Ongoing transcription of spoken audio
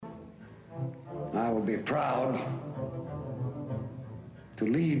I will be proud to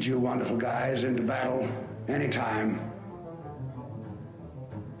lead you wonderful guys into battle anytime,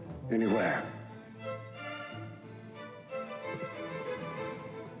 anywhere.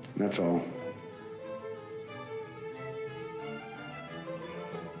 That's all.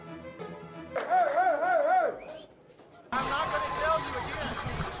 I'm not going to tell you again.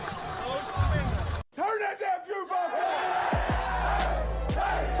 Close the window. Turn that damn jukebox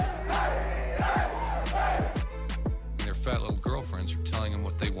on! Their fat little girlfriends are telling them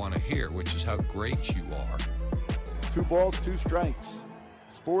what they want to hear, which is how great you are. 2 balls, 2 strikes.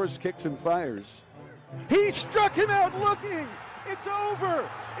 Spores kicks and fires. He struck him out looking. It's over.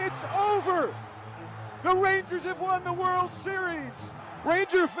 It's over. The Rangers have won the World Series.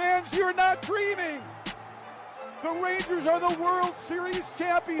 Ranger fans, you're not dreaming. The Rangers are the World Series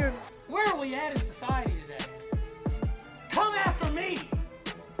champions. Where are we at in society today? Come after me.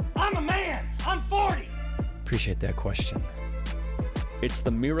 I'm a man. I'm 40. Appreciate that question. It's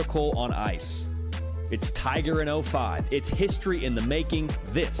the miracle on ice. It's Tiger in 05. It's history in the making.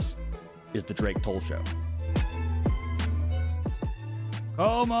 This is the Drake Toll Show.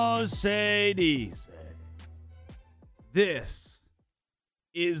 Como se dice. This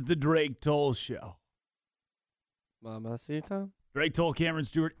is the Drake Toll Show. Mamacita. Drake Toll, Cameron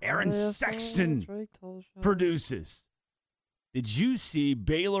Stewart, Aaron Sexton produces. Did you see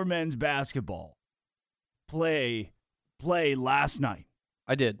Baylor men's basketball play last night?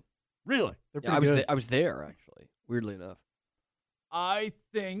 I did. Really? Yeah, I was there, actually, weirdly enough. I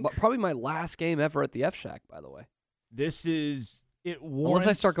think... Probably my last game ever at the F-Shack, by the way. This is... Unless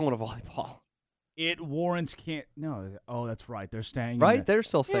I start going to volleyball. It warrants can't... No. Oh, that's right. They're staying Right? in They're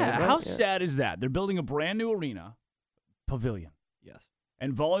still staying. Yeah, right? how sad is that? They're building a brand new arena, pavilion. Yes.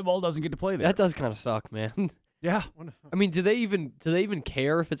 And volleyball doesn't get to play there. That does kind of suck, man. Yeah. I mean, do they even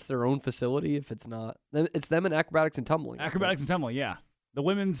care if it's their own facility? If it's not, it's them and acrobatics and tumbling. Acrobatics and tumbling, yeah. The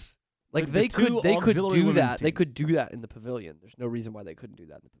women's they could do that. They teams. could do that in the pavilion. There's no reason why they couldn't do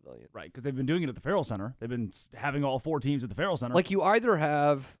that in the pavilion. Right, because they've been doing it at the Farrell Center. They've been having all 4 teams at the Farrell Center. Like you either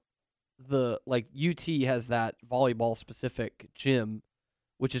have UT has that volleyball specific gym,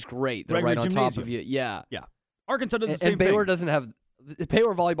 which is great. They're Regular right on gymnasium. top of you. Yeah. Yeah. Arkansas does the same And Baylor thing. doesn't have.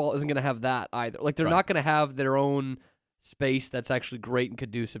 Baylor volleyball isn't going to have that either. Like they're not going to have their own space that's actually great and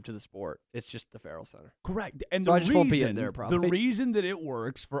conducive to the sport. It's just the Farrell Center. Correct. And so the I just reason, won't be in there probably. The reason that it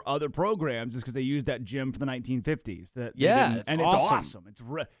works for other programs is because they use that gym from the 1950s. It's awesome.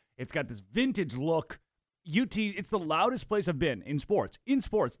 It's got this vintage look. UT, it's the loudest place I've been in sports. In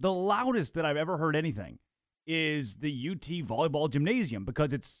sports, the loudest that I've ever heard anything is the UT volleyball gymnasium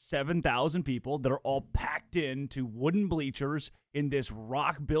because it's 7,000 people that are all packed into wooden bleachers in this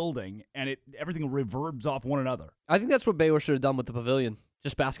rock building, and everything reverbs off one another. I think that's what Baylor should have done with the pavilion.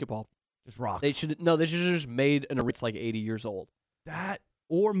 Just basketball. Just rock. They should have just made an arena that's like 80 years old. That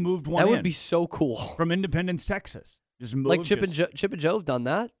or moved one. That would be so cool. From Independence, Texas. Just moved. Like Chip and Joe have done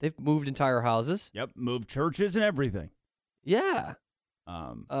that. They've moved entire houses. Yep, moved churches and everything. Yeah.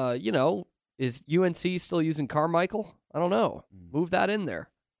 Is UNC still using Carmichael? I don't know. Move that in there.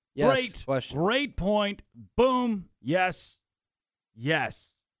 Yes. Great point. Boom. Yes.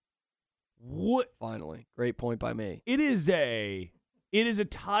 What? Finally, great point by me. It is a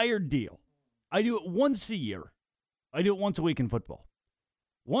tired deal. I do it once a year. I do it once a week in football.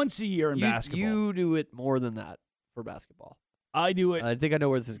 Once a year in basketball. You do it more than that for basketball. I do it. I think I know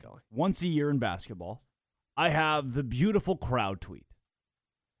where this is going. Once a year in basketball. I have the beautiful crowd tweet.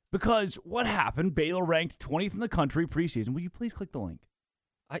 Because what happened? Baylor ranked 20th in the country preseason. Will you please click the link?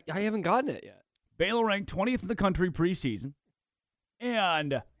 I haven't gotten it yet. Baylor ranked 20th in the country preseason.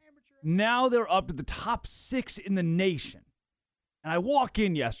 And now they're up to the top 6 in the nation. And I walk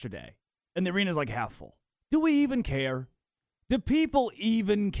in yesterday, and the arena's like half full. Do we even care? Do people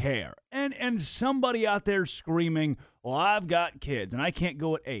even care? And somebody out there screaming, well, I've got kids, and I can't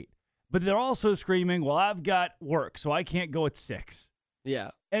go at 8. But they're also screaming, well, I've got work, so I can't go at 6.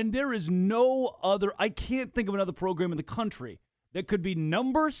 Yeah. And there is no other, I can't think of another program in the country that could be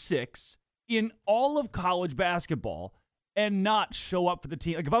number 6 in all of college basketball and not show up for the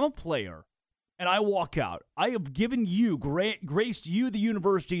team. Like if I'm a player and I walk out, I have given you, graced you, the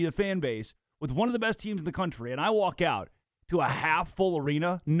university, the fan base, with one of the best teams in the country, and I walk out to a half-full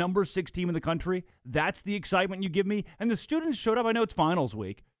arena, number 6 team in the country. That's the excitement you give me. And the students showed up. I know it's finals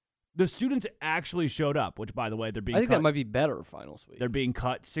week. The students actually showed up, which, by the way, they're being I think cut. that might be better finals week. They're being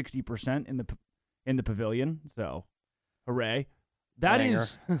cut 60% in the pavilion, so hooray. That Banger.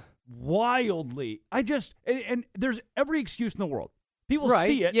 is wildly. And there's every excuse in the world. People Right.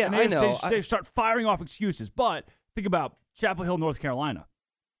 see it, Yeah, and I know. they start firing off excuses. But think about Chapel Hill, North Carolina.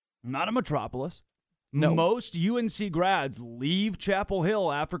 not a metropolis. No. Most UNC grads leave Chapel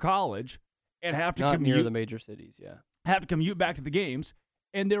Hill after college and have to Not commute near the major cities, yeah. have to commute back to the games,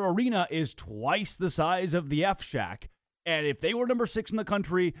 and their arena is twice the size of the F Shack. And if they were number 6 in the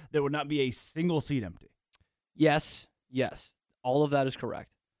country, there would not be a single seat empty. Yes. All of that is correct.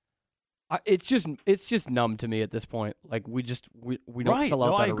 It's just numb to me at this point. Like we don't sell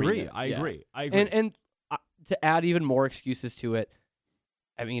out that arena. I agree. And to add even more excuses to it,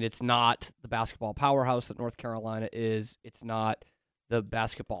 I mean, it's not the basketball powerhouse that North Carolina is. It's not the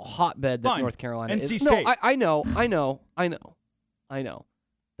basketball hotbed that Fine. North Carolina NC is. State. No, I know.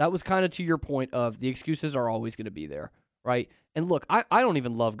 That was kind of to your point of the excuses are always going to be there, right? And look, I don't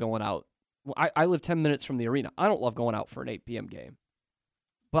even love going out. I live 10 minutes from the arena. I don't love going out for an 8 p.m. game.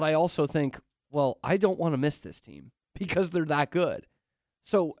 But I also think, well, I don't want to miss this team because they're that good.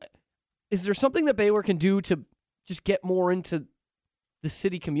 So is there something that Baylor can do to just get more into the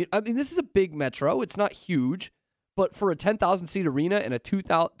city community? I mean, this is a big metro. It's not huge. But for a 10,000-seat arena and a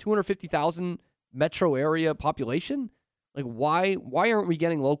 250,000 metro area population, like why aren't we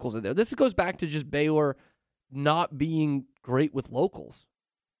getting locals in there? This goes back to just Baylor not being great with locals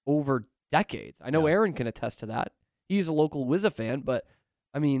over decades. I know Aaron can attest to that. He's a local Wizza fan, but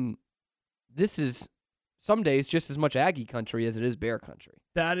I mean, this is some days just as much Aggie country as it is Bear country.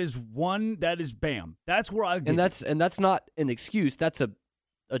 That is BAM. That's where I agree. And that's not an excuse. That's a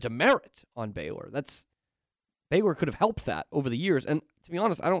demerit on Baylor. Baylor could have helped that over the years. And to be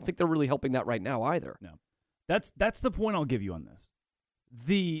honest, I don't think they're really helping that right now either. No. That's the point I'll give you on this.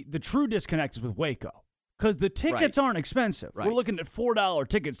 The true disconnect is with Waco. Because the tickets aren't expensive. Right. We're looking at $4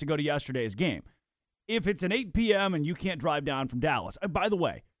 tickets to go to yesterday's game. If it's an 8 p.m. and you can't drive down from Dallas, by the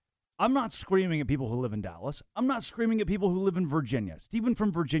way, I'm not screaming at people who live in Dallas. I'm not screaming at people who live in Virginia. Stephen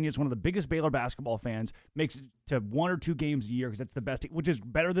from Virginia is one of the biggest Baylor basketball fans, makes it to 1 or 2 games a year because that's the best, which is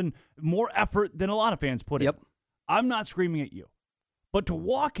more effort than a lot of fans put in. I'm not screaming at you. But to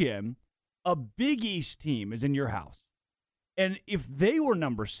walk in, a Big East team is in your house. And if they were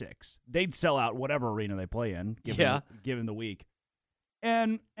number 6, they'd sell out whatever arena they play in, given the week.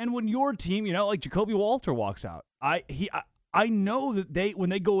 And when your team, like Jacoby Walter walks out, I know that when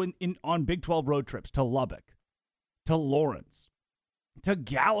they go in on Big 12 road trips to Lubbock, to Lawrence, to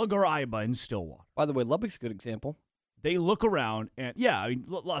Gallagher-Iba in Stillwater. By the way, Lubbock's a good example. They look around and a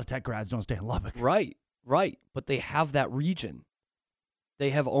lot of tech grads don't stay in Lubbock. Right. But they have that region.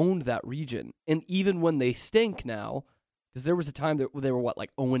 They have owned that region. And even when they stink now, because there was a time that they were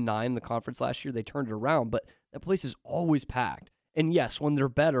 0-9 in the conference last year, they turned it around, but that place is always packed. And yes, when they're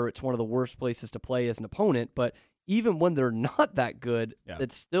better, it's one of the worst places to play as an opponent, but even when they're not that good,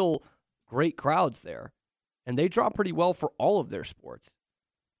 it's still great crowds there. And they draw pretty well for all of their sports.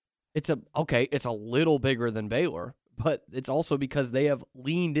 It's a little bigger than Baylor, but it's also because they have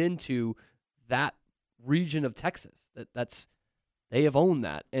leaned into that region of Texas. They have owned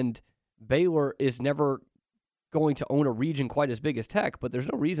that. And Baylor is never going to own a region quite as big as Tech, but there's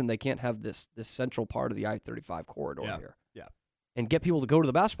no reason they can't have this central part of the I-35 corridor here. Yeah. And get people to go to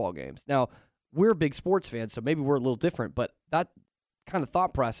the basketball games. Now, we're big sports fans, so maybe we're a little different, but that kind of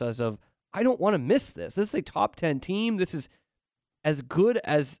thought process of, I don't want to miss this. This is a top 10 team. This is as good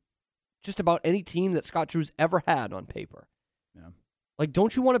as just about any team that Scott Drew's ever had on paper. Yeah.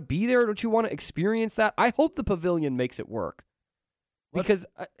 Don't you want to be there? Don't you want to experience that? I hope the pavilion makes it work. Because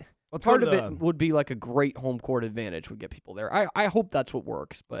part of it would be a great home court advantage would get people there. I hope that's what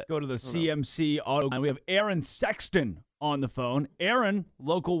works. But let's go to the CMC Auto line. We have Aaron Sexton on the phone. Aaron,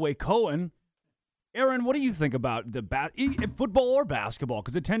 local Wacoan. Aaron, what do you think about the football or basketball?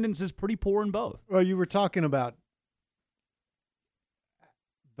 Because attendance is pretty poor in both. Well, you were talking about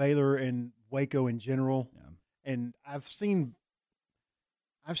Baylor and Waco in general, and I've seen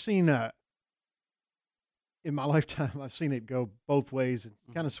in my lifetime, I've seen it go both ways and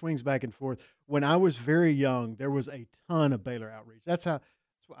kind of swings back and forth. When I was very young, there was a ton of Baylor outreach.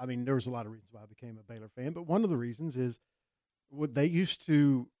 There was a lot of reasons why I became a Baylor fan, but one of the reasons is what they used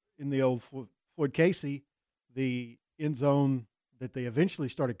to, in the old Floyd Casey, the end zone that they eventually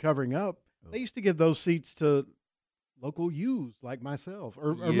started covering up, they used to give those seats to local youths like myself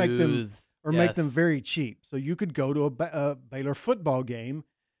or make them very cheap. So you could go to a Baylor football game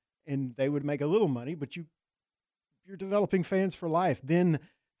and they would make a little money, but you're developing fans for life. Then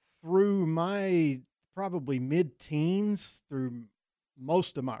through my probably mid-teens, through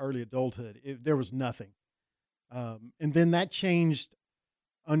most of my early adulthood, there was nothing. And then that changed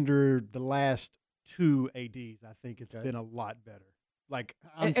under the last 2 ADs. I think it's been a lot better.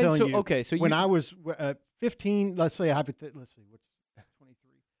 I'm telling you, so when I was 15, let's see, what's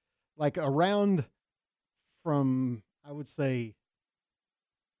 23? Around from, I would say,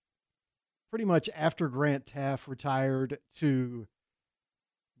 pretty much after Grant Taft retired to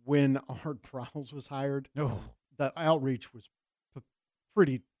when Art Briles was hired. Oh. The outreach was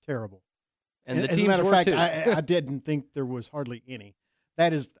pretty terrible. And the as a teams matter of were fact, too. I didn't think there was hardly any.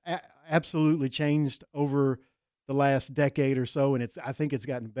 That is absolutely changed over the last decade or so, and I think it's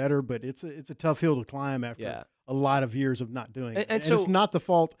gotten better. But it's a tough hill to climb after a lot of years of not doing it. And so it's not the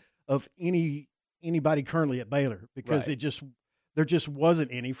fault of anybody currently at Baylor, because there just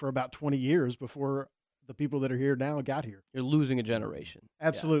wasn't any for about 20 years before the people that are here now got here. You're losing a generation.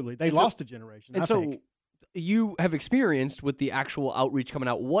 Absolutely. They And lost a generation, And I so think. you have experienced with the actual outreach coming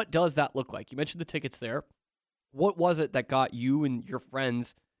out. What does that look like? You mentioned the tickets there. What was it that got you and your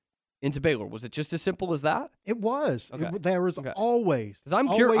friends into Baylor? Was it just as simple as that? It was. Okay. There was always. Because I'm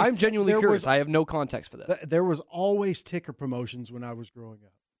always genuinely there curious. was- I have no context for this. There was always ticker promotions when I was growing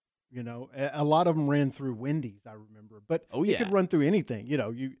up. You know, a lot of them ran through Wendy's, I remember. But you could run through anything. You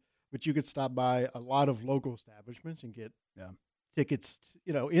know, but you could stop by a lot of local establishments and get tickets,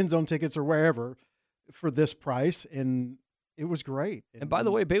 end zone tickets or wherever for this price, and it was great. And by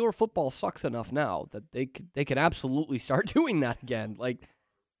the way, Baylor football sucks enough now that they could absolutely start doing that again. Like,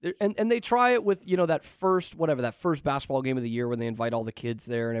 and they try it with that first basketball game of the year when they invite all the kids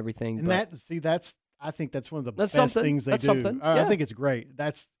there and everything. And I think that's one of the best things they do. Something. I think it's great.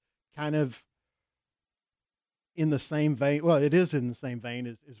 That's kind of in the same vein. Well, it is in the same vein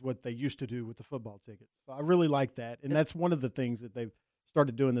as what they used to do with the football tickets. So I really like that, and that's one of the things that they've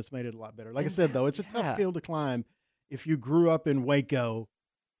started doing that's made it a lot better. Like I said, though, it's a tough hill to climb if you grew up in Waco,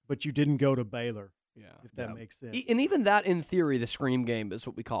 but you didn't go to Baylor. Yeah, if that makes sense. And even that, in theory, the Scream Game is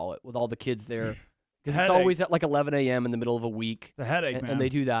what we call it, with all the kids there. Because it's Headache. always at like 11 a.m. in the middle of a week. It's a headache, man. And they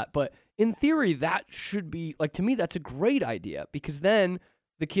do that. But in theory, that should be, like, to me, that's a great idea. Because then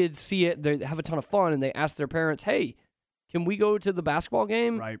the kids see it, they have a ton of fun, and they ask their parents, hey, can we go to the basketball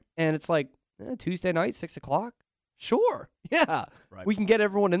game? Right. And it's like, Tuesday night, 6 o'clock? Sure. Yeah. Right. We can get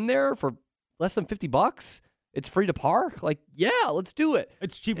everyone in there for less than $50. It's free to park. Like, yeah, let's do it.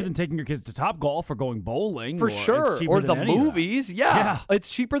 It's cheaper than taking your kids to Topgolf or going bowling. For or sure. It's cheaper Or than the any of that. movies. Yeah.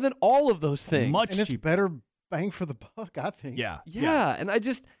 It's cheaper than all of those things. Much And it's cheaper. better bang for the buck, I think. Yeah. Yeah. And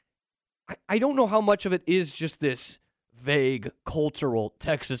I don't know how much of it is just this vague cultural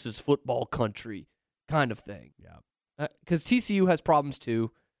Texas is football country kind of thing. Yeah. Because TCU has problems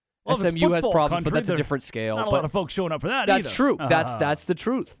too. Well, if it's SMU has football problems, but country, that's a different scale. Not a but lot of folks showing up for that that's either. true. That's the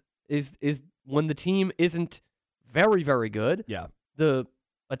truth. Is when the team isn't very, very good, the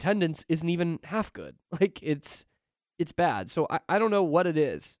attendance isn't even half good. Like, it's bad. So I don't know what it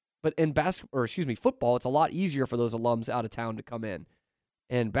is. But in football, it's a lot easier for those alums out of town to come in.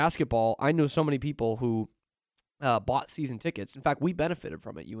 And basketball, I know so many people who bought season tickets. In fact, we benefited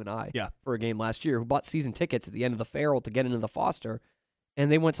from it, you and I, for a game last year, who bought season tickets at the end of the Farrell to get into the Foster,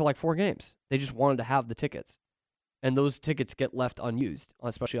 and they went to like 4 games. They just wanted to have the tickets. And those tickets get left unused,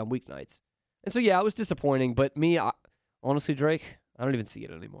 especially on weeknights. And so, yeah, it was disappointing. But honestly, Drake, I don't even see it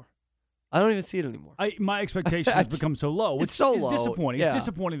anymore. My expectation has become so low. It's so it's low. disappointing. Yeah. It's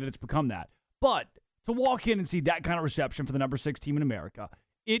disappointing that it's become that. But to walk in and see that kind of reception for the number 6 team in America,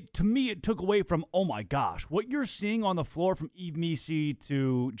 to me, it took away from, oh my gosh, what you're seeing on the floor from Eve Meese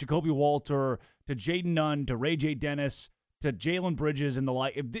to Jacoby Walter to Jaden Nunn to Ray J. Dennis to Jalen Bridges and the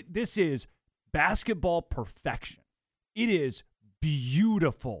like. This is basketball perfection. It is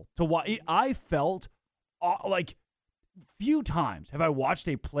beautiful to watch. I felt like few times have I watched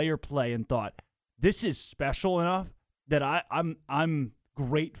a player play and thought, this is special enough that I'm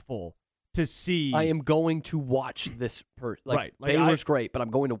grateful to see. I am going to watch this right. Baylor's great, but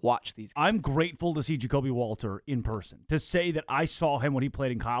I'm going to watch these guys. I'm grateful to see Jacoby Walter in person. To say that I saw him when he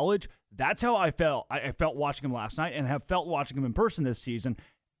played in college, that's how I felt. I felt watching him last night and have felt watching him in person this season.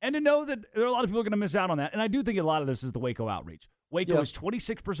 And to know that there are a lot of people going to miss out on that. And I do think a lot of this is the Waco outreach. Waco is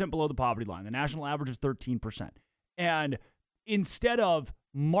 26% below the poverty line. The national average is 13%. And instead of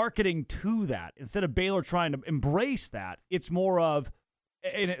marketing to that, instead of Baylor trying to embrace that, it's more of,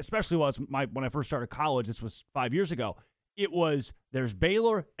 and especially when I first started college, this was 5 years ago, it was there's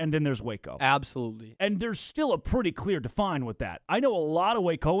Baylor and then there's Waco. Absolutely. And there's still a pretty clear define with that. I know a lot of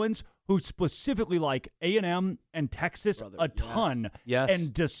Wacoans who specifically like A&M and Texas a ton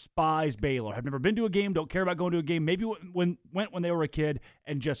and despise Baylor. Have never been to a game, don't care about going to a game, maybe went when they were a kid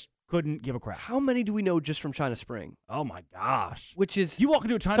and just couldn't give a crap. How many do we know just from China Spring? Oh my gosh. Which is you walk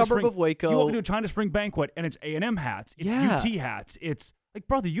into a China suburb Spring, of Waco. You walk into a China Spring banquet and it's A&M hats, it's UT hats. It's like,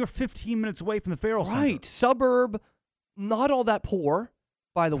 brother, you're 15 minutes away from the Farrell Center. Right. Suburb, not all that poor,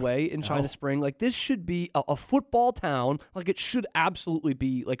 by the way, in China Spring. Like, this should be a football town. Like, it should absolutely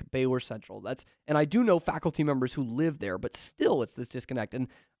be like Baylor Central. And I do know faculty members who live there, but still it's this disconnect. And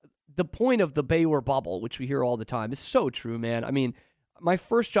the point of the Baylor bubble, which we hear all the time, is so true, man. I mean, my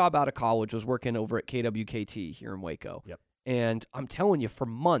first job out of college was working over at KWKT here in Waco. Yep. And I'm telling you, for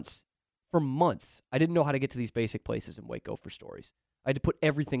months, I didn't know how to get to these basic places in Waco for stories. I had to put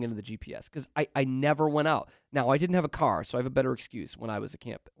everything into the GPS because I never went out. Now, I didn't have a car, so I have a better excuse when I was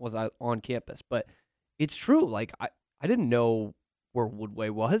on campus. But it's true. Like, I didn't know where Woodway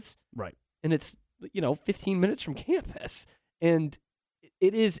was. Right. And it's, 15 minutes from campus. And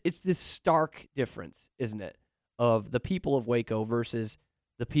it's this stark difference, isn't it, of the people of Waco versus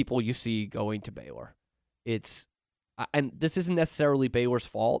the people you see going to Baylor. And this isn't necessarily Baylor's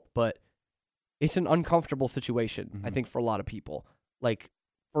fault, but it's an uncomfortable situation, I think, for a lot of people. Like,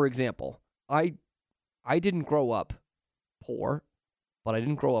 for example, I didn't grow up poor, but I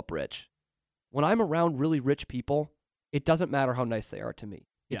didn't grow up rich. When I'm around really rich people, it doesn't matter how nice they are to me.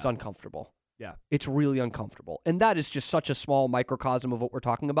 It's uncomfortable. Yeah. It's really uncomfortable. And that is just such a small microcosm of what we're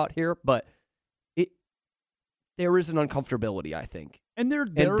talking about here, but there is an uncomfortability, I think. And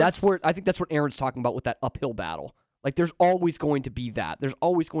that's where I think that's what Aaron's talking about with that uphill battle. Like, there's always going to be that. There's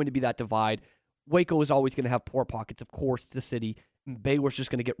always going to be that divide. Waco is always going to have poor pockets. Of course, it's the city. And Baylor's just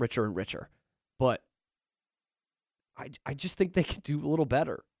going to get richer and richer. But I just think they can do a little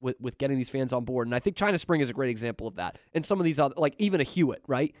better with getting these fans on board. And I think China Spring is a great example of that. And some of these other, like even a Hewitt,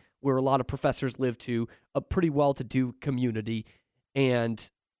 right, where a lot of professors live to, a pretty well-to-do community. And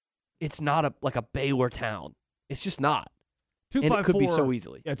it's not like a Baylor town. It's just not. And it could be so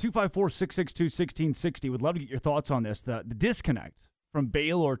easily. Yeah, 254-662-1660. Would love to get your thoughts on this. The disconnect from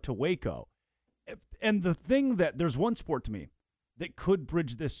Baylor to Waco. And the thing that there's one sport to me that could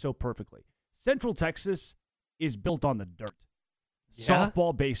bridge this so perfectly. Central Texas is built on the dirt. Yeah.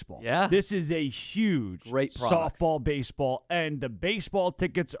 Softball, baseball. Yeah. This is a huge great product. Softball, baseball, and the baseball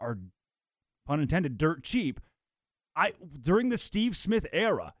tickets are, pun intended, dirt cheap. During the Steve Smith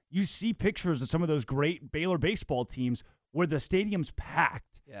era, you see pictures of some of those great Baylor baseball teams where the stadium's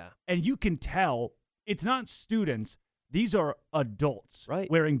packed. Yeah. And you can tell it's not students. These are adults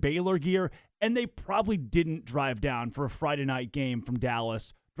wearing Baylor gear, and they probably didn't drive down for a Friday night game from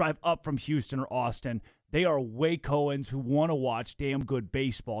Dallas, drive up from Houston or Austin. They are Wacoans who want to watch damn good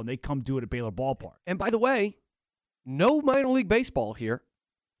baseball, and they come do it at Baylor Ballpark. And by the way, no minor league baseball here,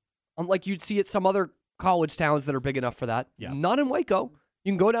 unlike you'd see at some other college towns that are big enough for that. Yeah. Not in Waco.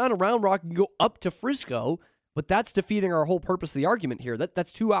 You can go down to Round Rock, you can go up to Frisco, but that's defeating our whole purpose of the argument here.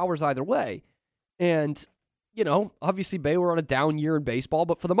 That's 2 hours either way. And, obviously Baylor on a down year in baseball,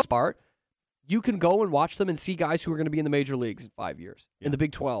 but for the most part, you can go and watch them and see guys who are going to be in the major leagues in 5 years, in the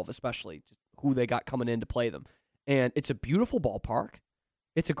Big 12 especially, just who they got coming in to play them. And it's a beautiful ballpark.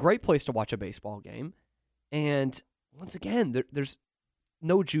 It's a great place to watch a baseball game. And once again, there's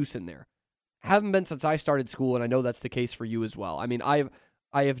no juice in there. Haven't been since I started school, and I know that's the case for you as well. I mean, I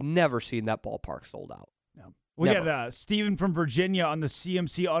have never seen that ballpark sold out. No. We got Steven from Virginia on the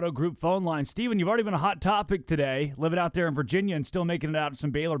CMC Auto Group phone line. Steven, you've already been a hot topic today, living out there in Virginia and still making it out to some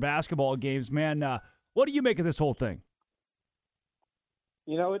Baylor basketball games. Man, what do you make of this whole thing?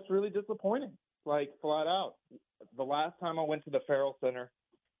 It's really disappointing, like flat out. The last time I went to the Farrell Center,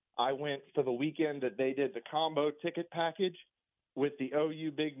 I went for the weekend that they did the combo ticket package with the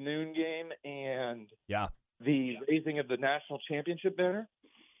OU Big Noon game and the raising of the national championship banner.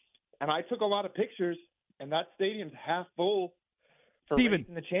 And I took a lot of pictures, and that stadium's half full for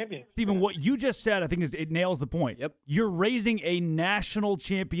raising the champion. Steven, what you just said, I think, it nails the point. Yep. You're raising a national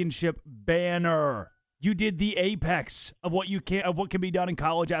championship banner. You did the apex of what can be done in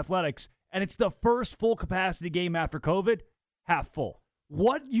college athletics, and it's the first full capacity game after COVID, half full.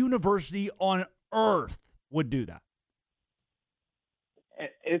 What university on earth would do that?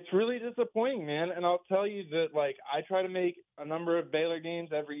 It's really disappointing, man. And I'll tell you that, I try to make a number of Baylor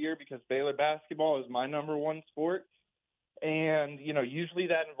games every year because Baylor basketball is my number one sport. And, usually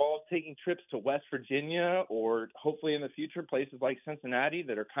that involves taking trips to West Virginia or hopefully in the future places like Cincinnati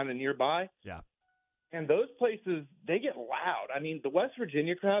that are kind of nearby. Yeah. And those places, they get loud. I mean, the West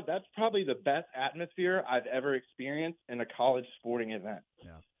Virginia crowd, that's probably the best atmosphere I've ever experienced in a college sporting event.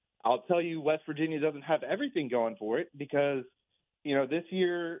 Yeah. I'll tell you, West Virginia doesn't have everything going for it because this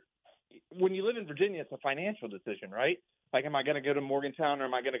year, when you live in Virginia, it's a financial decision, right? Like, am I going to go to Morgantown or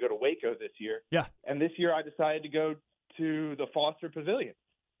am I going to go to Waco this year? Yeah. And this year I decided to go to the Foster Pavilion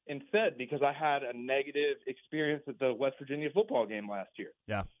instead because I had a negative experience at the West Virginia football game last year.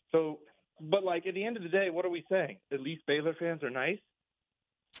 Yeah. So, but at the end of the day, what are we saying? At least Baylor fans are nice?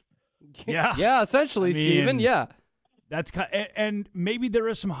 Yeah. Yeah, essentially, Steven. Yeah. That's and maybe there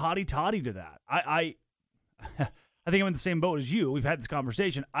is some hotty-toddy to that. I think I'm in the same boat as you. We've had this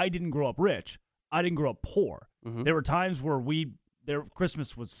conversation. I didn't grow up rich. I didn't grow up poor. Mm-hmm. There were times where we their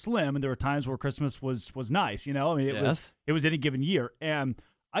Christmas was slim, and there were times where Christmas was nice. You know, I mean, it was any given year, and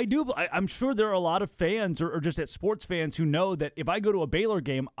I'm sure there are a lot of fans or just at sports fans who know that if I go to a Baylor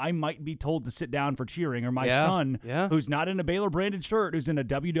game, I might be told to sit down for cheering, or my son, who's not in a Baylor branded shirt, who's in a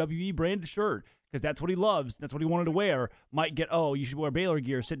WWE branded shirt, because that's what he loves, that's what he wanted to wear, might get, oh, you should wear Baylor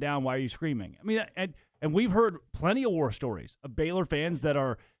gear, sit down, why are you screaming? I mean, and we've heard plenty of war stories of Baylor fans that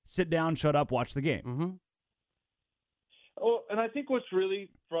are sit down, shut up, watch the game. Mm-hmm. Oh, and I think what's really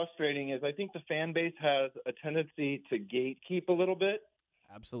frustrating is I think the fan base has a tendency to gatekeep a little bit.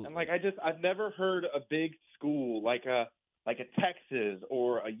 Absolutely. And I've never heard a big school like a Texas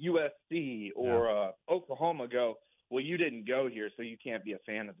or a USC or a Oklahoma go, well, you didn't go here, so you can't be a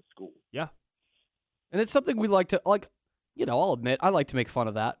fan of the school. Yeah. And it's something we like to, I'll admit, I like to make fun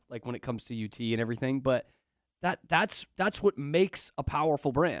of that, like when it comes to UT and everything, but that's what makes a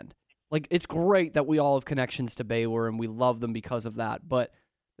powerful brand. Like, it's great that we all have connections to Baylor and we love them because of that, but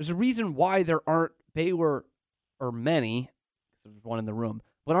there's a reason why there aren't Baylor, or many, because there's one in the room,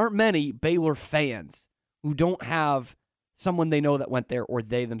 but aren't many Baylor fans who don't have someone they know that went there or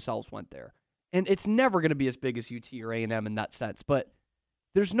they themselves went there. And it's never going to be as big as UT or A&M in that sense, but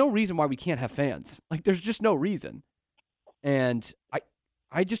there's no reason why we can't have fans. Like, there's just no reason. And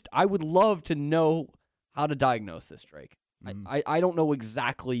I would love to know how to diagnose this, Drake. I don't know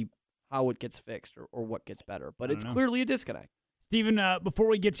exactly how it gets fixed or what gets better, but it's clearly a disconnect. Steven, before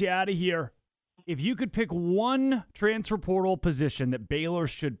we get you out of here, if you could pick one transfer portal position that Baylor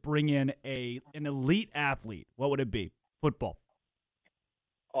should bring in an elite athlete, what would it be? Football.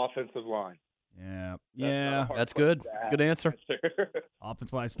 Offensive line. Yeah. That's good. That's a good answer.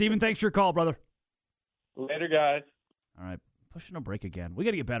 Offensive line. Steven, thanks for your call, brother. Later, guys. All right. Pushing a break again. We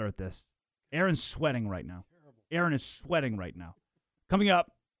got to get better at this. Aaron's sweating right now. Aaron is sweating right now. Coming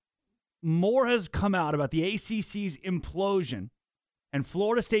up, more has come out about the ACC's implosion and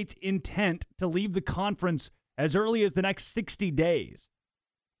Florida State's intent to leave the conference as early as the next 60 days.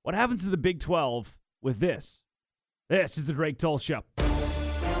 What happens to the Big 12 with this? This is the Drake Toll Show.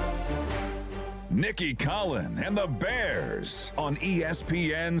 Nikki Collin and the Bears on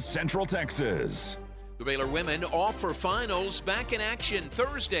ESPN Central Texas. The Baylor women off for finals, back in action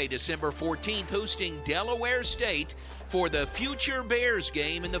Thursday, December 14th, hosting Delaware State for the Future Bears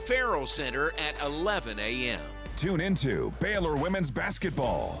game in the Farrell Center at 11 a.m. Tune into Baylor women's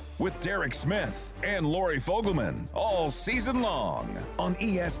basketball with Derek Smith and Lori Fogelman all season long on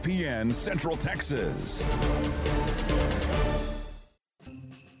ESPN Central Texas.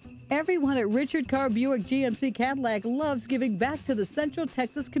 Everyone at Richard Carr Buick GMC Cadillac loves giving back to the Central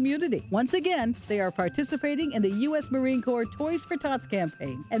Texas community. Once again, they are participating in the U.S. Marine Corps Toys for Tots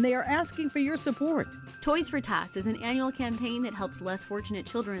campaign, and they are asking for your support. Toys for Tots is an annual campaign that helps less fortunate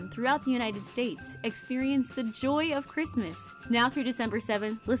children throughout the United States experience the joy of Christmas. Now through December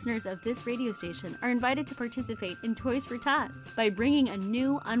 7th, listeners of this radio station are invited to participate in Toys for Tots by bringing a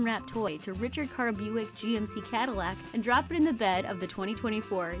new unwrapped toy to Richard Carr Buick GMC Cadillac and drop it in the bed of the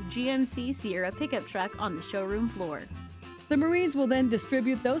 2024 GMC Sierra pickup truck on the showroom floor. The Marines will then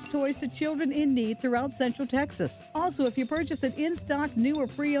distribute those toys to children in need throughout Central Texas. Also, if you purchase an in-stock, new or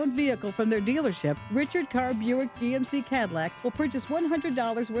pre-owned vehicle from their dealership, Richard Carr Buick GMC Cadillac will purchase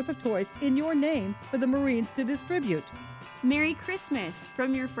 $100 worth of toys in your name for the Marines to distribute. Merry Christmas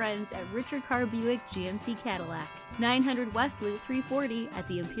from your friends at Richard Carr Buick GMC Cadillac, 900 West Loop 340 at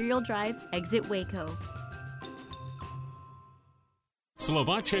the Imperial Drive, exit Waco.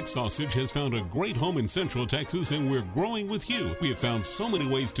 Slovacek Sausage has found a great home in Central Texas, and we're growing with you. We have found so many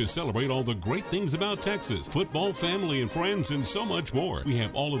ways to celebrate all the great things about Texas. Football, family, and friends, and so much more. We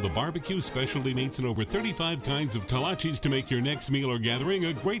have all of the barbecue specialty meats and over 35 kinds of kolaches to make your next meal or gathering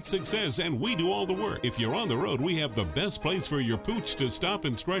a great success, and we do all the work. If you're on the road, we have the best place for your pooch to stop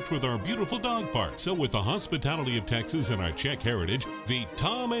and stretch with our beautiful dog park. So with the hospitality of Texas and our Czech heritage,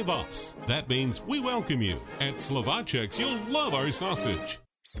 Vítame vás. That means we welcome you. At Slovacek's, you'll love our sausage.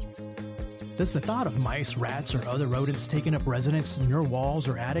 Does the thought of mice, rats, or other rodents taking up residence in your walls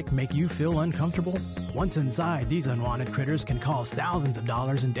or attic make you feel uncomfortable? Once inside, these unwanted critters can cause thousands of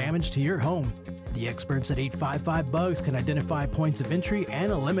dollars in damage to your home. The experts at 855 Bugs can identify points of entry and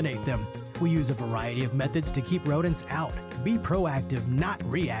eliminate them. We use a variety of methods to keep rodents out. Be proactive, not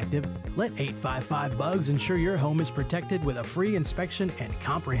reactive. Let 855 Bugs ensure your home is protected with a free inspection and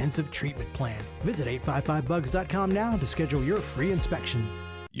comprehensive treatment plan. Visit 855bugs.com now to schedule your free inspection.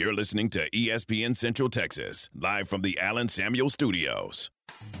 You're listening to ESPN Central Texas, live from the Allen Samuel Studios.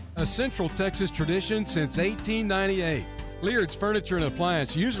 A Central Texas tradition since 1898. Leard's Furniture and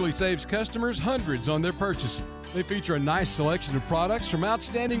Appliance usually saves customers hundreds on their purchases. They feature a nice selection of products from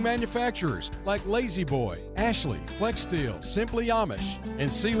outstanding manufacturers like Lazy Boy, Ashley, Flex Steel, Simply Amish,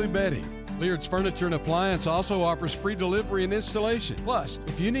 and Sealy Bedding. Leard's Furniture and Appliance also offers free delivery and installation. Plus,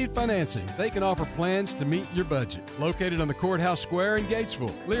 if you need financing, they can offer plans to meet your budget. Located on the Courthouse Square in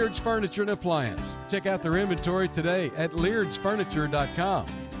Gatesville, Leard's Furniture and Appliance. Check out their inventory today at leardsfurniture.com.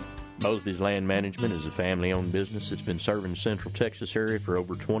 Mosby's Land Management is a family-owned business that's been serving the Central Texas area for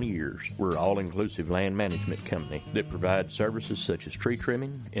over 20 years. We're an all-inclusive land management company that provides services such as tree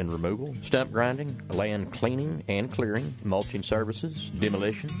trimming and removal, stump grinding, land cleaning and clearing, mulching services,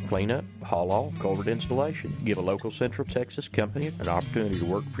 demolition, cleanup, haul-off, culvert installation. Give a local Central Texas company an opportunity to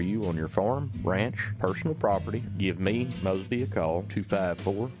work for you on your farm, ranch, personal property. Give me, Mosby, a call,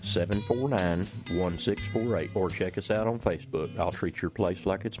 254-749-1648, or check us out on Facebook. I'll treat your place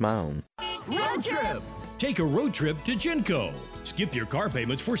like it's my own. Road trip! Take a road trip to Genco. Skip your car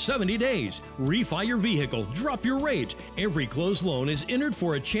payments for 70 days. Refi your vehicle. Drop your rate. Every closed loan is entered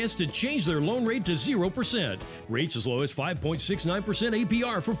for a chance to change their loan rate to 0%. Rates as low as 5.69%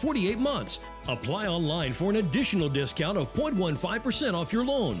 APR for 48 months. Apply online for an additional discount of 0.15% off your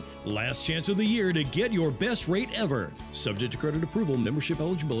loan. Last chance of the year to get your best rate ever. Subject to credit approval, membership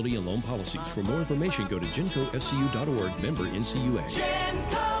eligibility, and loan policies. For more information, go to GencoSCU.org. Member NCUA.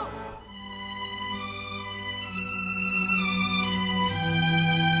 Genco.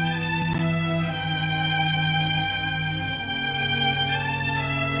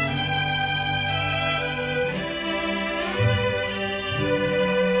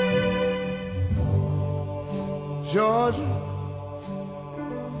 Georgia,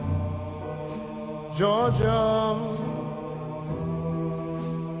 Georgia,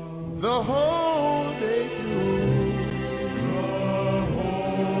 the whole day through,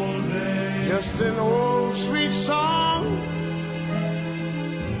 just an old sweet song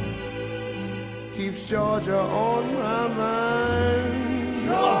keeps Georgia on my mind.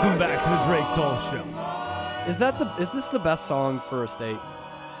 Welcome back to the Drake Toll Show. Is this the best song for a state?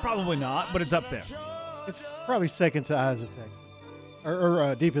 Probably not, but it's up there. It's probably second to Eyes of Texas.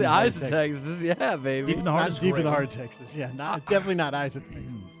 Or Deep in the Eyes Heart of Texas. Yeah, baby. Deep in the Heart is Deep great. in the Heart of Texas. Yeah, definitely not Eyes of Texas.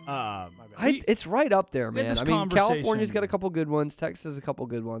 It's right up there, we had man. this I mean, California's conversation got a couple good ones. Texas has a couple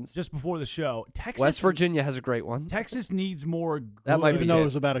good ones. Just before the show, Texas. West Virginia has a great one. Texas needs more. That might Even be though it. it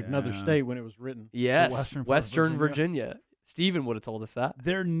was about another state when it was written. Yes, The Western Virginia. Stephen would have told us that.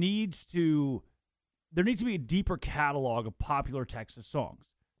 There needs to be a deeper catalog of popular Texas songs,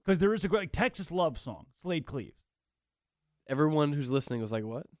 because there is a great Texas love song, Slade Cleave. Everyone who's listening was like,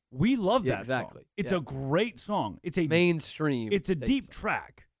 "What?" We love Yeah, that exactly. song. It's Yeah. a great song. It's a mainstream. It's a state deep song.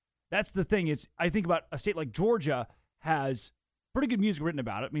 track. That's the thing. Is I think about a state like Georgia has pretty good music written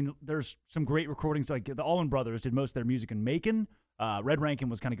about it. I mean, there's some great recordings. Like the Allman Brothers did most of their music in Macon. Red Rankin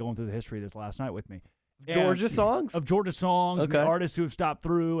was kind of going through the history of this last night with me. Georgia songs? Of Georgia songs, and the Okay. artists who have stopped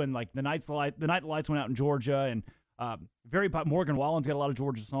through, and like the night the lights went out in Georgia, and Morgan Wallen's got a lot of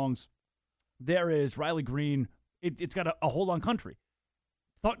Georgia songs. There is Riley Green. It's got a hold on country.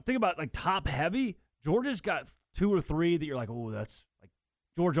 Think about like top heavy. Georgia's got 2 or 3 that you're like, oh, that's like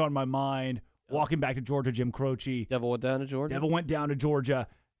Georgia on my mind. Walking back to Georgia, Jim Croce. Devil went down to Georgia.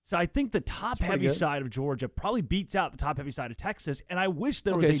 So I think the top heavy good. side of Georgia probably beats out the top heavy side of Texas. And I wish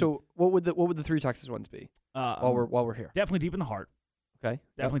there was Okay, a so what would the 3 Texas ones be? While we're here, definitely Deep in the Heart. Okay,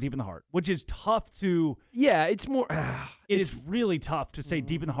 Definitely Deep in the Heart, which is tough to. Yeah, it's more. It is really tough to say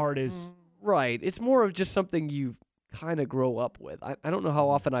Deep in the Heart is. Right. It's more of just something you kind of grow up with. I don't know how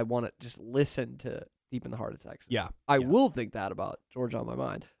often I want to just listen to Deep in the Heart of Texas. Yeah. I will think that about Georgia on my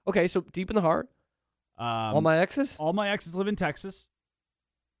mind. Okay, so Deep in the Heart. All My Exes? All My Exes live in Texas.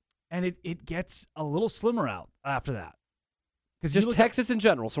 And it gets a little slimmer out after that. Just Texas in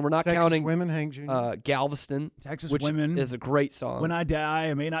general, so we're not Texas counting Women, Hank Jr. Galveston, Texas which Women is a great song. When I Die,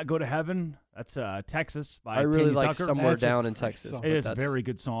 I May Not Go to Heaven. That's Texas by I really Tanya like Tucker. Somewhere Down in Texas. It is a very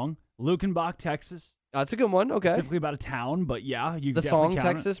good song. Lukenbach, Texas. That's a good one. Okay. Specifically about a town, but yeah, you The definitely song count it.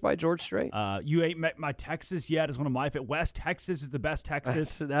 Texas by George Strait. You Ain't Met My Texas Yet is one of my favorite. West Texas is the best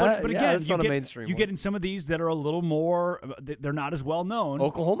Texas. That- but yeah, again, that's you not a get, mainstream you one. get in some of these that are a little more, they're not as well known.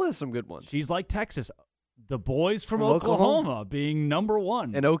 Oklahoma has some good ones. She's like Texas. The Boys from From Oklahoma. Oklahoma being number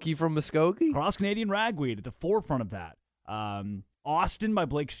 1. And Okie from Muskogee. Cross Canadian Ragweed at the forefront of that. Austin by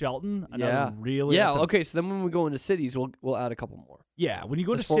Blake Shelton. Another really. Yeah. Okay. So then when we go into cities, we'll add a couple more. Yeah. When you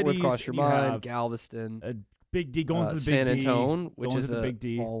go to Fort Worth cities, Cross Your you Mind, have Galveston, Big D going to the San Big D, Antone, which going is to the a Big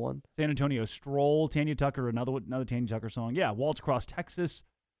D. small one. San Antonio Stroll, Tanya Tucker, another Tanya Tucker song. Yeah, Waltz Across Texas.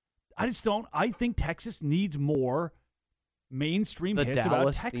 I just don't. I think Texas needs more mainstream The hits Dallas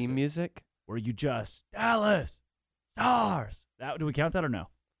about Texas theme music, where you just Dallas, Stars. Do we count that or no?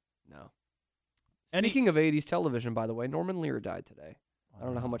 No. Speaking of 80s television, by the way, Norman Lear died today. I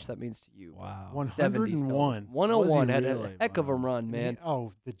don't know how much that means to you. Wow. 101. 101 had a heck of a run, man.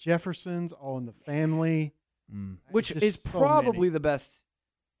 The Jeffersons, All in the Family. Which Just is so probably many. the best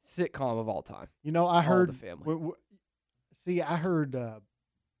sitcom of all time. You know, I All in heard. the Family. I heard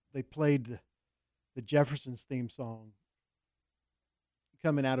they played the Jeffersons theme song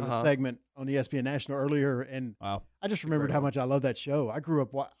coming out of a segment on ESPN National earlier, and wow. I just remembered how much I love that show. I grew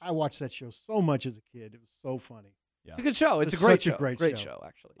up. I watched that show so much as a kid. It was so funny. It's a good show. It's a great such show. a great show,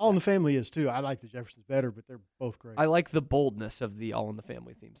 actually. All in the Family is too. I like the Jeffersons better, but they're both great. I like the boldness of the All in the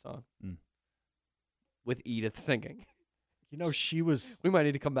Family theme song with Edith singing. You know, she was. We might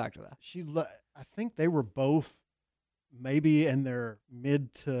need to come back to that. I think they were both maybe in their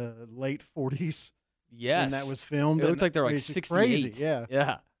mid to late 40s. Yes. when that was filmed. It looked like they're like It's 68. Crazy, yeah.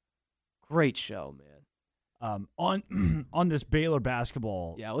 Yeah. Great show, man. On this Baylor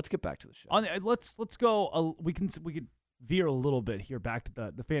basketball. Yeah, let's get back to the show. Let's go. We could veer a little bit here back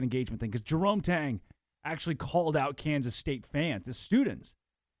to the fan engagement thing, because Jerome Tang actually called out Kansas State fans, the students,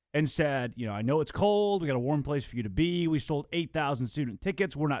 and said, I know it's cold. We got a warm place for you to be. We sold 8,000 student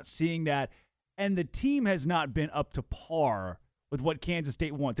tickets. We're not seeing that, and the team has not been up to par with what Kansas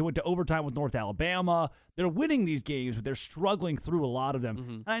State wants. They went to overtime with North Alabama. They're winning these games, but they're struggling through a lot of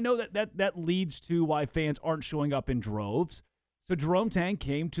them. And I know that leads to why fans aren't showing up in droves. So Jerome Tang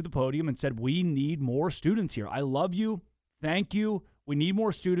came to the podium and said, we need more students here. I love you. Thank you. We need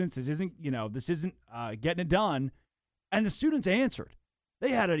more students. This isn't getting it done. And the students answered. They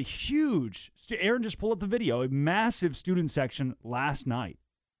had a huge, Aaron just pulled up the video, a massive student section last night.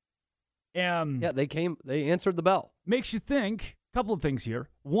 Yeah, they answered the bell. Makes you think. Couple of things here.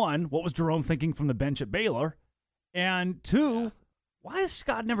 One, what was Jerome thinking from the bench at Baylor? And two, why has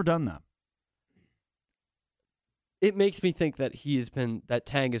Scott never done that? It makes me think that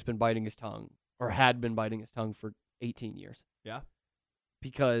Tang has been biting his tongue, or had been biting his tongue for 18 years. Yeah.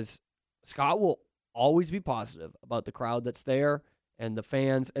 Because Scott will always be positive about the crowd that's there and the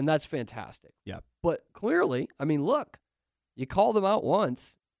fans, and that's fantastic. Yeah. But clearly, look, you call them out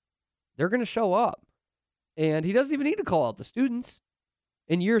once, they're going to show up. And he doesn't even need to call out the students.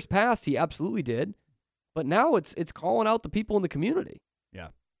 In years past, he absolutely did. But now it's calling out the people in the community. Yeah.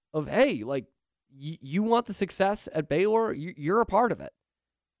 Of, hey, like, you want the success at Baylor? You're a part of it.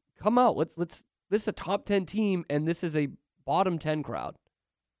 Come out. This is a top 10 team, and this is a bottom 10 crowd.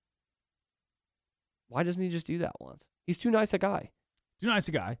 Why doesn't he just do that once? He's too nice a guy. Too nice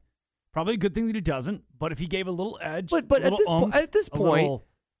a guy. Probably a good thing that he doesn't. But if he gave a little edge, but at this point,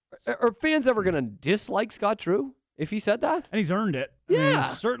 are fans ever going to dislike Scott Drew if he said that? And he's earned it. Yeah.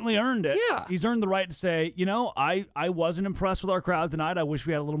 He's certainly earned it. Yeah. He's earned the right to say, I wasn't impressed with our crowd tonight. I wish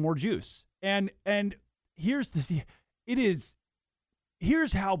we had a little more juice. And here's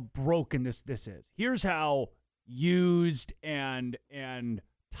how broken this is. Here's how used and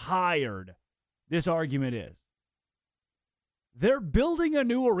tired this argument is. They're building a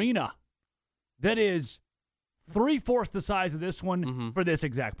new arena that is 3/4 the size of this one for this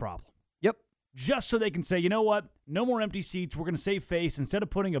exact problem. Yep. Just so they can say, you know what? No more empty seats. We're going to save face. Instead of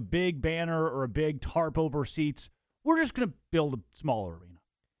putting a big banner or a big tarp over seats, we're just going to build a smaller arena.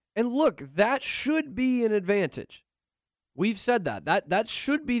 And look, that should be an advantage. We've said that. That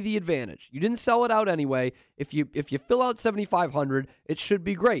should be the advantage. You didn't sell it out anyway. If you fill out 7,500, it should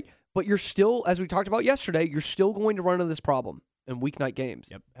be great. But you're still, as we talked about yesterday, you're still going to run into this problem in weeknight games.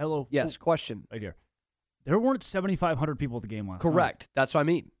 Yep. Hello. Yes, question. Right here. There weren't 7,500 people at the game last night. Correct. That's what I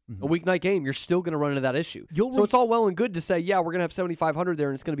mean. A weeknight game, you're still going to run into that issue. So it's all well and good to say, yeah, we're going to have 7,500 there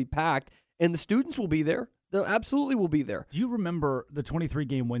and it's going to be packed, and the students will be there. They absolutely will be there. Do you remember the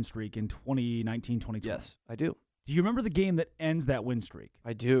 23-game win streak in 2019-2020? Yes, I do. Do you remember the game that ends that win streak?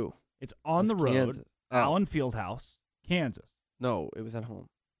 I do. It's on the road, Kansas. Allen Fieldhouse, Kansas. No, it was at home.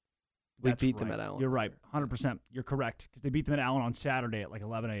 We beat them at Allen. You're right, 100%. You're correct, because they beat them at Allen on Saturday at like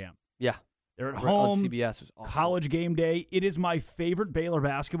 11 a.m. Yeah. They're at On home. CBS. It was awesome. College game day. It is my favorite Baylor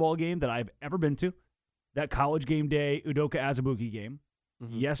basketball game that I've ever been to. That college game day, Udoka Azubuike game.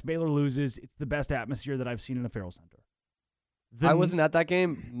 Yes, Baylor loses. It's the best atmosphere that I've seen in the Farrell Center. I wasn't at that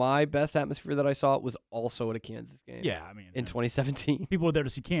game. My best atmosphere that I saw was also at a Kansas game. Yeah, I mean, in 2017. People were there to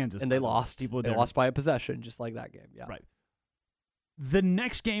see Kansas. And they lost. People They lost by a possession, just like that game. Yeah. Right. The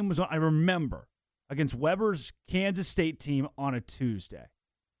next game was, I remember, against Weber's Kansas State team on a Tuesday.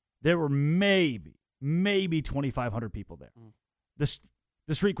 There were maybe 2,500 people there.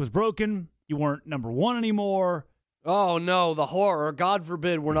 The streak was broken. You weren't number one anymore. Oh, no, the horror. God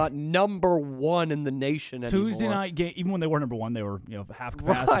forbid we're not number one in the nation anymore. Tuesday night game, even when they were number one, they were half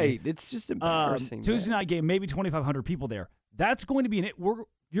capacity. Right. It's just embarrassing. Tuesday night game, maybe 2,500 people there. That's going to be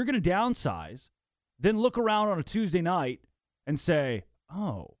you're going to downsize, then look around on a Tuesday night and say,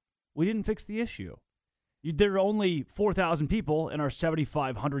 oh, we didn't fix the issue. There are only 4,000 people in our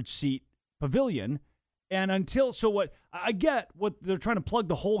 7,500-seat pavilion. And I get what they're trying to plug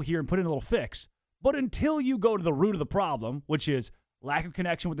the hole here and put in a little fix. But until you go to the root of the problem, which is lack of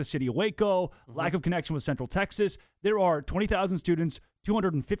connection with the city of Waco, lack of connection with Central Texas, there are 20,000 students,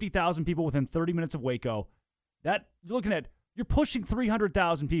 250,000 people within 30 minutes of Waco. That you're pushing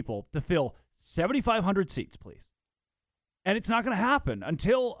 300,000 people to fill 7,500 seats, please. And it's not going to happen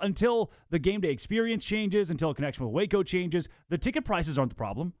until the game day experience changes, until connection with Waco changes. The ticket prices aren't the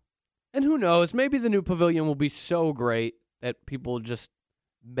problem. And who knows? Maybe the new pavilion will be so great that people just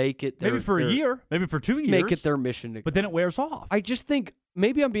make it maybe for a year, maybe for 2 years. Make it their mission. But then it wears off. I just think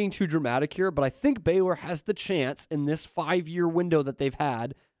maybe I'm being too dramatic here, but I think Baylor has the chance in this 5-year window that they've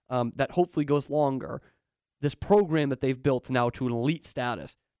had, that hopefully goes longer, this program that they've built now to an elite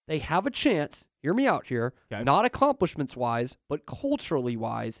status. They have a chance, hear me out here, not accomplishments-wise, but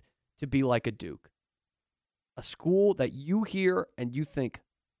culturally-wise, to be like a Duke. A school that you hear and you think,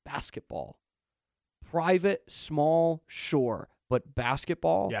 basketball. Private, small, sure. But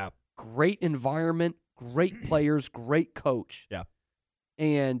basketball, great environment, great players, great coach. Yeah.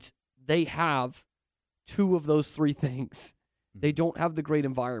 And they have 2 of those 3 things. They don't have the great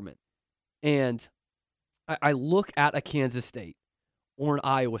environment. And I look at a Kansas State or an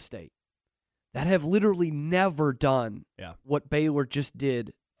Iowa State that have literally never done what Baylor just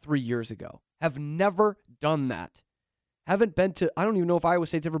did 3 years ago. Have never done that. Haven't been to, I don't even know if Iowa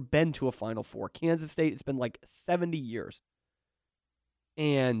State's ever been to a Final Four. Kansas State, it's been like 70 years.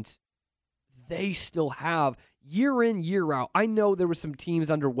 And they still have, year in, year out. I know there were some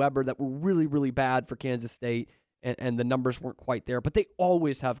teams under Weber that were really, really bad for Kansas State, and the numbers weren't quite there, but they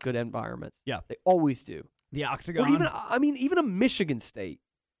always have good environments. Yeah. They always do. The Octagon. Or even a Michigan State.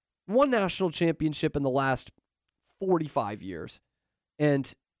 Won national championship in the last 45 years.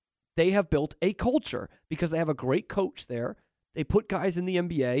 And they have built a culture because they have a great coach there. They put guys in the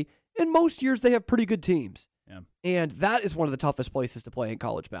NBA, and most years they have pretty good teams. Yeah. And that is one of the toughest places to play in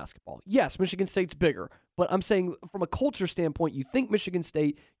college basketball. Yes, Michigan State's bigger, but I'm saying from a culture standpoint, you think Michigan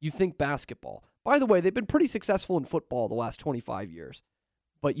State, you think basketball. By the way, they've been pretty successful in football the last 25 years,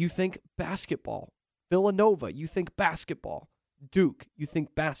 but you think basketball. Villanova, you think basketball. Duke, you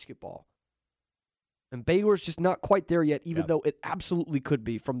think basketball. And Baylor's just not quite there yet, even though it absolutely could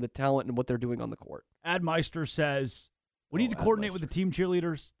be from the talent and what they're doing on the court. Ad Meister says, we need to coordinate with the team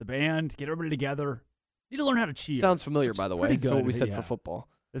cheerleaders, the band, get everybody together. Need to learn how to cheer. Sounds familiar, by the way. That's what we said for football.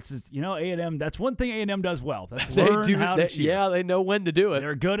 This is, A&M, that's one thing A&M does well. That's learn how to cheer. Yeah, they know when to do it.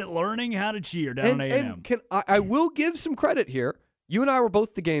 They're good at learning how to cheer down at A&M. And I will give some credit here. You and I were both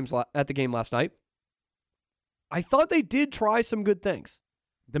at the game last night. I thought they did try some good things.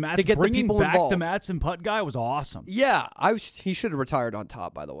 The Mats, to get bringing the people back involved. the Mats and Putt guy was awesome. Yeah, he should have retired on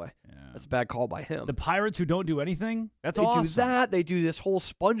top, by the way. Yeah. That's a bad call by him. The Pirates who don't do anything, that's awesome. They do that. They do this whole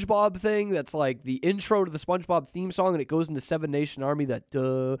SpongeBob thing that's like the intro to the SpongeBob theme song, and it goes into Seven Nation Army, that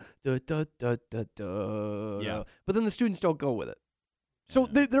duh, duh, duh, duh, duh, duh. Yeah. But then the students don't go with it. So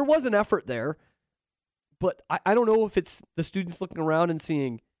there was an effort there, but I don't know if it's the students looking around and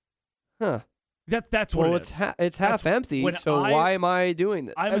seeing, That's what it is. It's half empty, so why am I doing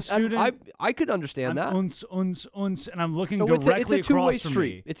that? I'm a student. I could understand that. And I'm looking So directly it's a two-way across from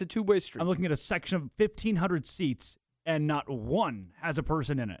street. me. It's a two-way street. I'm looking at a section of 1,500 seats, and not one has a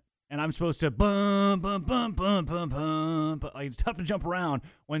person in it. And I'm supposed to bum, bum, bum, bum, bum, bum. But it's tough to jump around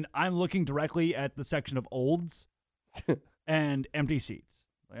when I'm looking directly at the section of olds and empty seats.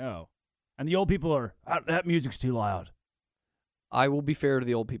 And the old people are, that music's too loud. I will be fair to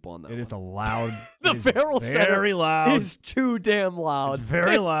the old people on that. It is a loud. The Farrell Center very loud. It's too damn loud. It's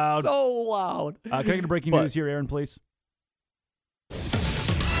very loud. So loud. Can I get a breaking news here, Aaron, please?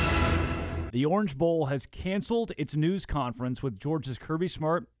 The Orange Bowl has canceled its news conference with Georgia's Kirby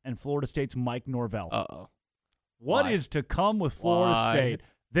Smart and Florida State's Mike Norvell. Uh-oh. What is to come with Florida Why? State?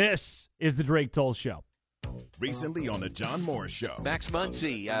 This is the Drake Toll Show. Recently on the John Morris Show. Max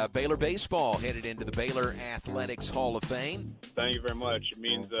Muncy, Baylor baseball headed into the Baylor Athletics Hall of Fame. Thank you very much. It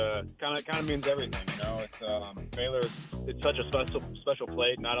means kind of means everything. It's Baylor. It's such a special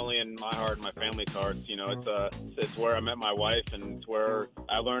place, not only in my heart and my family's hearts. It's where I met my wife, and it's where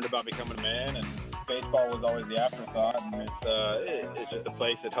I learned about becoming a man. And baseball was always the afterthought, and it's just a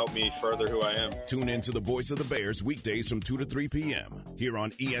place that helped me further who I am. Tune in to the Voice of the Bears weekdays from 2 to 3 p.m. here on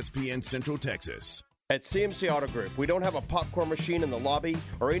ESPN Central Texas. At CMC Auto Group, we don't have a popcorn machine in the lobby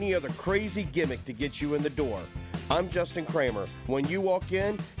or any other crazy gimmick to get you in the door. I'm Justin Kramer. When you walk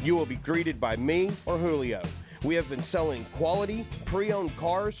in, you will be greeted by me or Julio. We have been selling quality, pre-owned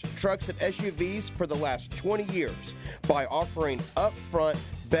cars, trucks, and SUVs for the last 20 years by offering upfront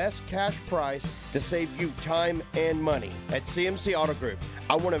best cash price to save you time and money. At CMC Auto Group,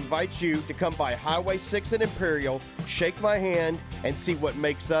 I want to invite you to come by Highway 6 in Imperial, shake my hand, and see what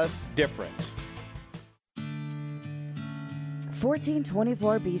makes us different.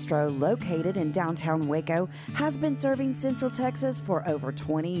 1424 Bistro, located in downtown Waco, has been serving Central Texas for over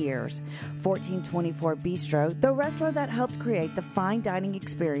 20 years. 1424 Bistro, the restaurant that helped create the fine dining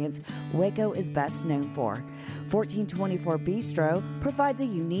experience Waco is best known for. 1424 Bistro provides a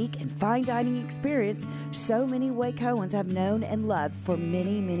unique and fine dining experience so many Wacoans have known and loved for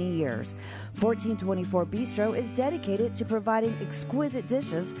many, many years. 1424 Bistro is dedicated to providing exquisite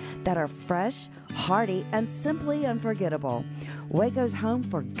dishes that are fresh, hearty, and simply unforgettable. Waco's home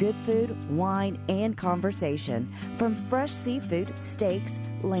for good food, wine, and conversation. From fresh seafood, steaks,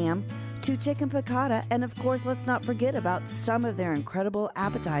 lamb, to chicken piccata, and of course, let's not forget about some of their incredible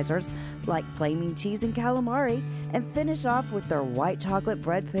appetizers like flaming cheese and calamari, and finish off with their white chocolate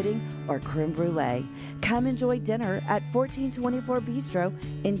bread pudding or creme brulee. Come enjoy dinner at 1424 Bistro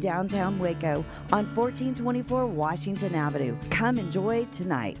in downtown Waco on 1424 Washington Avenue. Come enjoy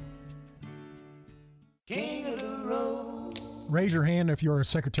tonight. King of the road. Raise your hand if you're a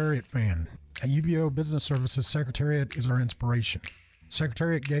Secretariat fan. At UBO Business Services, Secretariat is our inspiration.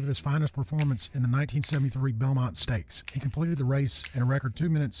 Secretariat gave it his finest performance in the 1973 Belmont Stakes. He completed the race in a record 2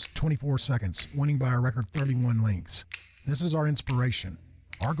 minutes, 24 seconds, winning by a record 31 lengths. This is our inspiration.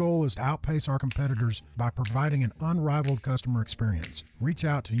 Our goal is to outpace our competitors by providing an unrivaled customer experience. Reach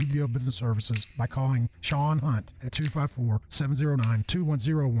out to UBO Business Services by calling Sean Hunt at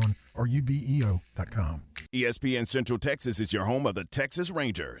 254-709-2101 or ubeo.com. ESPN Central Texas is your home of the Texas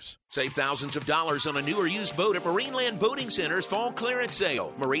Rangers. Save thousands of dollars on a new or used boat at Marineland Boating Center's fall clearance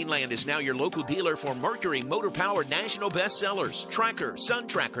sale. Marineland is now your local dealer for Mercury motor-powered national bestsellers, Tracker, Sun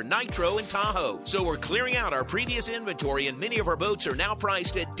Tracker, Nitro, and Tahoe. So we're clearing out our previous inventory, and many of our boats are now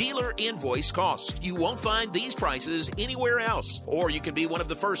priced at dealer invoice cost. You won't find these prices anywhere else. Or you can be one of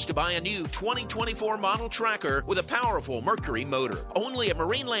the first to buy a new 2024 model Tracker with a powerful Mercury motor. Only at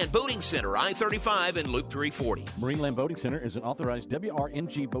Marineland Boating Center, I-35 and Loop 340. Marineland Boating Center is an authorized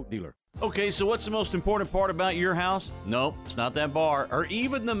WRNG boat dealer. Okay, so what's the most important part about your house? Nope, it's not that bar or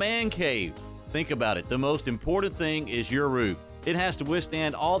even the man cave. Think about it. The most important thing is your roof. It has to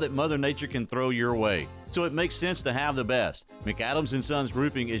withstand all that Mother Nature can throw your way. So it makes sense to have the best. McAdams & Sons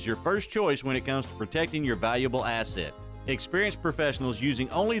Roofing is your first choice when it comes to protecting your valuable asset. Experienced professionals using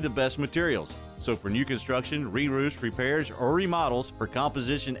only the best materials. So for new construction, re-roofs, repairs, or remodels for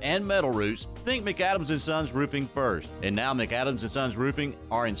composition and metal roofs, think McAdams & Sons Roofing first. And now McAdams & Sons Roofing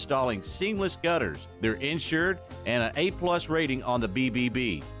are installing seamless gutters. They're insured and an A+ rating on the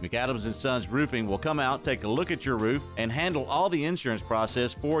BBB. McAdams & Sons Roofing will come out, take a look at your roof, and handle all the insurance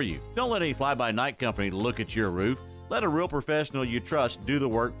process for you. Don't let any fly-by-night company look at your roof. Let a real professional you trust do the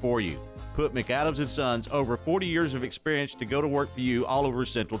work for you. Put McAdams & Sons over 40 years of experience to go to work for you all over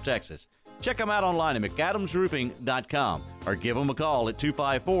Central Texas. Check them out online at McAdamsRoofing.com or give them a call at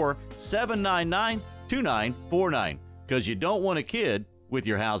 254-799-2949 because you don't want a kid with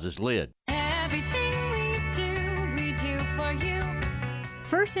your house's lid. Everything we do for you.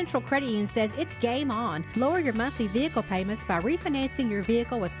 First Central Credit Union says it's game on. Lower your monthly vehicle payments by refinancing your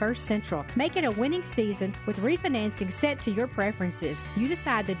vehicle with First Central. Make it a winning season with refinancing set to your preferences. You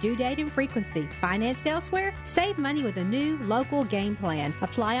decide the due date and frequency. Financed elsewhere? Save money with a new local game plan.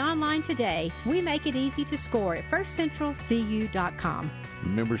 Apply online today. We make it easy to score at firstcentralcu.com.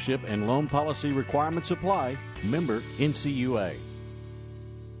 Membership and loan policy requirements apply. Member NCUA.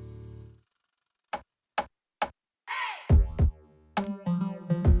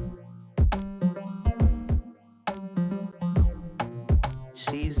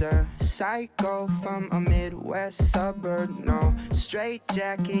 She's a psycho from a Midwest suburb. No straight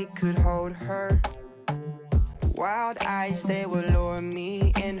jacket could hold her. Wild eyes, they will lure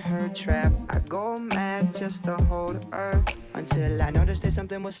me in her trap. I go mad just to hold her. Until I noticed that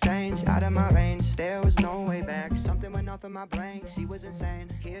something was strange, out of my range. There was no way back. Something went off in my brain. She was insane.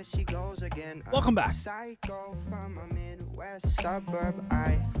 Here she goes again. Welcome back. Psycho from a Midwest suburb.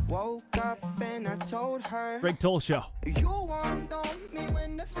 I woke up and I told her. Greg Toll Show. You won't know me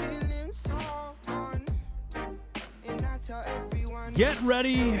when the feeling's on. And I tell everyone. Get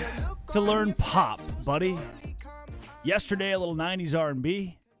ready to learn pop, buddy. Yesterday, a little 90s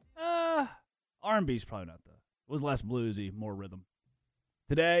R&B. R&B's probably not the. It was less bluesy, more rhythm.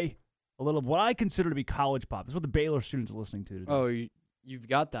 Today, a little of what I consider to be college pop. This is what the Baylor students are listening to today. Oh, you've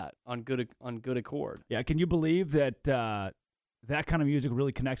got that on good accord. Yeah, can you believe that that kind of music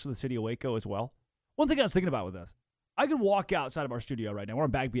really connects with the city of Waco as well? One thing I was thinking about with this, I could walk outside of our studio right now. We're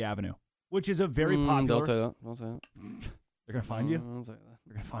on Bagby Avenue, which is a very popular. Don't say that. Don't say that. They're going to find you? Don't say that.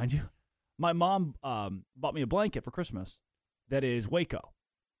 They're going to find you? My mom bought me a blanket for Christmas that is Waco.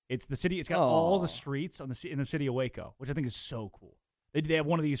 It's the city. It's got all the streets in the city of Waco, which I think is so cool. They have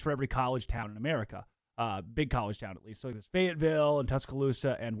one of these for every college town in America, big college town at least. So there's Fayetteville and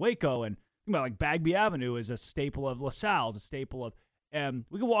Tuscaloosa and Waco, and think about like Bagby Avenue is a staple of LaSalle, is a staple of. And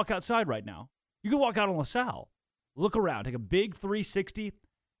we can walk outside right now. You can walk out on LaSalle, look around, take a big 360.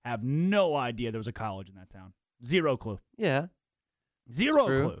 Have no idea there was a college in that town. Zero clue. Yeah. Zero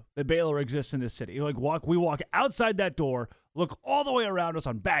clue that Baylor exists in this city. We walk outside that door, look all the way around us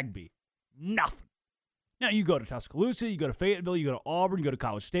on Bagby. Nothing. Now you go to Tuscaloosa, you go to Fayetteville, you go to Auburn, you go to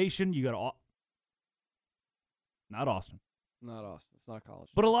College Station, you go to not Austin. Not Austin. It's not College.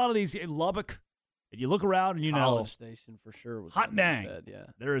 But a lot of these in Lubbock, and you look around and you College know. Station for sure was hot dang. Said, yeah.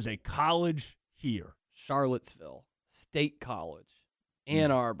 There is a college here. Charlottesville, State College, Ann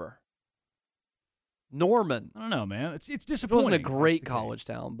Arbor, Norman. I don't know, man. It's disappointing. It wasn't a great college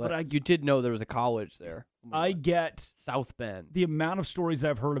town, but you did know there was a college there. I get South Bend. The amount of stories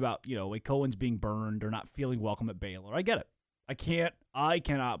I've heard about, Wacoans being burned or not feeling welcome at Baylor. I get it. I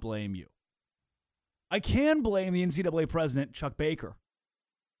cannot blame you. I can blame the NCAA president, Chuck Baker,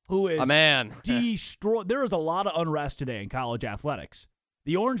 who is a man. destroyed. There is a lot of unrest today in college athletics.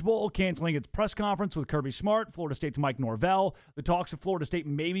 The Orange Bowl canceling its press conference with Kirby Smart, Florida State's Mike Norvell, the talks of Florida State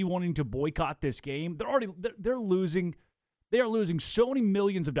maybe wanting to boycott this game. They're losing. They are losing so many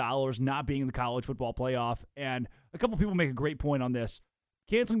millions of dollars not being in the college football playoff. And a couple people make a great point on this.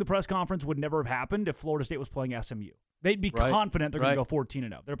 Canceling the press conference would never have happened if Florida State was playing SMU. They'd be confident they're going to go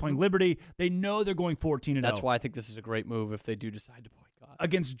 14-0. They're playing Liberty. They know they're going 14-0. That's why I think this is a great move if they do decide to boycott.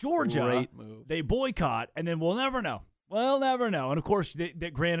 Against Georgia, great move. They boycott, and then we'll never know. We'll never know. And, of course,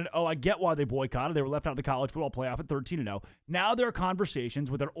 granted, I get why they boycotted. They were left out of the college football playoff at 13-0. Now there are conversations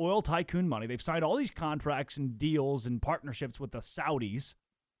with their oil tycoon money. They've signed all these contracts and deals and partnerships with the Saudis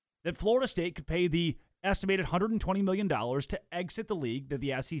that Florida State could pay the estimated $120 million to exit the league, that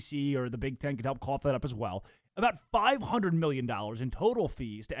the SEC or the Big Ten could help cough that up as well. About $500 million in total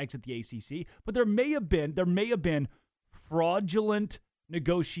fees to exit the ACC. But there may have been fraudulent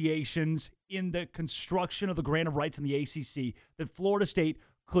negotiations in the construction of the grant of rights in the ACC that Florida State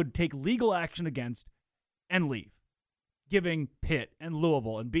could take legal action against and leave, giving Pitt and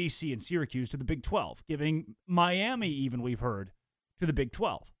Louisville and BC and Syracuse to the Big 12, giving Miami, even we've heard, to the Big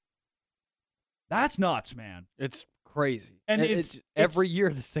 12. That's nuts, man. It's crazy. And every year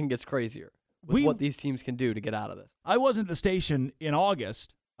this thing gets crazier with what these teams can do to get out of this. I wasn't at the station in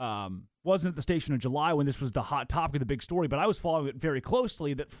August. Wasn't at the station in July when this was the hot topic of the big story, but I was following it very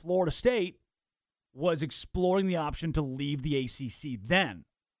closely that Florida State was exploring the option to leave the ACC then.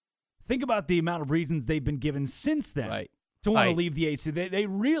 Think about the amount of reasons they've been given since then to want to leave the ACC. They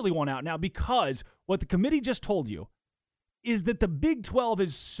really want out now because what the committee just told you is that the Big 12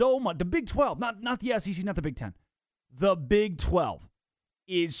 is so much. The Big 12, not the SEC, not the Big 10. The Big 12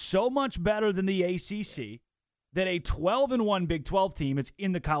 is so much better than the ACC that a 12-1 Big 12 team is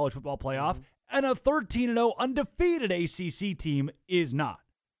in the college football playoff and a 13-0 undefeated ACC team is not.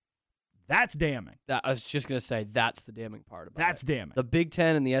 That's damning. I was just going to say that's the damning part about it. That's damning. The Big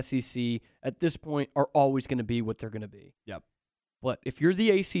 10 and the SEC at this point are always going to be what they're going to be. Yep. But if you're the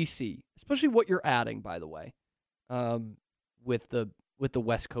ACC, especially what you're adding, by the way, with the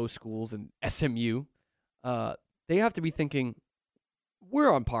West Coast schools and SMU, they have to be thinking,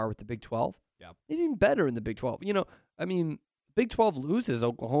 we're on par with the Big 12. Yeah. Even better in the Big 12. Big 12 loses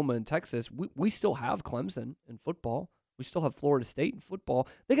Oklahoma and Texas. We still have Clemson in football. We still have Florida State in football.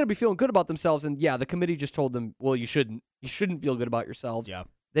 They got to be feeling good about themselves. And yeah, the committee just told them, well, you shouldn't. You shouldn't feel good about yourselves. Yeah.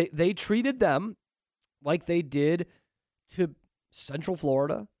 They treated them like they did to Central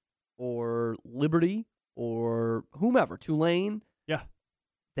Florida or Liberty or whomever, Tulane. Yeah.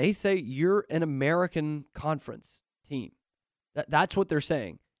 They say you're an American conference team. That's what they're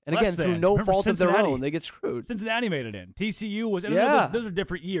saying. And again, through no fault of their own, they get screwed. Cincinnati made it in. TCU was. Those are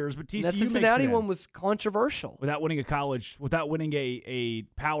different years, but TCU that Cincinnati one was controversial without winning a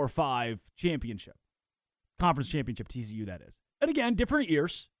Power 5 championship, conference championship. TCU, that is. And again, different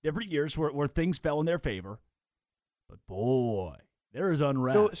years where things fell in their favor. But boy, there is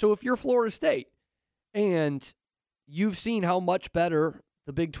unrest. So if you're Florida State and you've seen how much better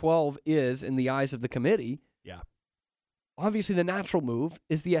the Big 12 is in the eyes of the committee, yeah. Obviously, the natural move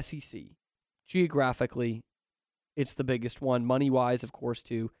is the SEC. Geographically, it's the biggest one. Money-wise, of course,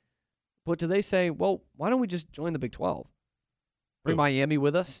 too. But do they say, well, why don't we just join the Big 12? Bring Miami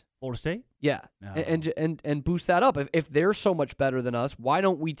with us? Florida State? Yeah, No. and boost that up. If they're so much better than us, why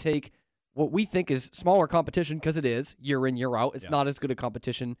don't we take what we think is smaller competition, because it is year in, year out. It's not as good a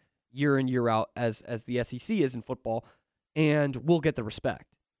competition year in, year out as the SEC is in football, and we'll get the respect.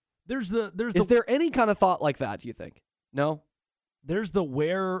 Is there any kind of thought like that, do you think? No? There's the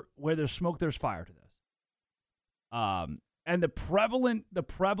where there's smoke, there's fire to this. And the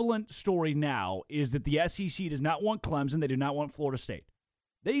prevalent story now is that the SEC does not want Clemson. They do not want Florida State.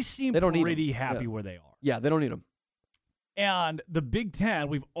 They seem pretty happy where they are. Yeah, they don't need them. And the Big Ten,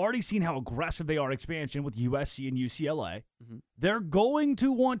 we've already seen how aggressive they are in expansion with USC and UCLA. Mm-hmm. They're going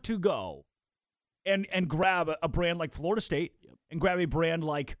to want to go and grab a brand like Florida State and grab a brand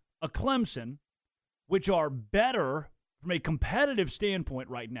like a Clemson, which are better from a competitive standpoint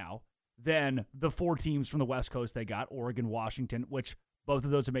right now than the 4 teams from the West Coast they got, Oregon, Washington, which both of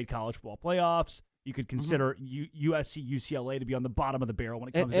those have made college football playoffs. You could consider USC, UCLA to be on the bottom of the barrel when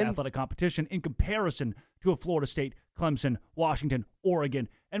it comes to athletic competition in comparison to a Florida State, Clemson, Washington, Oregon.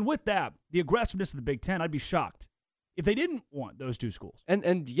 And with that, the aggressiveness of the Big Ten, I'd be shocked if they didn't want those 2 schools.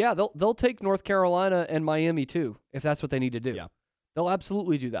 And yeah, they'll take North Carolina and Miami too, if that's what they need to do. Yeah. They'll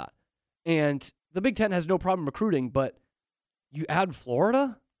absolutely do that. And the Big Ten has no problem recruiting, but you add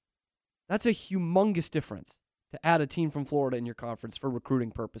Florida? That's a humongous difference to add a team from Florida in your conference for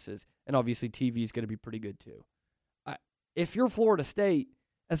recruiting purposes. And obviously TV is going to be pretty good too. If you're Florida State,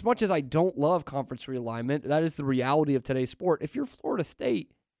 as much as I don't love conference realignment, that is the reality of today's sport. If you're Florida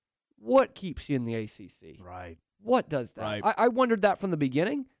State, what keeps you in the ACC? Right. What does that? Right. I wondered that from the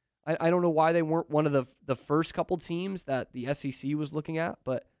beginning. I don't know why they weren't one of the first couple teams that the SEC was looking at,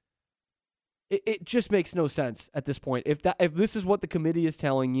 but it just makes no sense at this point. If this is what the committee is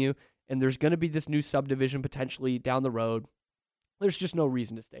telling you, and there's going to be this new subdivision potentially down the road, there's just no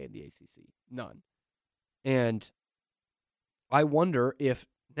reason to stay in the ACC. None. And I wonder if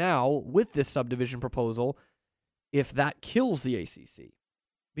now, with this subdivision proposal, if that kills the ACC.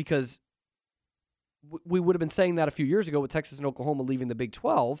 Because we would have been saying that a few years ago with Texas and Oklahoma leaving the Big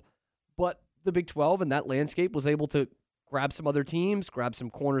 12, but the Big 12 and that landscape was able to grab some other teams, grab some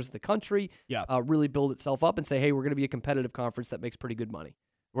corners of the country, really build itself up and say, hey, we're going to be a competitive conference that makes pretty good money.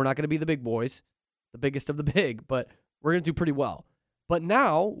 We're not going to be the big boys, the biggest of the big, but we're going to do pretty well. But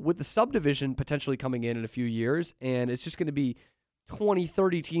now, with the subdivision potentially coming in a few years, and it's just going to be 20,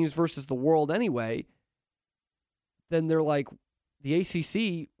 30 teams versus the world anyway, then they're like, the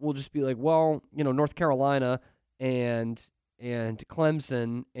ACC will just be like, well, North Carolina and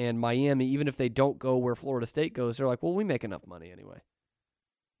Clemson and Miami, even if they don't go where Florida State goes, they're like, well, we make enough money anyway.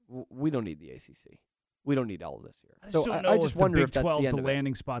 We don't need the ACC. We don't need all of this here. I just wonder if that's the end of it.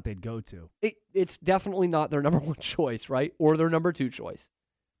 Landing spot they'd go to. It's definitely not their number 1 choice, right? Or their number 2 choice.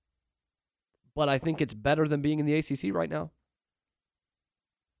 But I think it's better than being in the ACC right now.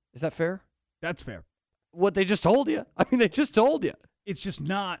 Is that fair? That's fair. What they just told you. I mean, they just told you. It's just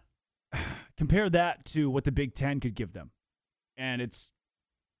not. Compare that to what the Big Ten could give them, and it's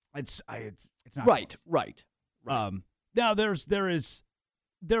not right. close. Right. Now there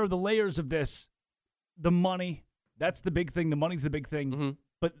are the layers of this. The money, that's the big thing. The money's the big thing. Mm-hmm.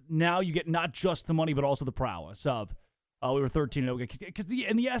 But now you get not just the money, but also the prowess of, we were 13-0. Because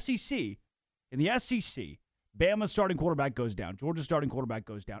in the SEC, Bama's starting quarterback goes down. Georgia's starting quarterback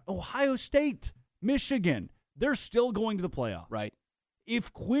goes down. Ohio State, Michigan, they're still going to the playoff. Right.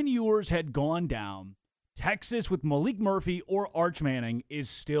 If Quinn Ewers had gone down, Texas with Malik Murphy or Arch Manning is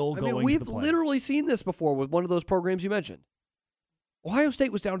still going to the playoff. We've literally seen this before with one of those programs you mentioned. Ohio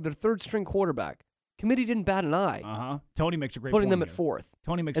State was down to their 3rd-string quarterback. Committee didn't bat an eye. Tony makes a great putting point them at here.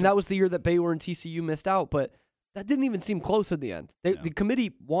 4th. That was the year that Baylor and TCU missed out, but that didn't even seem close in the end. The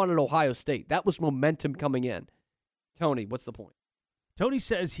committee wanted Ohio State. That was momentum coming in. Tony, what's the point? Tony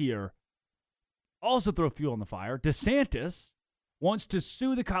says here, also throw fuel on the fire, DeSantis wants to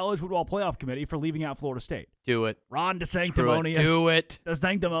sue the College Football Playoff Committee for leaving out Florida State. Do it. Ron DeSanctimonious. Do it.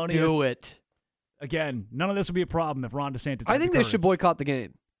 DeSanctimonious. Do it. Again, none of this would be a problem if Ron DeSantis. I think they should boycott the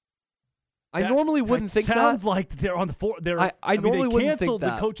game. I normally wouldn't think that. Sounds like they're on the floor. I normally they wouldn't canceled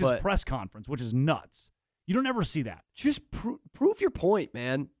think the that, coach's but press conference, which is nuts. You don't ever see that. Just prove your point,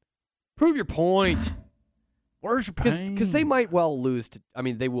 man. Prove your point. Where's your pain? Because they might well lose to. I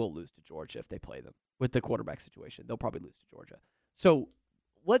mean, they will lose to Georgia if they play them with the quarterback situation. They'll probably lose to Georgia. So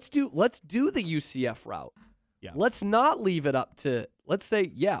let's do the UCF route. Yeah. Let's not leave it up to. Let's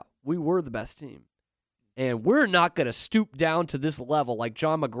say, we were the best team. And we're not going to stoop down to this level like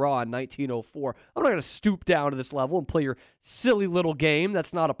John McGraw in 1904. I'm not going to stoop down to this level and play your silly little game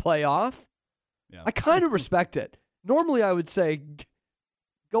that's not a playoff. Yeah. I kind of respect it. Normally, I would say,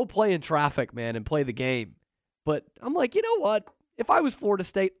 go play in traffic, man, and play the game. But I'm like, you know what? If I was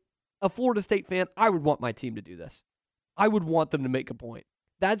a Florida State fan, I would want my team to do this. I would want them to make a point.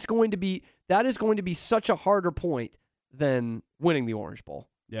 That is going to be such a harder point than winning the Orange Bowl.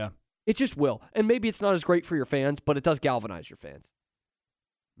 Yeah. It just will. And maybe it's not as great for your fans, but it does galvanize your fans.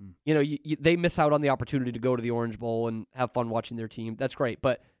 You know, they miss out on the opportunity to go to the Orange Bowl and have fun watching their team. That's great.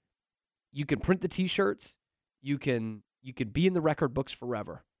 But you can print the T-shirts. You can be in the record books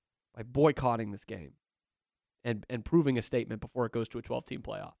forever by boycotting this game and proving a statement before it goes to a 12-team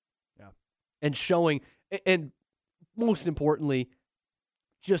playoff. Yeah. And showing, and most importantly,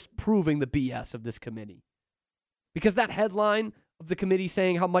 just proving the BS of this committee. Because that headline of the committee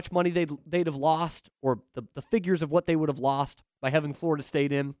saying how much money they'd have lost, or the figures of what they would have lost by having Florida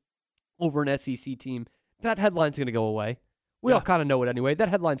State in over an SEC team, that headline's going to go away. We all kind of know it anyway. That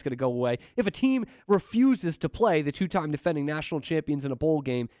headline's going to go away. If a team refuses to play the two-time defending national champions in a bowl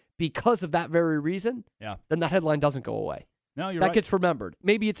game because of that very reason, then that headline doesn't go away. No, you're that right. gets remembered.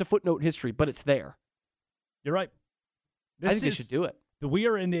 Maybe it's a footnote in history, but it's there. You're right. I think they should do it. We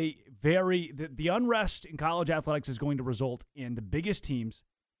are in the unrest in college athletics is going to result in the biggest teams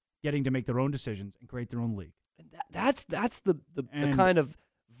getting to make their own decisions and create their own league. And that's the kind of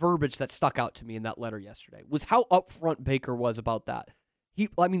verbiage that stuck out to me in that letter yesterday, was how upfront Baker was about that.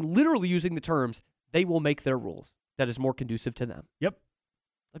 Literally using the terms, they will make their rules that is more conducive to them. Yep.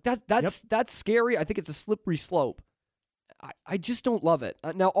 Like that's scary. I think it's a slippery slope. I just don't love it.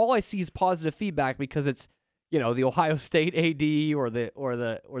 Now all I see is positive feedback because it's, you know, the Ohio State AD or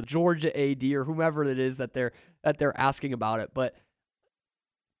the Georgia AD or whomever it is that they're asking about it. But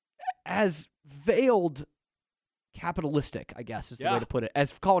as veiled capitalistic, I guess is the way to put it,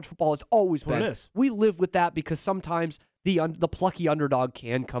 as college football has always been, it is. We live with that because sometimes the plucky underdog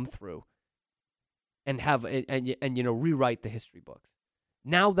can come through and have and rewrite the history books.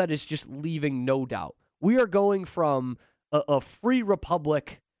 Now that is just leaving no doubt. We are going from a free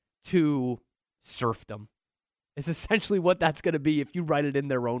republic to serfdom. It's essentially what that's going to be if you write it in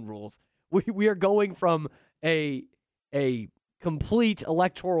their own rules. We are going from a complete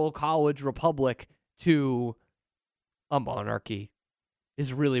electoral college republic to a monarchy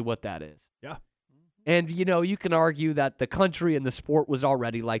is really what that is. Yeah. And, you can argue that the country and the sport was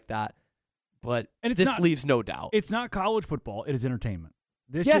already like that, but leaves no doubt. It's not college football. It is entertainment.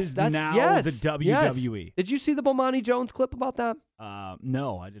 This is the WWE. Yes. Did you see the Bomani Jones clip about that?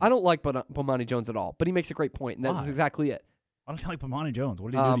 No, I didn't. I don't like Bomani Jones at all, but he makes a great point, and that's exactly it. I don't like Bomani Jones.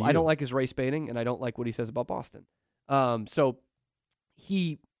 What did he do to you? I don't like his race baiting, and I don't like what he says about Boston. So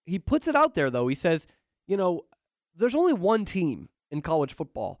he puts it out there, though. He says, there's only one team in college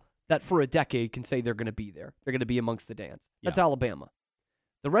football that for a decade can say they're going to be there. They're going to be amongst the dance. That's Alabama.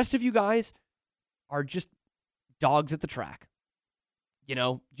 The rest of you guys are just dogs at the track.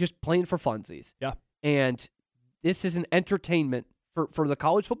 Just playing for funsies. Yeah. And this is an entertainment for the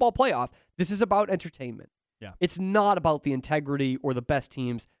college football playoff. This is about entertainment. Yeah. It's not about the integrity or the best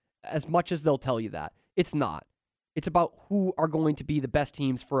teams as much as they'll tell you that. It's not. It's about who are going to be the best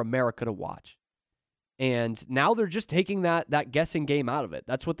teams for America to watch. And now they're just taking that guessing game out of it.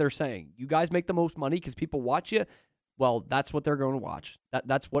 That's what they're saying. You guys make the most money because people watch you. Well, that's what they're going to watch.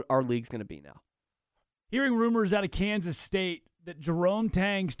 That's what our league's going to be now. Hearing rumors out of Kansas State that Jerome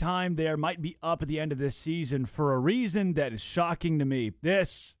Tang's time there might be up at the end of this season for a reason that is shocking to me.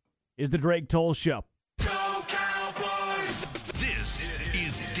 This is the Drake Toll Show. Go Cowboys! This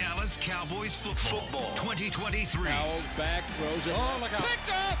is Dallas Cowboys football 2023. Howell's back, throws it. Oh, look out.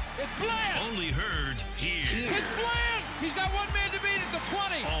 Picked up! It's Bland! Only heard here. It's Bland! He's got one man to beat at the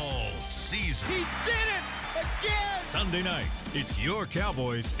 20. All season. He did it! Again! Sunday night, it's your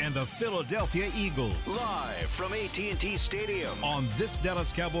Cowboys and the Philadelphia Eagles. Live from AT&T Stadium. On this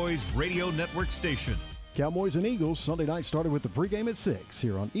Dallas Cowboys radio network station. Cowboys and Eagles Sunday night started with the pregame at 6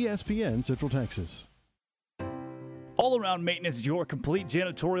 here on ESPN Central Texas. All Around Maintenance is your complete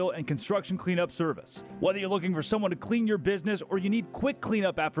janitorial and construction cleanup service. Whether you're looking for someone to clean your business or you need quick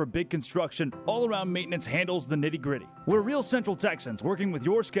cleanup after a big construction, All Around Maintenance handles the nitty-gritty. We're real Central Texans working with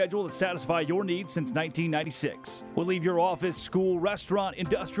your schedule to satisfy your needs since 1996. We'll leave your office, school, restaurant,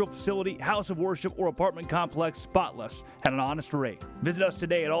 industrial facility, house of worship, or apartment complex spotless at an honest rate. Visit us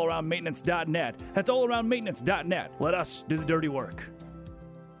today at allaroundmaintenance.net. That's allaroundmaintenance.net. Let us do the dirty work.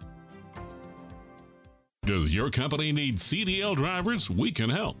 Does your company need CDL drivers? We can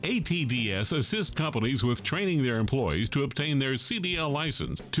help. ATDS assists companies with training their employees to obtain their CDL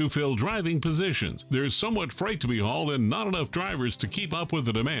license to fill driving positions. There's so much freight to be hauled and not enough drivers to keep up with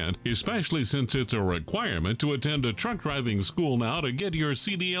the demand, especially since it's a requirement to attend a truck driving school now to get your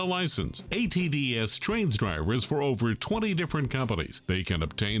CDL license. ATDS trains drivers for over 20 different companies. They can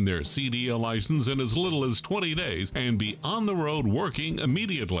obtain their CDL license in as little as 20 days and be on the road working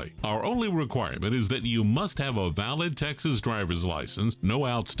immediately. Our only requirement is that you must have a valid Texas driver's license, no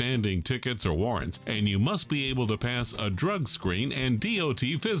outstanding tickets or warrants, and you must be able to pass a drug screen and DOT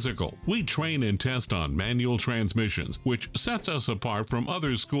physical. We train and test on manual transmissions, which sets us apart from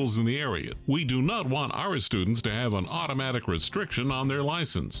other schools in the area. We do not want our students to have an automatic restriction on their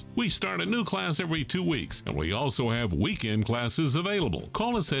license. We start a new class every 2 weeks, and we also have weekend classes available.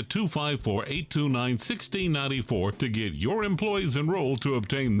 Call us at 254-829-1694 to get your employees enrolled to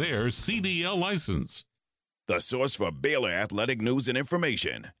obtain their CDL license. The source for Baylor athletic news and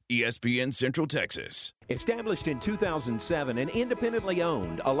information, ESPN Central Texas. Established in 2007 and independently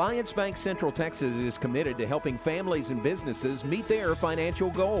owned, Alliance Bank Central Texas is committed to helping families and businesses meet their financial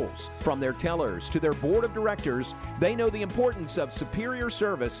goals. From their tellers to their board of directors, they know the importance of superior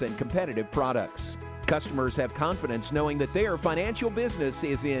service and competitive products. Customers have confidence knowing that their financial business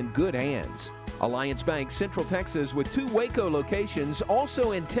is in good hands. Alliance Bank Central Texas with 2 Waco locations,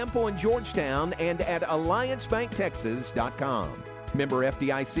 also in Temple and Georgetown, and at alliancebanktexas.com. Member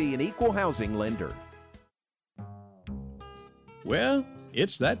FDIC and equal housing lender. Well,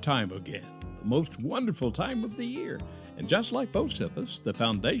 it's that time again, the most wonderful time of the year. And just like most of us, the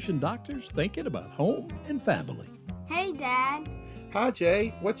Foundation Doctor's thinking about home and family. Hey, Dad. Hi,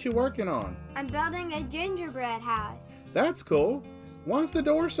 Jay. What you working on? I'm building a gingerbread house. That's cool. Why's the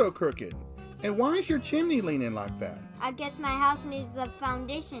door so crooked? And why is your chimney leaning like that? I guess my house needs the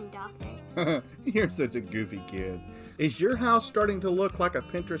Foundation Doctor. You're such a goofy kid. Is your house starting to look like a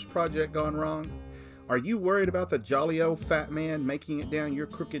Pinterest project gone wrong? Are you worried about the jolly old fat man making it down your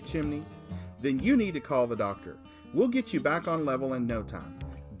crooked chimney? Then you need to call the doctor. We'll get you back on level in no time.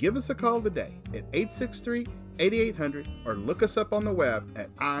 Give us a call today at 863-8800 or look us up on the web at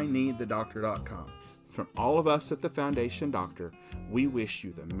ineedthedoctor.com. From all of us at the Foundation Doctor, we wish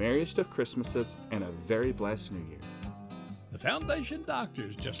you the merriest of Christmases and a very blessed New Year. The Foundation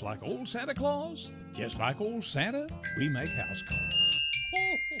Doctor's just like old Santa Claus, just like old Santa, we make house calls.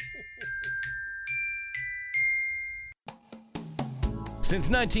 Since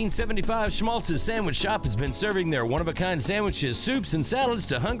 1975, Schmaltz's Sandwich Shop has been serving their one-of-a-kind sandwiches, soups, and salads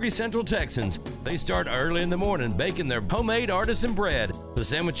to hungry Central Texans. They start early in the morning baking their homemade artisan bread. The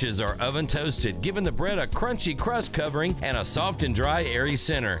sandwiches are oven-toasted, giving the bread a crunchy crust covering and a soft and dry, airy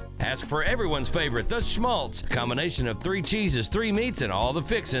center. Ask for everyone's favorite, the Schmaltz, combination of 3 cheeses, 3 meats, and all the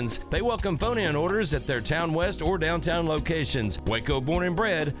fixins. They welcome phone-in orders at their Town West or downtown locations. Waco born and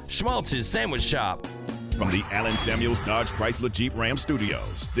bred, Schmaltz's Sandwich Shop. From the Allen Samuels Dodge Chrysler Jeep Ram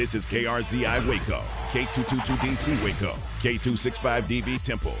Studios, this is KRZI Waco, K222DC Waco, K265DV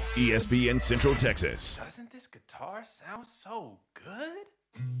Temple, ESPN Central Texas. Doesn't this guitar sound so good?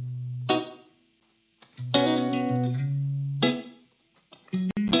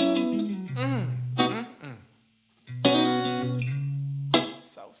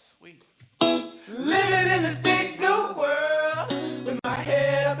 So sweet. Living in this big blue world with my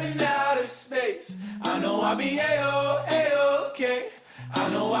head up in outer space. I know I'll be A-O-A-OK. I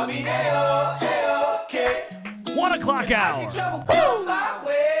know I'll be A-O-A-OK. 1 o'clock hour.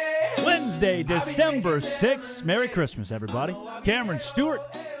 Wednesday, December 6th. Merry Christmas, everybody. Cameron Stewart,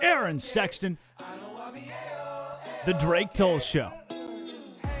 Aaron Sexton. The Drake Toll Show.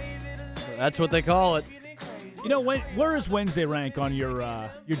 That's what they call it. You know, where does Wednesday rank on your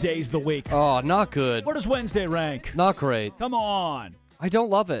days of the week? Oh, not good. Where does Wednesday rank? Not great. Come on. I don't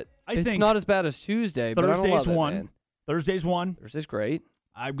love it. It's think not as bad as Tuesday, but I don't love it, man. Thursday's 1. Thursday's great.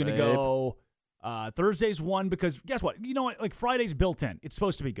 I'm going to go Thursday's 1 because guess what? You know what? Like Friday's built in. It's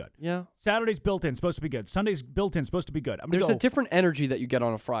supposed to be good. Yeah. Saturday's built in. Supposed to be good. Sunday's built in. Supposed to be good. There's a different energy that you get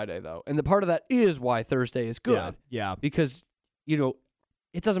on a Friday, though. And the part of that is why Thursday is good. Yeah. Because, you know,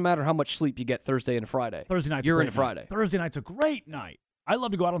 it doesn't matter how much sleep you get Thursday and Friday. Thursday night's You're a in great Friday. Night. Thursday night's a great night. I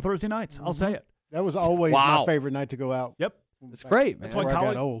love to go out on Thursday nights. I'll say it. That was always my favorite night to go out. Yep. It's great, man. That's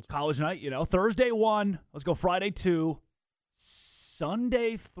why college night, you know. Thursday 1. Let's go Friday 2.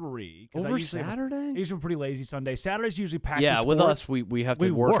 Sunday 3. Over Saturday? I usually pretty lazy Sunday. Saturday's usually packed Yeah, with us, we have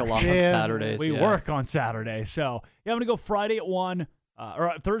to work a lot on Saturdays. We work on Saturday. So, yeah, I'm going to go Friday at 1.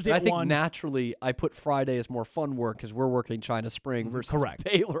 Or Thursday at 1. I think naturally I put Friday as more fun work because we're working China Spring versus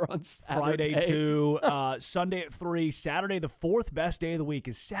Baylor on Saturday. Friday 2. Sunday at 3. Saturday, the 4th best day of the week,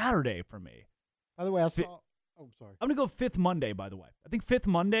 is Saturday for me. By the way, I saw. Oh, sorry. I'm going to go fifth Monday, by the way. I think fifth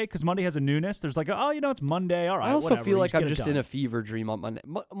Monday, because Monday has a newness. There's like, it's Monday. All right, I also whatever. feel like I'm get it just done. in a fever dream on Monday.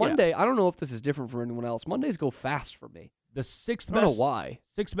 Monday, I don't know if this is different for anyone else. Mondays go fast for me. The sixth I don't best, know why.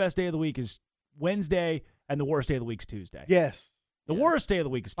 Sixth best day of the week is Wednesday, and the worst day of the week is Tuesday. Yes. The worst day of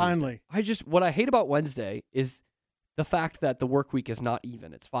the week is Tuesday. Finally. What I hate about Wednesday is the fact that the work week is not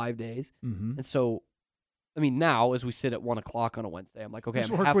even. It's 5 days. Mm-hmm. And so, I mean, now as we sit at 1 o'clock on a Wednesday, I'm like, okay, This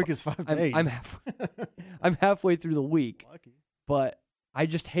work week is 5 days. I'm halfway through the week. Lucky. But I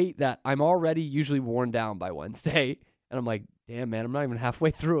just hate that I'm already usually worn down by Wednesday. And I'm like, damn, man, I'm not even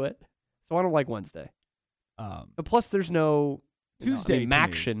halfway through it. So I don't like Wednesday. But plus, there's no Tuesday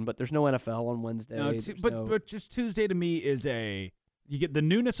Maction, but there's no NFL on Wednesday. No, but just Tuesday to me is you get the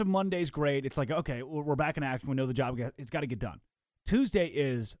newness of Monday's great. It's like, okay, we're back in action. We know the job it's got to get done. Tuesday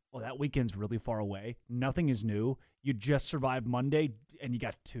is, that weekend's really far away. Nothing is new. You just survived Monday, and you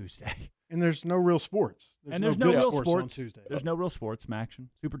got Tuesday. And there's no real sports. There's no good real sports on Tuesday. There's no real sports, Maction.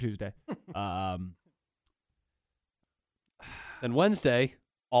 Super Tuesday. Then Wednesday,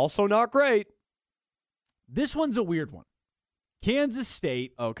 also not great. This one's a weird one. Kansas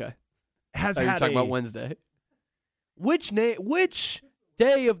State. Okay. Has you're had talking about Wednesday. Which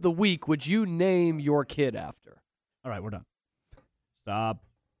day of the week would you name your kid after? All right, we're done. Stop.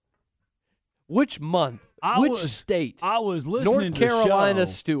 Which month? Which state? I was listening North to Carolina the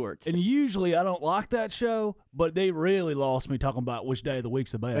show, Stewart. And usually I don't like that show, but they really lost me talking about which day of the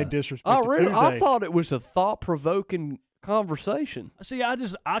week's the best. They disrespected Oh, really? Tuesday. I thought it was a thought-provoking conversation. See,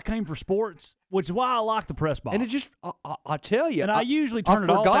 I came for sports, which is why I like the press box. And it just, I tell you. And I usually turn it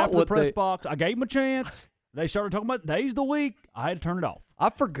off forgot after the what press box. I gave them a chance. They started talking about days of the week. I had to turn it off.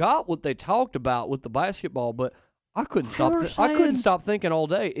 I forgot what they talked about with the basketball, but I couldn't stop. I couldn't stop thinking all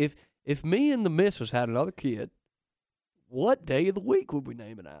day. If me and the missus had another kid, what day of the week would we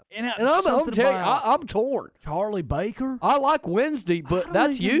name it after? And I'm telling you, I'm torn. Charlie Baker. I like Wednesday, but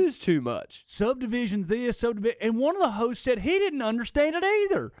that's used too much. Subdivisions this, subdivision, and one of the hosts said he didn't understand it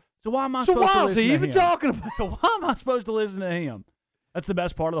either. So why am I So supposed to why listen is he to even him? talking about? So why am I supposed to listen to him? That's the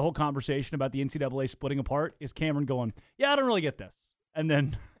best part of the whole conversation about the NCAA splitting apart is Cameron going, "Yeah, I don't really get this," and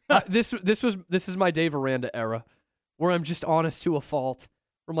then this is my Dave Aranda era, where I'm just honest to a fault.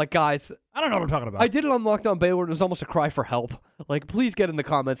 I'm like, guys, I don't know what I'm talking about. I did it on Locked On Baylor, and it was almost a cry for help. Like, please get in the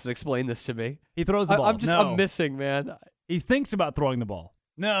comments and explain this to me. He throws the ball. I'm missing, man. He thinks about throwing the ball.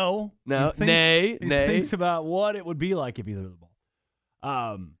 No. No. He thinks about what it would be like if he threw the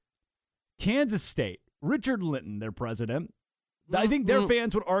ball. Kansas State, Richard Linton, their president. I think their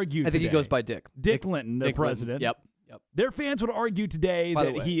fans would argue. I think he goes by Dick. Dick Linton, their president. Yep. Their fans would argue today By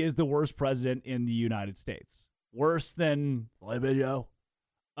the that way. he is the worst president in the United States. Worse than Joe.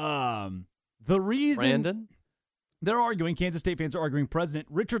 The reason Brandon? they're arguing, Kansas State fans are arguing, President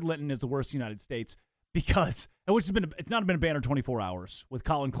Richard Linton is the worst in the United States because, it's not been a banner 24 hours with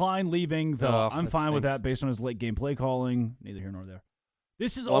Colin Klein leaving. Though I'm that fine with stinks. that based on his late game play calling. Neither here nor there.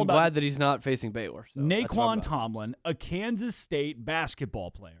 This is Well, all I'm about glad that he's not facing Baylor. So that's what I'm Naquan glad. Tomlin, a Kansas State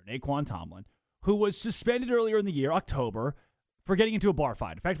basketball player, Naquan Tomlin, who was suspended earlier in the year, October, for getting into a bar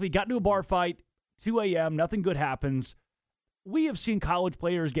fight. In fact, he got into a bar fight, 2 a.m., nothing good happens. We have seen college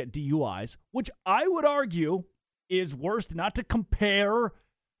players get DUIs, which I would argue is worse, not to compare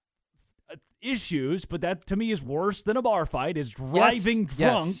issues, but that to me is worse than a bar fight, is driving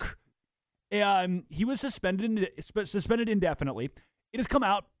drunk. Yes. He was suspended indefinitely. It has come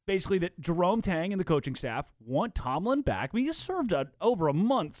out basically that Jerome Tang and the coaching staff want Tomlin back. I mean, he just served over a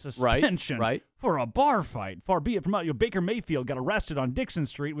month suspension for a bar fight. Far be it from Baker Mayfield got arrested on Dixon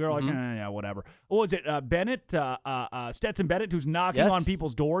Street. We were like, yeah, whatever. What was it? Stetson Bennett, who's knocking on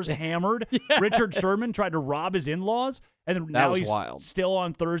people's doors, hammered. Yes. Richard Sherman tried to rob his in-laws, and then now was he's wild. still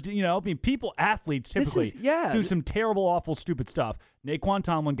on Thursday. I mean, athletes typically do some terrible, awful, stupid stuff. Naquan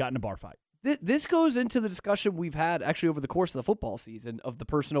Tomlin got in a bar fight. This goes into the discussion we've had actually over the course of the football season of the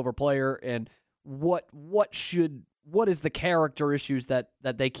person over player and what is the character issues that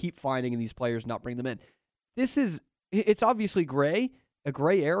they keep finding in these players, not bring them in. It's obviously a gray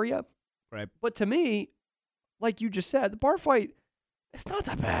area, right? But to me, like you just said, the bar fight, it's not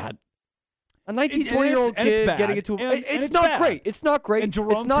that bad. A 19, 20-year-old kid getting into it's not bad. great. It's not great. And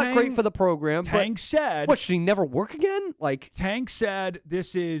Jerome it's not Tang, great for the program. Tang said, what, should he never work again? Like Tang said,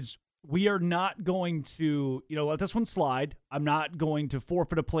 we are not going to, let this one slide. I'm not going to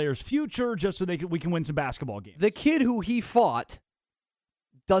forfeit a player's future just so we can win some basketball games. The kid who he fought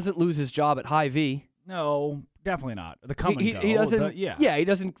doesn't lose his job at High V. No, definitely not. The come and go. He doesn't. Yeah, he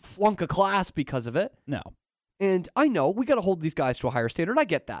doesn't flunk a class because of it. No. And I know we got to hold these guys to a higher standard. I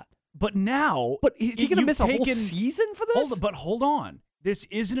get that. But now, is he going to miss a whole season for this? Hold on. This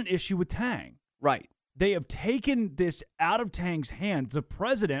isn't an issue with Tang. Right. They have taken this out of Tang's hands. The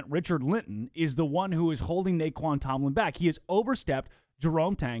president, Richard Linton, is the one who is holding Naquan Tomlin back. He has overstepped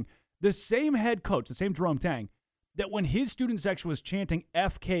Jerome Tang, the same head coach, the same Jerome Tang, that when his student section was chanting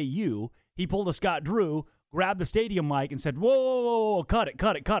FKU, he pulled a Scott Drew, grabbed the stadium mic, and said, whoa, cut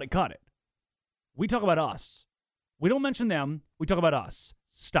it. We talk about us. We don't mention them. We talk about us.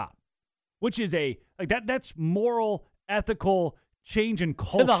 Stop. Which is that's moral, ethical change in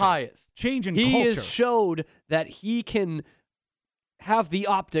culture. To the highest. Change in culture. He has showed that he can have the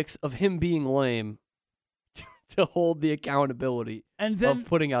optics of him being lame to hold the accountability and then of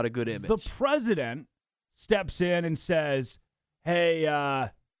putting out a good image. The president steps in and says, hey,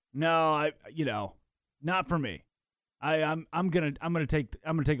 no, not for me. I'm gonna take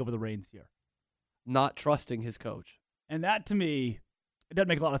over the reins here. Not trusting his coach. And that, to me, it doesn't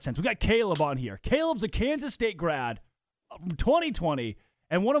make a lot of sense. We got Caleb on here. Caleb's a Kansas State grad from 2020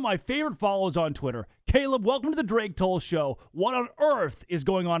 and one of my favorite follows on Twitter. Caleb, welcome to the Drake Toll Show. What on earth is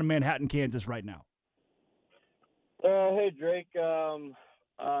going on in Manhattan, Kansas right now? Hey, Drake.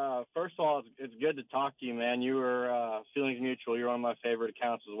 First of all, it's good to talk to you, man. You were feelings mutual. You're one of my favorite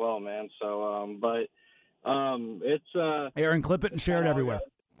accounts as well, man. So, it's Aaron, clip it and share it everywhere.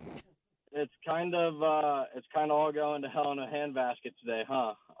 It's kind of all going to hell in a handbasket today,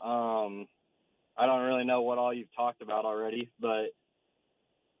 huh? I don't really know what all you've talked about already, but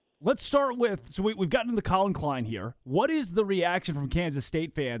let's start with, so we've gotten into Colin Klein here. What is the reaction from Kansas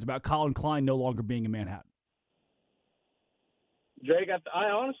State fans about Colin Klein no longer being in Manhattan? Drake, I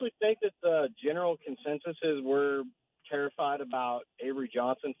honestly think that the general consensus is we're terrified about Avery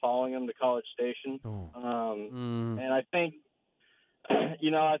Johnson following him to College Station. And I think,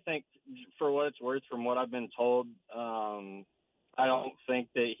 I think for what it's worth, from what I've been told, I don't think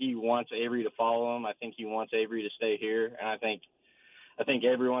that he wants Avery to follow him. I think he wants Avery to stay here, and I think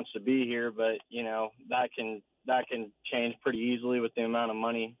Avery wants to be here, but that can change pretty easily with the amount of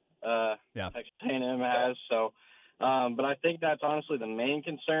money Texas A&M has. So, but I think that's honestly the main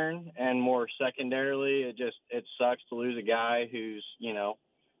concern, and more secondarily, it sucks to lose a guy who's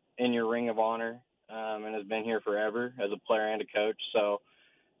in your ring of honor and has been here forever as a player and a coach. So,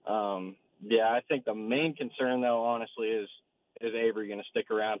 I think the main concern, though, honestly, is Avery going to stick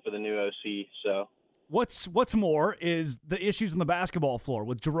around for the new OC? So, what's more is the issues on the basketball floor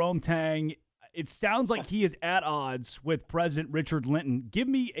with Jerome Tang. It sounds like he is at odds with President Richard Linton. Give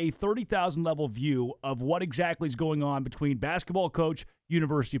me a 30,000 level view of what exactly is going on between basketball coach,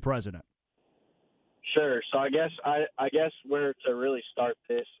 university president. Sure. So I guess where to really start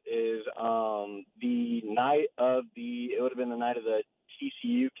this is the night of it would have been the night of the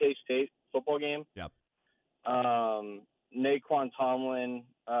TCU K-State football game. Yep. Naquan Tomlin,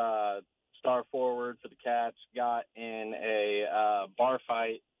 star forward for the Cats, got in a bar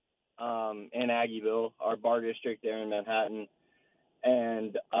fight in Aggieville, our bar district there in Manhattan,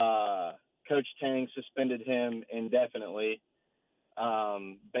 and Coach Tang suspended him indefinitely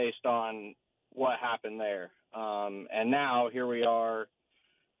based on what happened there. And now here we are.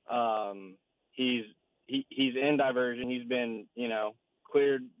 He's in diversion. He's been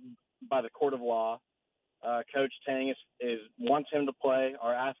cleared by the court of law. Coach Tang wants him to play.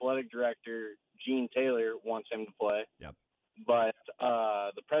 Our athletic director, Gene Taylor, wants him to play. Yep. But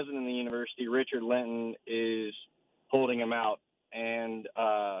the president of the university, Richard Linton, is holding him out. And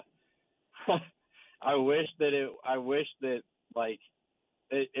I wish that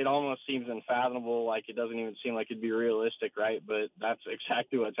it almost seems unfathomable. Like, it doesn't even seem like it'd be realistic, right? But that's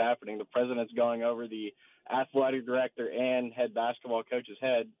exactly what's happening. The president's going over the athletic director and head basketball coach's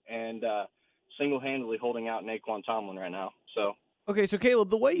head, and single-handedly holding out Naquan Tomlin right now. So, okay, so Caleb,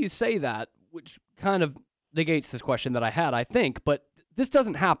 the way you say that, which kind of negates this question that I had, I think, but this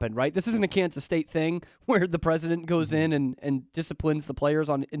doesn't happen, right? This isn't a Kansas State thing where the president goes in and disciplines the players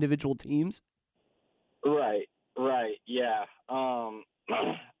on individual teams. Right, yeah. I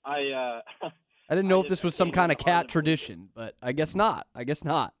didn't know if this was some kind of cat tradition, but I guess not.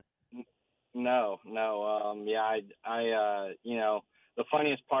 No. The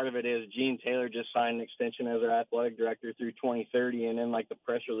funniest part of it is Gene Taylor just signed an extension as our athletic director through 2030, and in the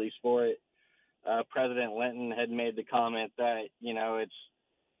press release for it, President Linton had made the comment that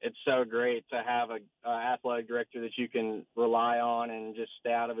it's so great to have a athletic director that you can rely on and just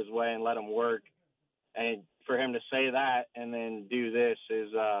stay out of his way and let him work. And for him to say that and then do this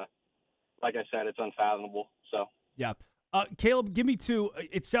is, like I said, it's unfathomable. So yeah. Caleb, give me two.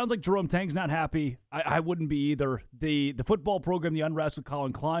 It sounds like Jerome Tang's not happy. I wouldn't be either. The football program, the unrest with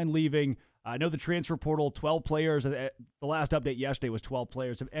Colin Klein leaving. I know the transfer portal, 12 players. The last update yesterday was 12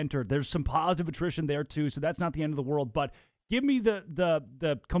 players have entered. There's some positive attrition there too, so that's not the end of the world. But give me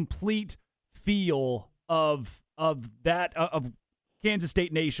the complete feel of that of Kansas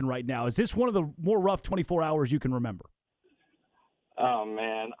State Nation right now? Is this one of the more rough 24 hours you can remember? Oh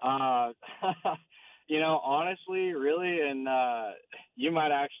man, honestly, really, and you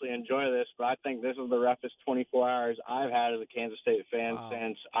might actually enjoy this, but I think this is the roughest 24 hours I've had as a Kansas State fan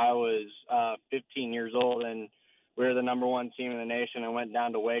since I was 15 years old, and we were the number one team in the nation and went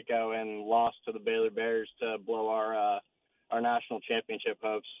down to Waco and lost to the Baylor Bears to blow our national championship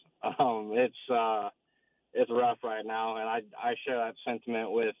hopes. It's rough right now, and I share that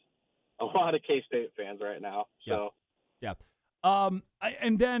sentiment with a lot of K-State fans right now. So, yeah.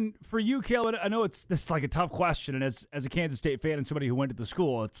 And then for you, Caleb, I know this is like a tough question, and as a Kansas State fan and somebody who went to the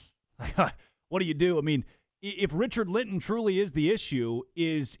school, it's like, what do you do? I mean, if Richard Linton truly is the issue,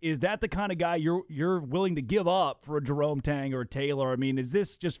 is that the kind of guy you're willing to give up for a Jerome Tang or a Taylor? I mean, does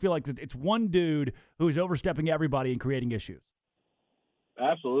this just feel like it's one dude who's overstepping everybody and creating issues?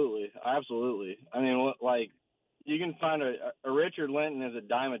 Absolutely. I mean, like, you can find a Richard Linton is a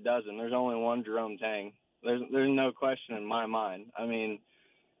dime a dozen. There's only one Jerome Tang. There's no question in my mind. I mean,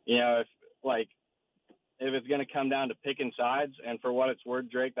 if it's going to come down to picking sides, and for what it's worth,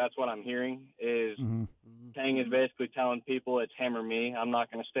 Drake, that's what I'm hearing is Tang is basically telling people it's him or me. I'm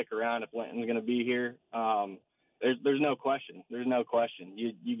not going to stick around if Linton's going to be here. There's no question. There's no question.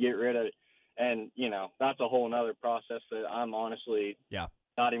 You get rid of it. And, that's a whole nother process that I'm honestly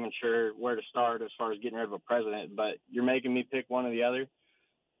not even sure where to start as far as getting rid of a president. But you're making me pick one or the other.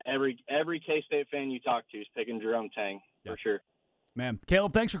 Every K-State fan you talk to is picking Jerome Tang, for sure. Man,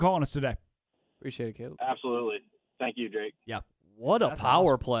 Caleb, thanks for calling us today. Appreciate it, Caleb. Absolutely. Thank you, Drake. Yeah. What a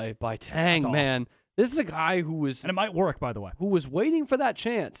power play by Tang, That's man. This is a guy who was... And it might work, by the way. Who was waiting for that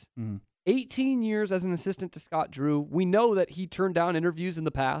chance. 18 years as an assistant to Scott Drew. We know that he turned down interviews in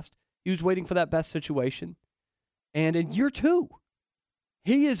the past. He was waiting for that best situation. And in year 2,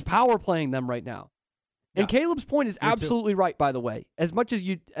 he is power playing them right now. And Caleb's point is absolutely right, by the way. As much as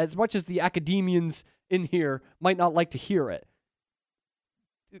the academians in here might not like to hear it,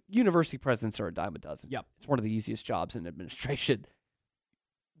 university presidents are a dime a dozen. Yep. It's one of the easiest jobs in administration.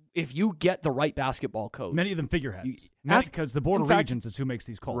 If you get the right basketball coach. Many of them figureheads. Because the Board of Regents is who makes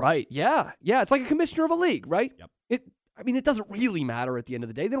these calls. Right, yeah. Yeah, it's like a commissioner of a league, right? Yep. It doesn't really matter at the end of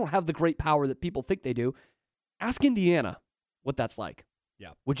the day. They don't have the great power that people think they do. Ask Indiana what that's like.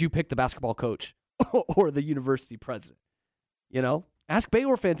 Yeah. Would you pick the basketball coach or the university president? Ask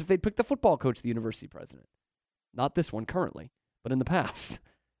Baylor fans if they'd pick the football coach, the university president. Not this one currently, but in the past.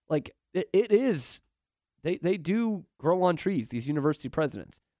 Like, it is, they do grow on trees, these university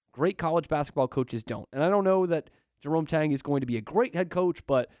presidents. Great college basketball coaches don't. And I don't know that Jerome Tang is going to be a great head coach,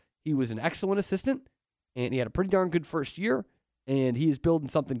 but he was an excellent assistant, and he had a pretty darn good first year, and he is building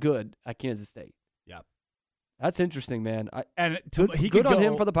something good at Kansas State. Yeah. That's interesting, man. He good could on go,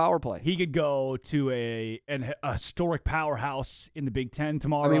 him for the power play. He could go to a historic powerhouse in the Big Ten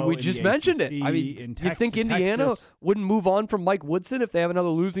tomorrow. I mean, we just mentioned it. I mean, you think Indiana wouldn't move on from Mike Woodson if they have another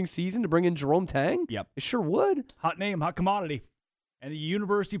losing season to bring in Jerome Tang? Yep. It sure would. Hot name, hot commodity. And the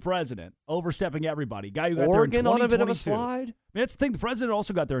university president overstepping everybody. Guy who got Oregon there in 2022. on a bit of a slide. I mean, that's the thing. The president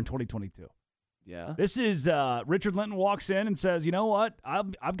also got there in 2022. Yeah. This is Richard Linton walks in and says, you know what?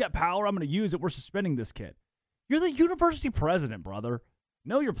 I've got power. I'm going to use it. We're suspending this kid. You're the university president, brother.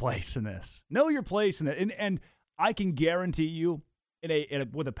 Know your place in this. Know your place in it. And I can guarantee you,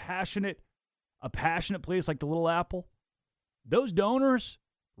 with a passionate place like the Little Apple, those donors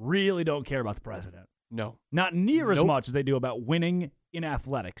really don't care about the president. No. Not near as much as they do about winning in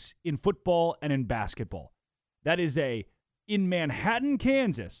athletics, in football, and in basketball. That is in Manhattan,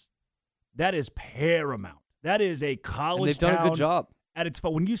 Kansas, that is paramount. That is a college town. And they've done a good job. At its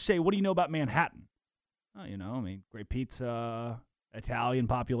when you say, what do you know about Manhattan? Oh, great pizza, Italian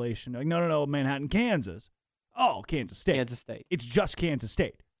population. Like, no, Manhattan, Kansas. Oh, Kansas State. Kansas State. It's just Kansas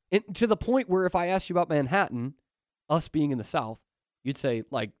State. And to the point where if I asked you about Manhattan, us being in the South, you'd say,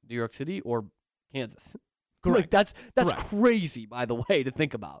 like, New York City or Kansas. Correct. Like, that's Correct. crazy, by the way, to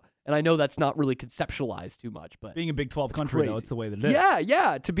think about. And I know that's not really conceptualized too much, but being a Big 12 country, though, it's the way that it is.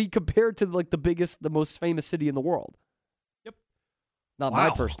 Yeah, to be compared to like the most famous city in the world. Yep. Not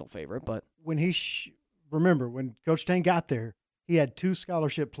my personal favorite, but when remember when Coach Tang got there, he had 2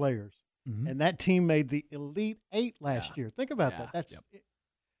 scholarship players, and that team made the Elite 8 last year. Think about that. That's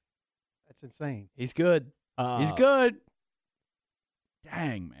insane. He's good. He's good.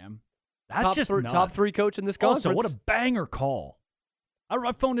 Dang, man. That's just nuts. Top 3 coach in this conference. Also, what a banger call.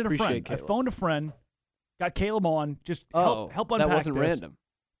 I phoned in a friend. Caleb. I phoned a friend, got Caleb on, just help unpack that wasn't this. random.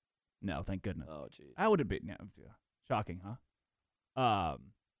 No, thank goodness. Oh, jeez. That would have been shocking, huh?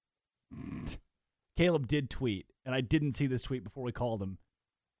 Caleb did tweet, and I didn't see this tweet before we called him.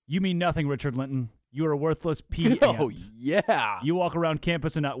 You mean nothing, Richard Linton. You are a worthless pea Oh, ant. yeah. You walk around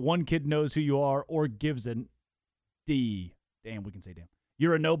campus and not one kid knows who you are or gives a D. Damn, we can say damn.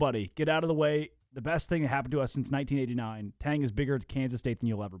 You're a nobody. Get out of the way. The best thing that happened to us since 1989. Tang is bigger at Kansas State than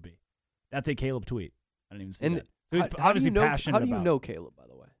you'll ever be. That's a Caleb tweet. I didn't even see that. So he's obviously passionate about it. How do you know Caleb, by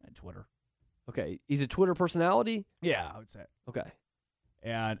the way? On Twitter. Okay. He's a Twitter personality? Yeah, I would say. Okay.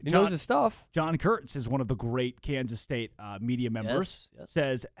 And he knows his stuff. John Kurtz is one of the great Kansas State media members. Yes.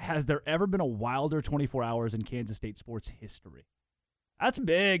 Says, has there ever been a wilder 24 hours in Kansas State sports history? That's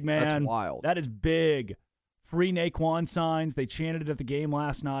big, man. That's wild. That is big. Free Naquan signs. They chanted it at the game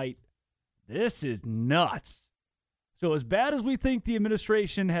last night. This is nuts. So as bad as we think the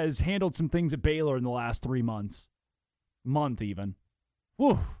administration has handled some things at Baylor in the last 3 months, month even.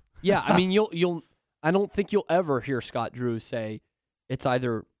 Whew. Yeah, I mean, I don't think you'll ever hear Scott Drew say it's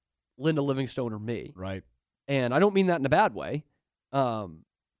either Linda Livingstone or me. Right. And I don't mean that in a bad way.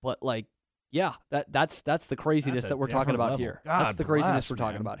 But like, yeah, that's the craziness that we're talking about here. That's the craziness we're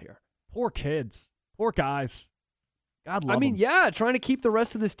talking about here. Poor kids. Poor guys. God love them. I mean, yeah, trying to keep the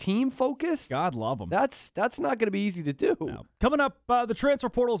rest of this team focused. God love them. That's not going to be easy to do. No. Coming up, the transfer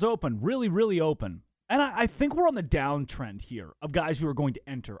portal's open. Really, really open. And I think we're on the downtrend here of guys who are going to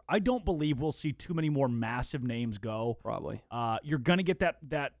enter. I don't believe we'll see too many more massive names go. Probably. You're going to get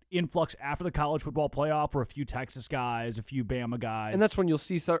that influx after the college football playoff for a few Texas guys, a few Bama guys. And that's when you'll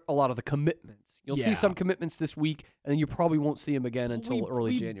see a lot of the commitments. You'll see some commitments this week, and then you probably won't see them again until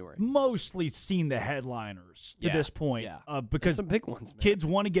early January. Mostly seen the headliners to this point. Because some big ones, man. Kids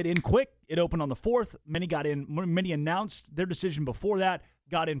want to get in quick. It opened on the 4th. Many announced their decision before that,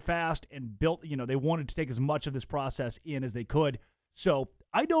 got in fast, and built, they wanted to take as much of this process in as they could. So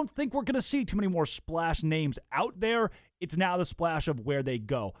I don't think we're going to see too many more splash names out there. It's now the splash of where they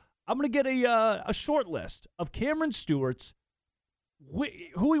go. I'm going to get a short list of Cameron Stewart's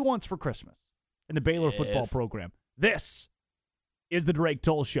who he wants for Christmas in the Baylor football program. This is the Drake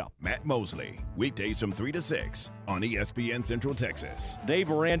Toll Show. Matt Mosley, weekdays from 3 to 6 on ESPN Central Texas.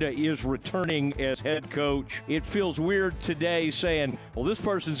 Dave Aranda is returning as head coach. It feels weird today saying, well, this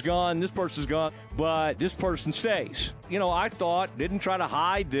person's gone, but this person stays. I didn't try to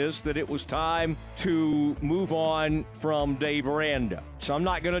hide this, that it was time to move on from Dave Aranda. So I'm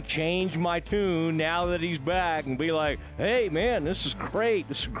not going to change my tune now that he's back and be like, hey, man, this is great.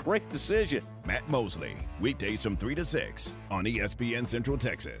 This is a great decision. Matt Mosley, weekdays from 3 to 6 on ESPN Central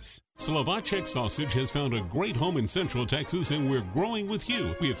Texas. Slovacek Sausage has found a great home in Central Texas, and we're growing with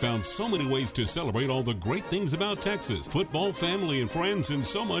you. We have found so many ways to celebrate all the great things about Texas. Football, family, and friends, and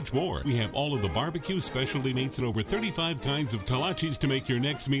so much more. We have all of the barbecue specialty meats and over 35 kinds of kolaches to make your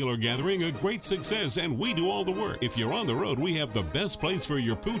next meal or gathering a great success, and we do all the work. If you're on the road, we have the best place for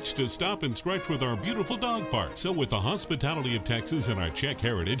your pooch to stop and stretch with our beautiful dog park. So with the hospitality of Texas and our Czech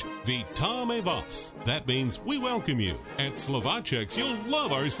heritage, Vítame vás. That means we welcome you. At Slovacek's, you'll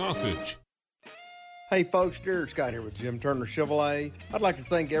love our sausage. Hey folks, Jared Scott here with Jim Turner Chevrolet. I'd like to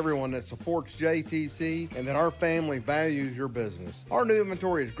thank everyone that supports JTC and that our family values your business. Our new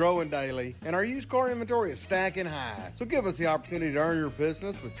inventory is growing daily and our used car inventory is stacking high. So give us the opportunity to earn your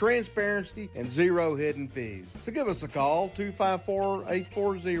business with transparency and zero hidden fees. So give us a call,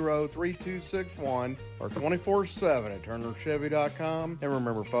 254-840-3261 or 24/7 at turnerchevy.com. And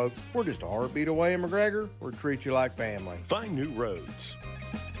remember folks, we're just a heartbeat away in McGregor. We'll treat you like family. Find new roads.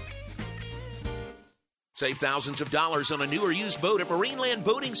 Save thousands of dollars on a new or used boat at Marineland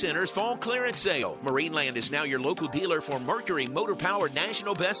Boating Center's fall clearance sale. Marineland is now your local dealer for Mercury motor-powered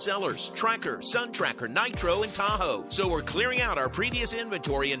national bestsellers, Tracker, Sun Tracker, Nitro, and Tahoe. So we're clearing out our previous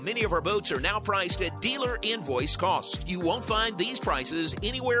inventory, and many of our boats are now priced at dealer invoice cost. You won't find these prices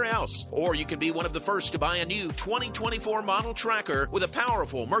anywhere else. Or you can be one of the first to buy a new 2024 model Tracker with a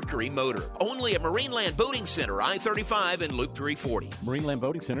powerful Mercury motor. Only at Marineland Boating Center, I-35 and Loop 340. Marineland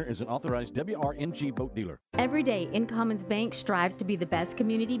Boating Center is an authorized WRNG boat dealer. Every day, InCommons Bank strives to be the best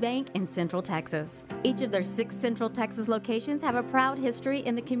community bank in Central Texas. Each of their 6 Central Texas locations have a proud history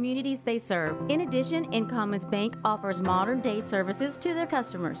in the communities they serve. In addition, InCommons Bank offers modern-day services to their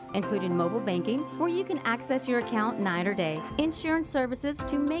customers, including mobile banking, where you can access your account night or day, insurance services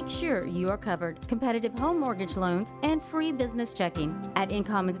to make sure you are covered, competitive home mortgage loans, and free business checking. At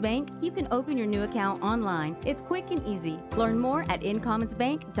InCommons Bank, you can open your new account online. It's quick and easy. Learn more at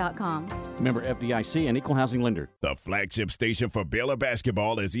incommonsbank.com. Member FDIC and Equal Housing Lender. The flagship station for Baylor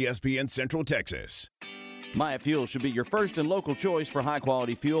basketball is ESPN Central Texas. Myatt Fuel should be your first and local choice for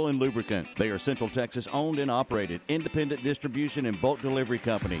high-quality fuel and lubricant. They are Central Texas owned and operated, independent distribution and bulk delivery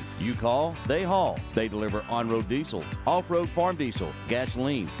company. You call, they haul. They deliver on-road diesel, off-road farm diesel,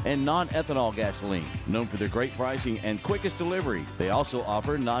 gasoline, and non-ethanol gasoline. Known for their great pricing and quickest delivery, they also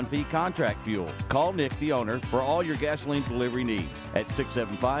offer non-fee contract fuel. Call Nick, the owner, for all your gasoline delivery needs at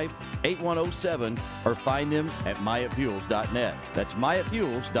 675-8107 or find them at MyattFuels.net. That's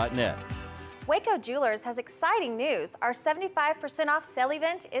MyattFuels.net. Waco Jewelers has exciting news. Our 75% off sale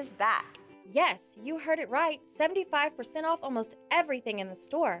event is back. Yes, you heard it right. 75% off almost everything in the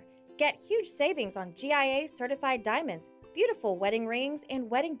store. Get huge savings on GIA certified diamonds, beautiful wedding rings, and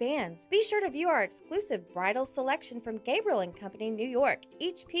wedding bands. Be sure to view our exclusive bridal selection from Gabriel & Company, New York.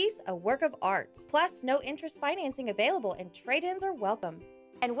 Each piece a work of art. Plus, no interest financing available and trade-ins are welcome.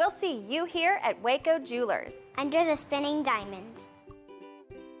 And we'll see you here at Waco Jewelers. Under the spinning diamond.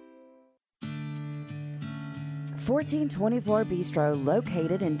 1424 Bistro,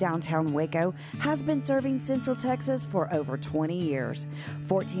 located in downtown Waco, has been serving Central Texas for over 20 years.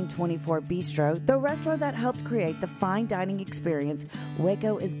 1424 Bistro, the restaurant that helped create the fine dining experience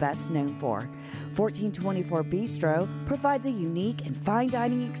Waco is best known for. 1424 Bistro provides a unique and fine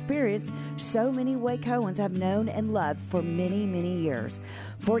dining experience so many Wacoans have known and loved for many, many years.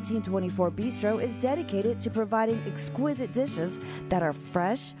 1424 Bistro is dedicated to providing exquisite dishes that are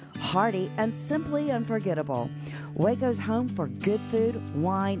fresh, hearty, and simply unforgettable. Waco's home for good food,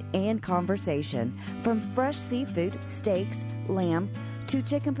 wine, and conversation. From fresh seafood, steaks, lamb, to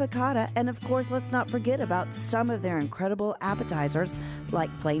chicken piccata, and of course, let's not forget about some of their incredible appetizers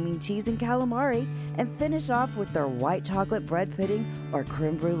like flaming cheese and calamari, and finish off with their white chocolate bread pudding or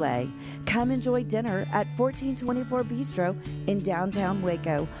creme brulee. Come enjoy dinner at 1424 Bistro in downtown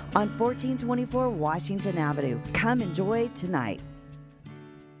Waco on 1424 Washington Avenue. Come enjoy tonight.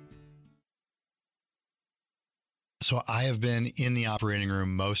 So I have been in the operating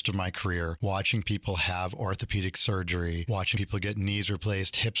room most of my career, watching people have orthopedic surgery, watching people get knees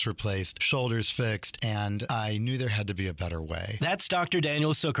replaced, hips replaced, shoulders fixed, and I knew there had to be a better way. That's Dr.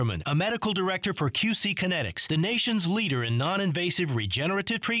 Daniel Zuckerman, a medical director for QC Kinetics, the nation's leader in non-invasive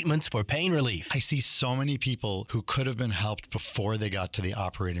regenerative treatments for pain relief. I see so many people who could have been helped before they got to the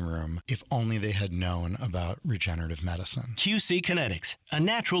operating room if only they had known about regenerative medicine. QC Kinetics, a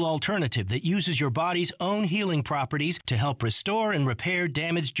natural alternative that uses your body's own healing properties to help restore and repair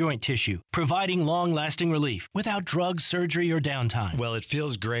damaged joint tissue, providing long-lasting relief without drugs, surgery, or downtime. Well, it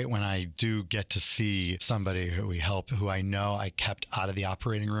feels great when I do get to see somebody who we help, who I know I kept out of the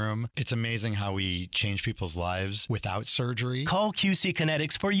operating room. It's amazing how we change people's lives without surgery. Call QC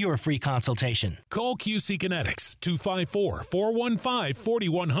Kinetics for your free consultation. Call QC Kinetics,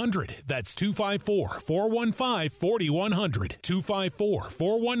 254-415-4100. That's 254-415-4100.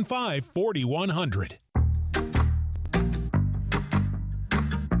 254-415-4100.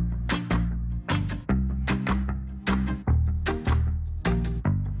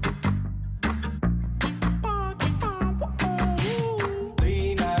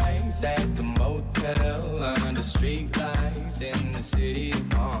 At the motel under street lights in the city of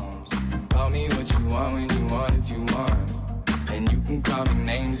palms. Call me what you want when you want if you want, and you can call me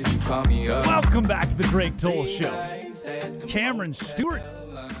names if you call me up. Welcome back to the Greg Toll Show. Cameron Stewart,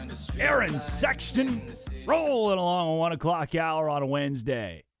 Aaron Sexton, rolling along on 1 o'clock hour on a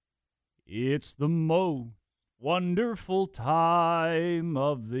Wednesday. It's the most wonderful time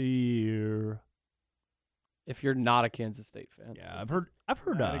of the year. If you're not a Kansas State fan. Yeah, I've heard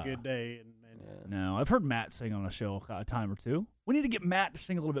had a good day. No, I've heard Matt sing on a show a time or two. We need to get Matt to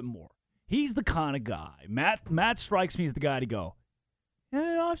sing a little bit more. He's the kind of guy. Matt strikes me as the guy to go,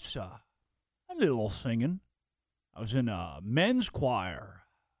 yeah, I did a little singing. I was in a men's choir.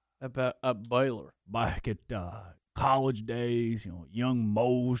 About a Baylor. Back at college days, young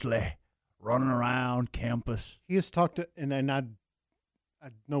Mosley running around campus. He has talked to, and I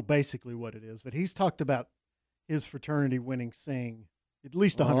know basically what it is, but he's talked about his fraternity winning sing at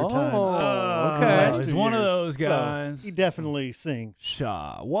least 100 times. Oh, okay. He's one of those guys. So he definitely sings.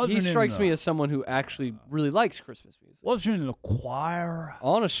 He strikes me as someone who actually really likes Christmas music. Wasn't in the choir.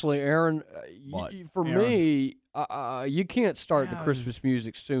 Honestly, Aaron, me, you can't start the Christmas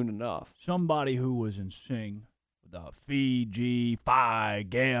music soon enough. Somebody who was in sing with the Fiji, Phi,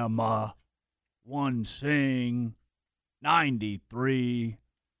 Gamma, 1 sing, 93.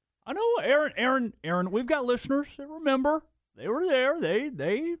 I know, Aaron, we've got listeners that remember. They were there.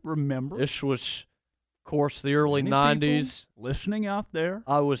 They remember. This was, of course, the early 90s. Listening out there.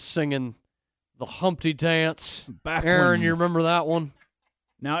 I was singing the Humpty Dance. Back Aaron, when, you remember that one?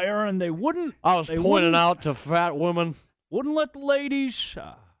 Now, Aaron, I was pointing out to fat women. Wouldn't let the ladies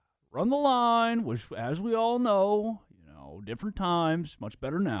Run the line, which, as we all know, different times, much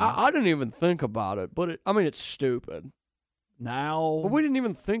better now. I didn't even think about it, but it's stupid. Now. But we didn't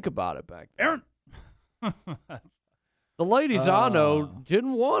even think about it back then. Aaron! The ladies I know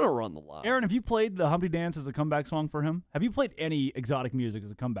didn't want to run the line. Aaron, have you played the Humpty Dance as a comeback song for him? Have you played any exotic music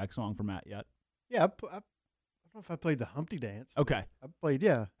as a comeback song for Matt yet? Yeah, I don't know if I played the Humpty Dance. Okay. I played,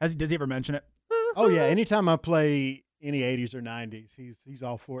 yeah. Does he ever mention it? Oh, yeah. Anytime I play any 80s or 90s, he's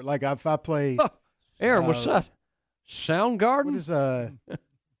all for it. Like, if I play... Aaron, what's that? Soundgarden?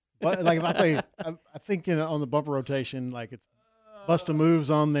 What is, like, if I play... I think on the bumper rotation, like, it's Busta Moves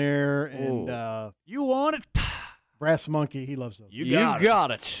on there, and... you want it? Brass Monkey, he loves those. You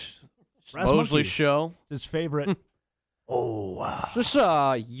got it. Mosley Show. It's his favorite. Oh, wow. Is this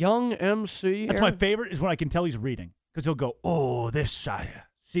a young MC? That's Aaron? my favorite, is when I can tell he's reading. Because he'll go,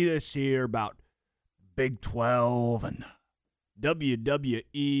 see this here about Big 12 and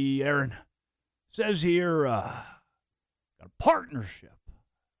WWE. Aaron says here, got a partnership.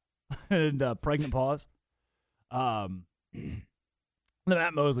 And pregnant pause. The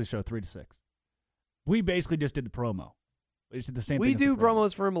Matt Mosley Show, 3 to 6. We basically just did the promo. We just did the same thing. We as do the promo.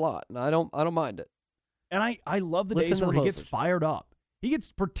 promos for him a lot, and I don't mind it. And I love the Listen days to where the he gets hostess. fired up. He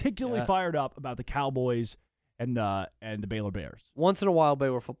gets particularly fired up about the Cowboys and the Baylor Bears. Once in a while,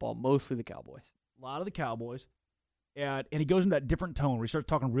 Baylor football, mostly the Cowboys. A lot of the Cowboys. And he goes into that different tone where he starts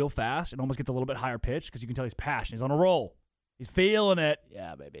talking real fast and almost gets a little bit higher pitch because you can tell he's passionate. He's on a roll. He's feeling it.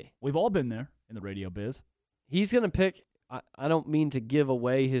 Yeah, baby. We've all been there in the radio biz. He's going to pick, I don't mean to give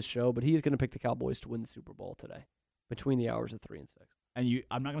away his show, but he's going to pick the Cowboys to win the Super Bowl today between the hours of 3 and 6. And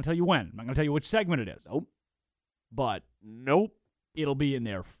I'm not going to tell you when. I'm not going to tell you which segment it is. Nope. But nope, it'll be in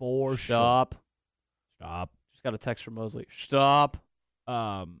there for Stop. sure. Stop. Just got a text from Mosley. Stop.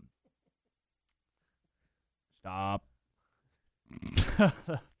 Stop.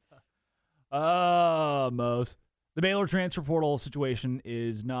 Mose. The Baylor transfer portal situation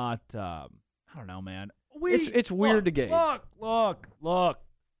is not, I don't know, man. It's weird to gauge. Look.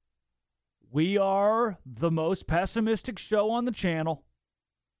 We are the most pessimistic show on the channel.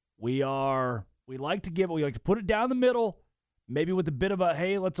 We like to put it down the middle, maybe with a bit of a,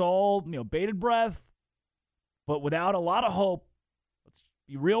 hey, let's all, bated breath, but without a lot of hope. Let's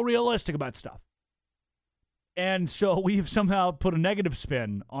be realistic about stuff. And so we've somehow put a negative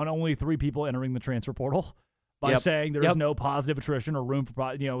spin on only 3 people entering the transfer portal by saying there is no positive attrition or room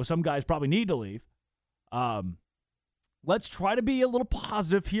for, some guys probably need to leave. Let's try to be a little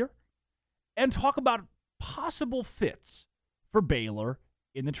positive here and talk about possible fits for Baylor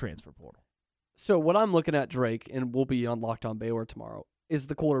in the transfer portal. So what I'm looking at, Drake, and we'll be on Locked On Baylor tomorrow, is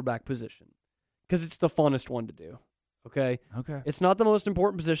the quarterback position because it's the funnest one to do. Okay? It's not the most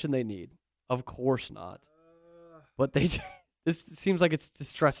important position they need. Of course not. But this seems like it's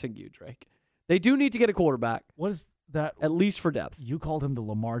distressing you, Drake. They do need to get a quarterback. What is that? At least for depth. You called him the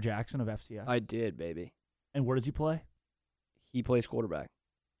Lamar Jackson of FCS? I did, baby. And where does he play? He plays quarterback.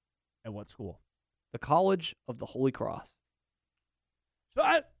 At what school? The College of the Holy Cross.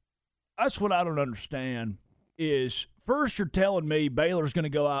 So that's what I don't understand is, first you're telling me Baylor's going to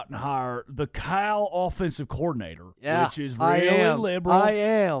go out and hire the Cal offensive coordinator, which is really liberal. I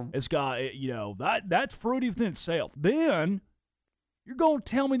am. It's got, that's fruity within itself. Then you're going to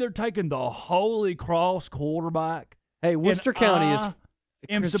tell me they're taking the Holy Cross quarterback? Hey, Worcester County is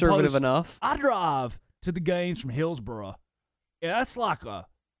conservative enough. I drive to the games from Hillsboro. Yeah, that's like a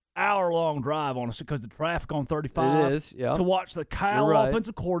hour-long drive on us because the traffic on 35. It is, yeah. To watch the Cal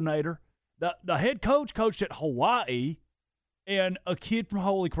offensive coordinator. The head coach coached at Hawaii, and a kid from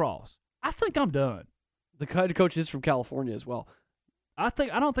Holy Cross. I think I'm done. The head coach is from California as well. I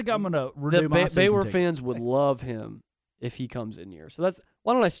don't think I'm going to renew my season Baylor ticket. fans would love him if he comes in here. So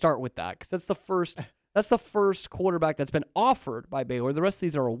why don't I start with that? Because that's the first quarterback that's been offered by Baylor. The rest of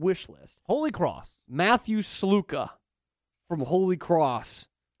these are a wish list. Holy Cross. Matthew Sluka from Holy Cross.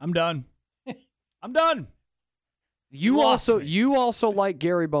 I'm done. I'm done. You also like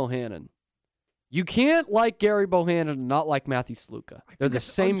Gary Bohannon. You can't like Gary Bohannon and not like Matthew Sluka. They're the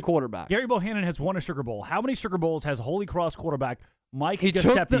same quarterback. Gary Bohannon has won a Sugar Bowl. How many Sugar Bowls has Holy Cross quarterback Mike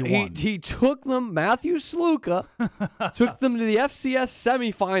Giuseppe won? He took them, Matthew Sluka, took them to the FCS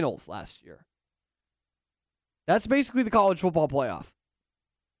semifinals last year. That's basically the college football playoff.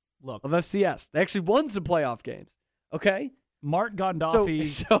 Look, of FCS. They actually won some playoff games. Okay? Mark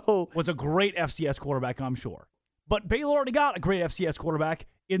Gandolfi was a great FCS quarterback, I'm sure. But Baylor already got a great FCS quarterback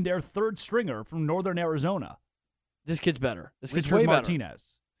in their third stringer from Northern Arizona. This kid's better. This kid's Richard way Martinez. better.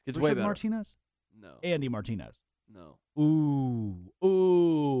 This kid's Richard way better. Martinez? No. Andy Martinez? No.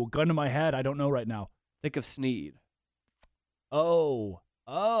 Ooh, gun to my head. I don't know right now. Think of Snead. Oh,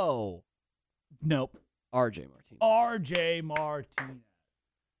 Oh. Nope. R.J. Martinez. R.J. Martinez.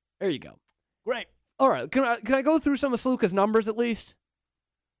 There you go. Great. All right. Can I go through some of Sluka's numbers at least?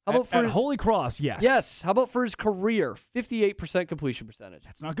 How about at Holy Cross, yes. Yes. How about for his career? 58% completion percentage.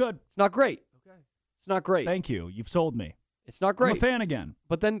 That's not good. It's not great. Okay. It's not great. Thank you. You've sold me. It's not great. I'm a fan again.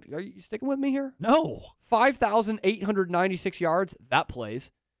 But then, are you sticking with me here? No. 5,896 yards. That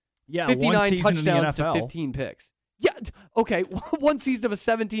plays. Yeah, 59 one season touchdowns in the NFL. to 15 picks. Yeah, okay. One season of a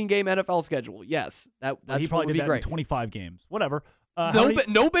 17-game NFL schedule. Yes, that's he probably would did be that great. in 25 games. Whatever.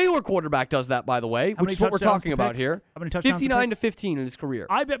 No Baylor quarterback does that, by the way, which is what we're talking about here. How many touchdowns? 59 to 15 in his career.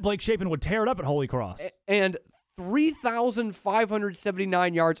 I bet Blake Shapen would tear it up at Holy Cross. And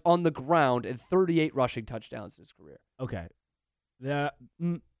 3,579 yards on the ground and 38 rushing touchdowns in his career. Okay. There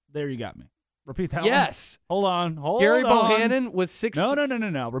you got me. Repeat that Yes. one. Hold on. Gary Bohannon was 6. No.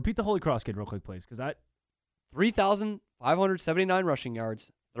 Repeat the Holy Cross kid real quick, please, because 3,579 rushing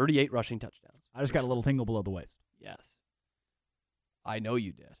yards, 38 rushing touchdowns. I just got a little tingle below the waist. Yes. I know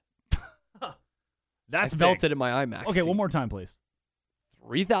you did. That's I felt big. it in my IMAX. Okay, one more time, please.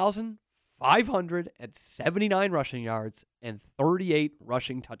 3,579 rushing yards and 38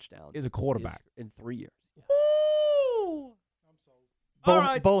 rushing touchdowns. Is a quarterback in 3 years. All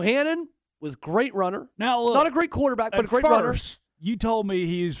right. Bohannon was great runner. Now look, not a great quarterback, but a at great first, you told me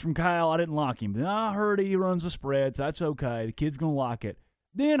he's from Kyle. I didn't lock him. Then I heard he runs the spread, so that's okay. The kid's gonna lock it.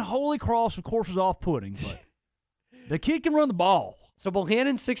 Then Holy Cross, of course, was off-putting, but the kid can run the ball. So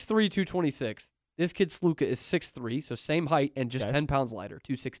Bohannon 6'3", 226. This kid Sluka is 6'3", so same height and just 10 pounds lighter,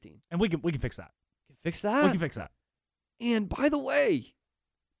 216. And we can fix that. Fix that? We can fix that. And by the way,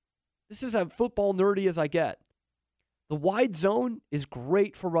 this is as football nerdy as I get. The wide zone is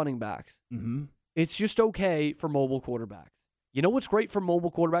great for running backs. Mm-hmm. It's just okay for mobile quarterbacks. You know what's great for mobile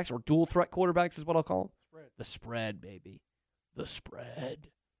quarterbacks, or dual threat quarterbacks is what I'll call them? The spread, baby. The spread.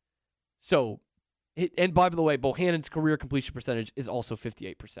 So, and by the way, Bohannon's career completion percentage is also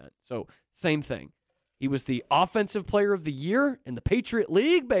 58%. So, same thing. He was the offensive player of the year in the Patriot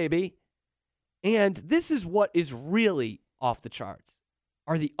League, baby. And this is what is really off the charts,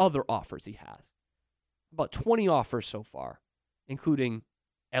 are the other offers he has. About 20 offers so far, including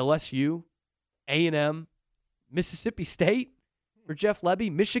LSU, A&M, Mississippi State for Jeff Lebby,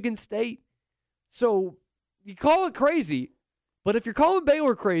 Michigan State. So you call it crazy, but if you're calling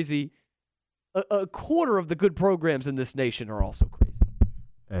Baylor crazy, a quarter of the good programs in this nation are also crazy.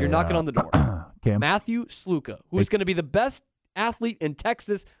 You're knocking on the door. Matthew Sluka, who's going to be the best athlete in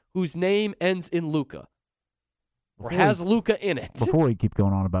Texas whose name ends in Luca, or has Luca in it. Before we keep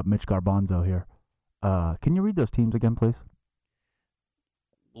going on about Mitch Garbanzo here, can you read those teams again, please?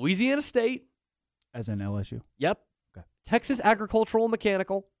 Louisiana State. As in LSU? Yep. Okay. Texas Agricultural and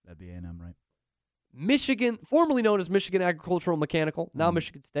Mechanical. That'd be A&M, right? Michigan, formerly known as Michigan Agricultural and Mechanical, now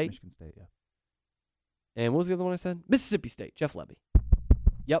Michigan State. Michigan State, yeah. And what was the other one I said? Mississippi State, Jeff Lebby.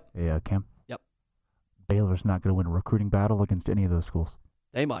 Yep. Yeah, Cam. Yep. Baylor's not going to win a recruiting battle against any of those schools.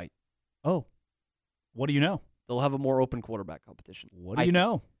 They might. Oh. What do you know? They'll have a more open quarterback competition. What do you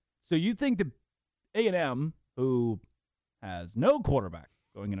know? So you think that A&M, who has no quarterback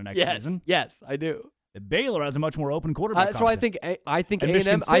going into next season. Yes, I do. That Baylor has a much more open quarterback. That's why I think A&M. I think A&M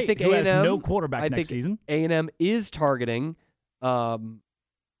has no quarterback next season. A&M is targeting the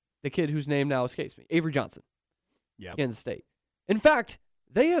kid whose name now escapes me, Avery Johnson. Yeah, Kansas State. In fact,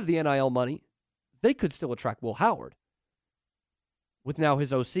 they have the NIL money. They could still attract Will Howard with now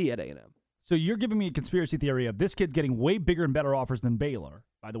his OC at A&M. So you're giving me a conspiracy theory of this kid's getting way bigger and better offers than Baylor.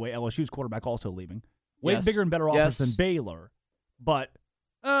 By the way, LSU's quarterback also leaving. Way bigger and better offers than Baylor. But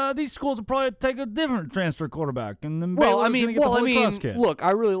these schools will probably take a different transfer quarterback. And then Baylor's going to get the Holy Cross kid. Look,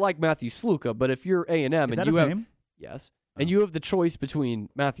 I really like Matthew Sluka, but if you're A&M and that you his have name? Yes, and you have the choice between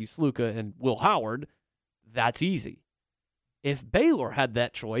Matthew Sluka and Will Howard, that's easy. If Baylor had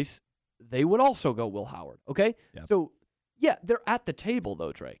that choice, they would also go Will Howard, okay? Yep. So, yeah, they're at the table,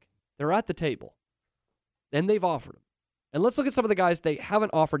 though, Drake. They're at the table. And they've offered him. And let's look at some of the guys they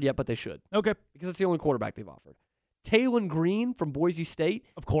haven't offered yet, but they should. Okay. Because it's the only quarterback they've offered. Taylon Green from Boise State.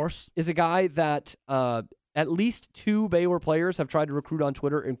 Of course. Is a guy that at least 2 Baylor players have tried to recruit on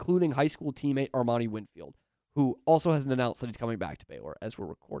Twitter, including high school teammate Armani Winfield, who also hasn't announced that he's coming back to Baylor as we're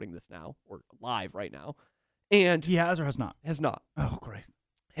recording this now, or live right now. And he has or has not? Has not. Oh, great.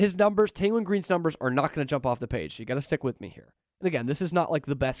 His numbers, Taylon Green's numbers, are not going to jump off the page, so you got to stick with me here. And again, this is not like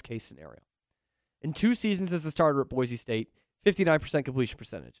the best case scenario. In 2 seasons as the starter at Boise State, 59% completion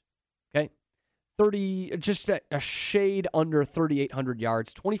percentage. Okay? Just a shade under 3,800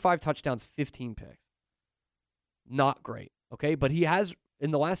 yards, 25 touchdowns, 15 picks. Not great. Okay? But he has,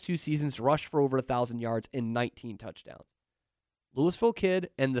 in the last 2 seasons, rushed for over 1,000 yards and 19 touchdowns. Louisville kid,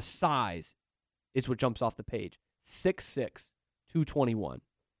 and the size is what jumps off the page. 6'6", 221.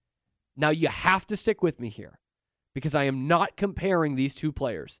 Now, you have to stick with me here because I am not comparing these two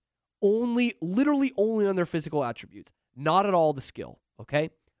players. Literally only on their physical attributes. Not at all the skill, okay?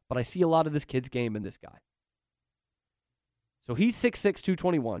 But I see a lot of this kid's game in this guy. So he's 6'6",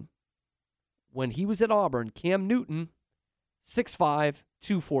 221. When he was at Auburn, Cam Newton, 6'5",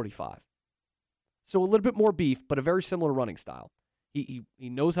 245. So a little bit more beef, but a very similar running style. He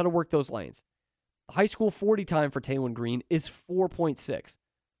knows how to work those lanes. The high school 40 time for Taylon Green is 4.6.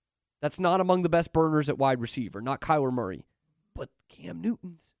 That's not among the best burners at wide receiver, not Kyler Murray. But Cam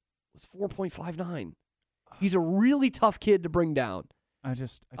Newton's was 4.59. He's a really tough kid to bring down. I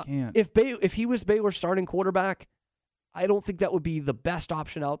can't. If he was Baylor's starting quarterback, I don't think that would be the best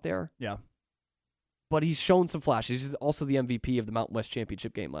option out there. Yeah. But he's shown some flashes. He's also the MVP of the Mountain West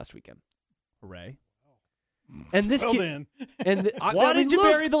Championship game last weekend. Hooray. And this Well kid, then. Why did you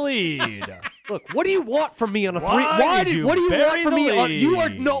bury the lead? Look, what do you want from me on a three? Why did you what do you bury want from the me?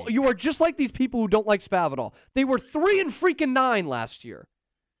 lead? You are just like these people who don't like Spavital. They were 3-9 last year.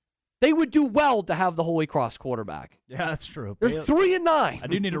 They would do well to have the Holy Cross quarterback. Yeah, that's true. They're 3-9. I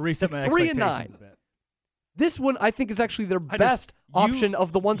do need to reset my 3-9. expectations a bit. This one, I think, is actually their best option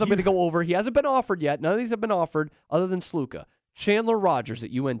of the ones I'm going to go over. He hasn't been offered yet. None of these have been offered other than Sluka. Chandler Rogers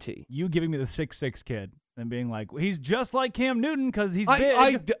at UNT. You giving me the 6'6" kid and being like, well, he's just like Cam Newton because he's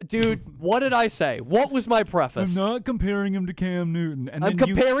big. Dude, what did I say? What was my preface? I'm not comparing him to Cam Newton. And I'm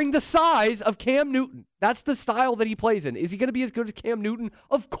comparing the size of Cam Newton. That's the style that he plays in. Is he going to be as good as Cam Newton?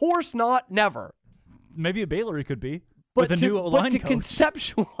 Of course not. Never. Maybe a Baylor he could be. But with a new O-line coach.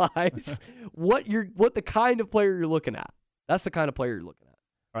 Conceptualize what the kind of player you're looking at. That's the kind of player you're looking at.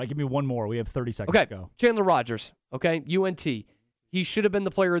 All right, give me one more. We have 30 seconds to go. Chandler Rogers, okay, UNT. He should have been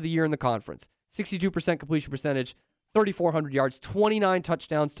the player of the year in the conference. 62% completion percentage, 3,400 yards, 29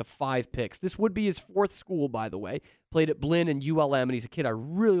 touchdowns to 5 picks. This would be his fourth school, by the way. Played at Blinn and ULM, and he's a kid I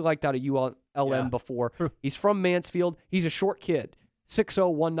really liked out of ULM before. He's from Mansfield. He's a short kid,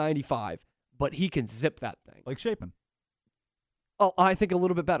 6'0", 195, but he can zip that thing. Like Shapen. Oh, I think a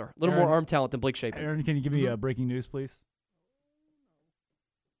little bit better. A little more arm talent than Blake Shapen. Aaron, can you give me breaking news, please?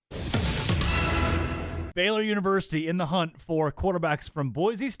 Baylor University in the hunt for quarterbacks from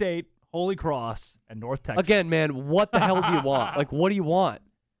Boise State, Holy Cross, and North Texas. Again, man, what the hell do you want? Like, what do you want?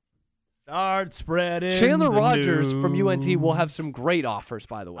 Start spreading Chandler the Rogers news. from UNT will have some great offers,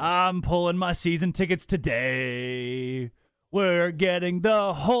 by the way. I'm pulling my season tickets today. We're getting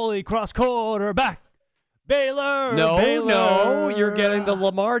the Holy Cross quarterback. Baylor. No, you're getting the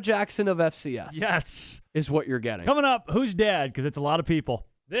Lamar Jackson of FCS. Yes. Is what you're getting. Coming up, who's dad? Because it's a lot of people.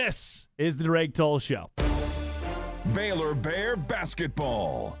 This is the Greg Toll Show. Baylor Bear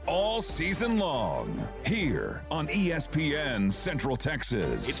basketball all season long here on ESPN Central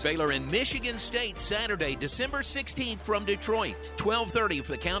Texas. It's Baylor and Michigan State Saturday, December 16th from Detroit. 12:30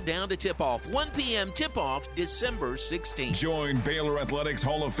 for the countdown to tip-off. 1 p.m. tip-off, December 16th. Join Baylor Athletics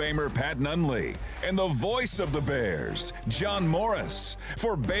Hall of Famer Pat Nunley and the voice of the Bears, John Morris,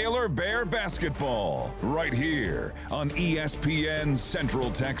 for Baylor Bear basketball right here on ESPN Central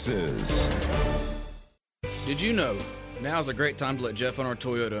Texas. Did you know now's a great time to let Jeff Hunter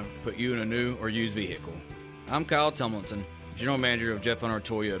Toyota put you in a new or used vehicle? I'm Kyle Tumlinson, General Manager of Jeff Hunter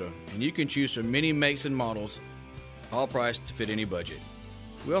Toyota, and you can choose from many makes and models, all priced to fit any budget.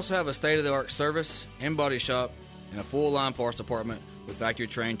 We also have a state-of-the-art service and body shop and a full-line parts department with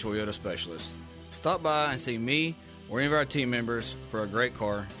factory-trained Toyota specialists. Stop by and see me or any of our team members for a great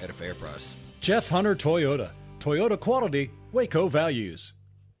car at a fair price. Jeff Hunter Toyota. Toyota quality, Waco values.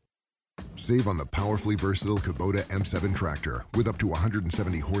 Save on the powerfully versatile Kubota M7 tractor with up to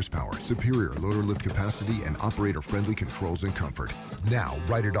 170 horsepower, superior loader lift capacity, and operator-friendly controls and comfort. Now,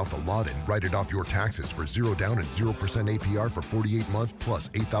 write it off the lot and write it off your taxes for 0 down and 0% APR for 48 months plus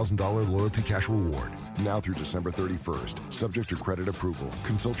 $8,000 loyalty cash reward. Now through December 31st, subject to credit approval.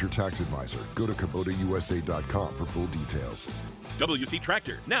 Consult your tax advisor. Go to KubotaUSA.com for full details. WC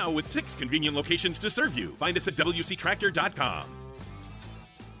Tractor, now with 6 convenient locations to serve you. Find us at WCTractor.com.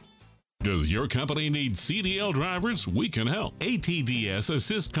 Does your company need CDL drivers? We can help. ATDS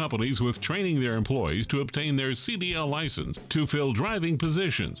assists companies with training their employees to obtain their CDL license to fill driving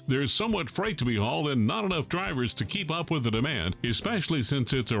positions. There's so much freight to be hauled and not enough drivers to keep up with the demand, especially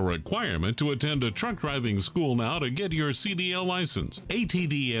since it's a requirement to attend a truck driving school now to get your CDL license.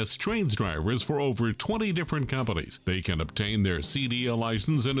 ATDS trains drivers for over 20 different companies. They can obtain their CDL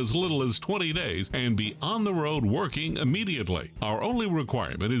license in as little as 20 days and be on the road working immediately. Our only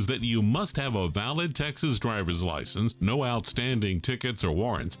requirement is that you must have a valid Texas driver's license, no outstanding tickets or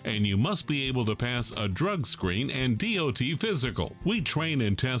warrants, and you must be able to pass a drug screen and DOT physical. We train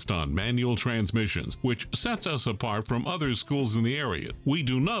and test on manual transmissions, which sets us apart from other schools in the area. We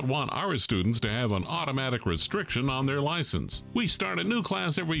do not want our students to have an automatic restriction on their license. We start a new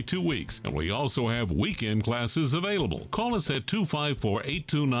class every 2 weeks, and we also have weekend classes available. Call us at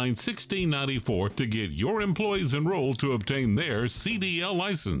 254-829-1694 to get your employees enrolled to obtain their CDL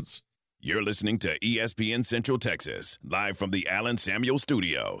license. You're listening to ESPN Central Texas, live from the Allen Samuel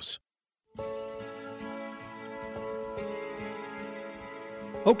Studios.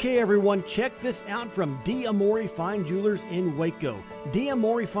 Okay, everyone, check this out from D'Amore Fine Jewelers in Waco.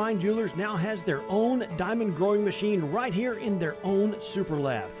 D'Amore Fine Jewelers now has their own diamond growing machine right here in their own super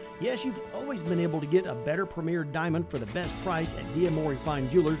lab. Yes, you've always been able to get a better premier diamond for the best price at D'Amore Fine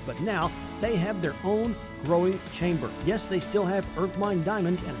Jewelers, but now they have their own growing chamber. Yes, they still have Earthmine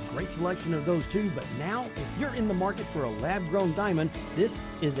diamonds and a great selection of those too, but now if you're in the market for a lab-grown diamond, this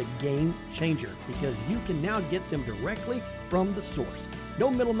is a game changer because you can now get them directly from the source.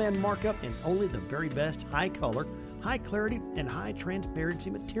 No middleman markup and only the very best high color, high clarity, and high transparency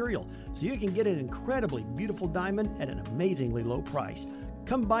material. So you can get an incredibly beautiful diamond at an amazingly low price.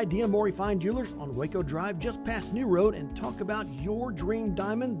 Come by D'Amore Fine Jewelers on Waco Drive just past New Road and talk about your dream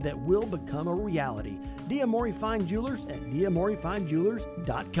diamond that will become a reality. D'Amore Fine Jewelers at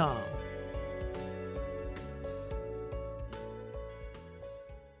D'AmoreFineJewelers.com.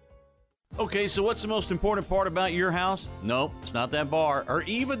 Okay, so what's the most important part about your house? No, it's not that bar or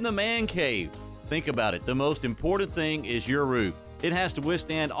even the man cave. Think about it. The most important thing is your roof. It has to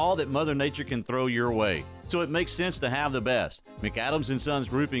withstand all that Mother Nature can throw your way. So it makes sense to have the best. McAdams &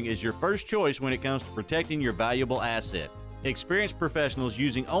 Sons Roofing is your first choice when it comes to protecting your valuable asset. Experienced professionals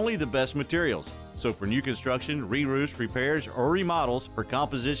using only the best materials. So for new construction, re-roofs, repairs, or remodels for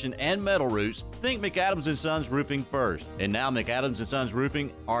composition and metal roofs, think McAdams & Sons Roofing first. And now McAdams & Sons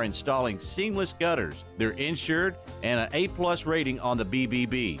Roofing are installing seamless gutters. They're insured and an A+ rating on the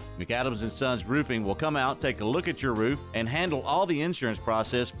BBB. McAdams & Sons Roofing will come out, take a look at your roof, and handle all the insurance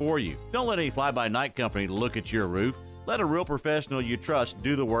process for you. Don't let any fly-by-night company look at your roof. Let a real professional you trust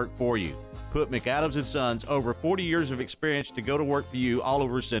do the work for you. Put McAdams & Sons over 40 years of experience to go to work for you all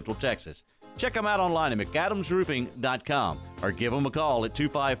over Central Texas. Check them out online at McAdamsRoofing.com or give them a call at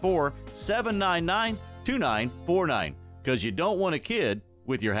 254-799-2949 because you don't want a kid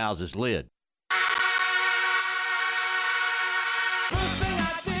with your house's lid.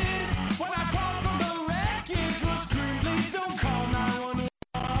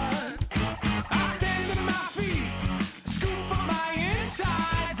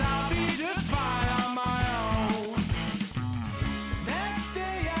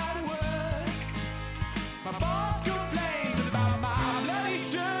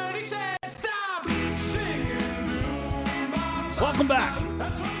 Welcome back.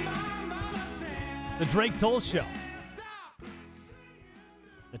 The Drake Toll Show.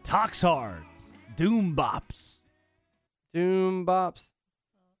 The Toxhards. Doom Bops. Doom Bops.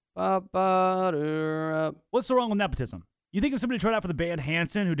 What's so wrong with nepotism? You think if somebody tried out for the band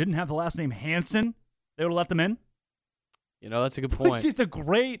Hanson who didn't have the last name Hanson, they would have let them in? You know, that's a good point. Which is a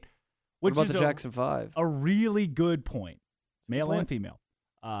great... What about the Jackson 5? A really good point. Male and female.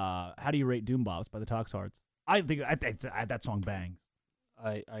 How do you rate Doom Bops by the Toxhards? I think that song bangs.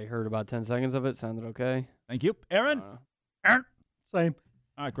 I heard about 10 seconds of it. Sounded okay. Thank you. Aaron? Aaron? Same.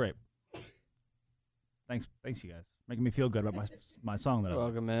 All right, great. Thanks, you guys. Making me feel good about my song. You're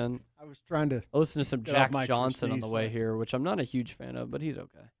welcome, man. I was trying to listen to some Jack Johnson on the way here, which I'm not a huge fan of, but he's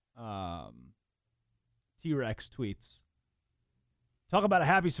okay. T-Rex tweets. Talk about a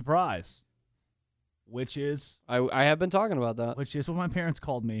happy surprise, which is... I have been talking about that. Which is what my parents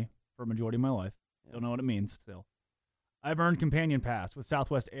called me for a majority of my life. Don't know what it means still. I've earned Companion Pass with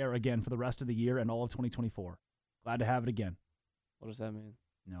Southwest Air again for the rest of the year and all of 2024. Glad to have it again. What does that mean?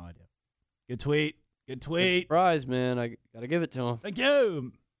 No idea. Good tweet. Good tweet. Good surprise, man. I got to give it to him. Thank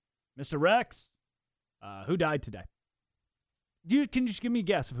you. Mr. Rex, who died today? Can you just give me a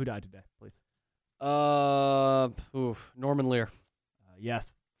guess of who died today, please? Norman Lear.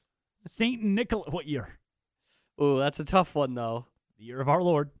 Yes. St. Nicholas. What year? Ooh, that's a tough one, though. The year of our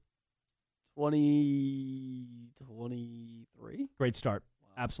Lord. 2023? Great start.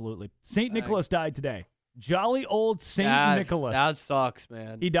 Wow. Absolutely. St. Nicholas died today. Jolly old St. Nicholas. That sucks,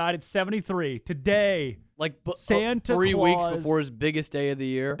 man. He died at 73. Today, like Santa 3 Claus, weeks before his biggest day of the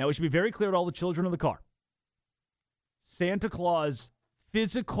year. Now, we should be very clear to all the children in the car. Santa Claus,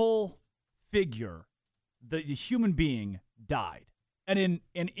 physical figure, the human being, died. And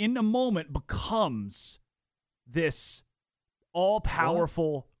in a moment becomes this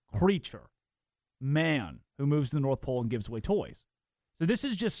all-powerful creature, man, who moves to the North Pole and gives away toys. So this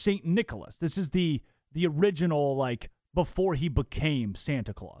is just St. Nicholas. This is the original, like, before he became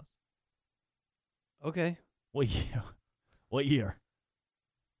Santa Claus. Okay. What year? What year?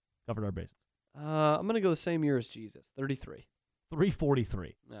 Covered our bases. I'm going to go the same year as Jesus, 33.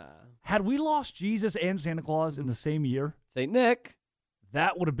 343. Nah. Had we lost Jesus and Santa Claus in the same year? St. Nick.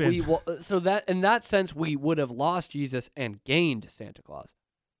 That would have been... So that in that sense, we would have lost Jesus and gained Santa Claus.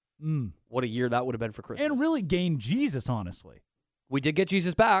 What a year that would have been for Christmas. And really gained Jesus, honestly. We did get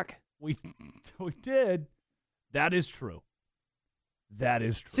Jesus back. We did. That is true. That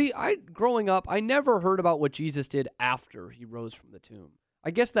is true. See, growing up, I never heard about what Jesus did after he rose from the tomb.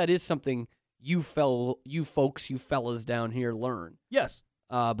 I guess that is something you fellas down here learn. Yes.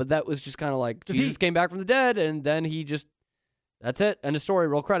 But that was just kind of like Jesus came back from the dead, and then he just, that's it. End of story.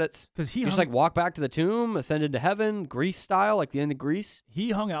 Roll credits. Because he just like walked back to the tomb, ascended to heaven, Grease style, like the end of Grease.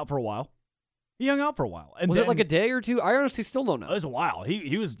 He hung out for a while. And was it like a day or two? I honestly still don't know. It was a while.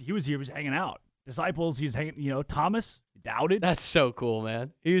 He was hanging out. Disciples, he was hanging. Thomas doubted. That's so cool,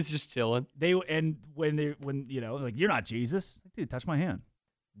 man. He was just chilling. When like, you're not Jesus, like, dude, touch my hand.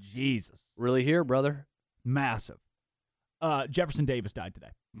 Jesus, really here, brother? Massive. Jefferson Davis died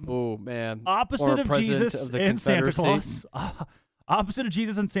today. Oh man, opposite of Jesus and Santa Claus. Opposite of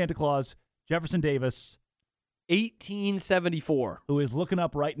Jesus and Santa Claus. Jefferson Davis, 1874, who is looking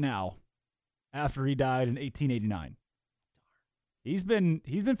up right now after he died in 1889. He's been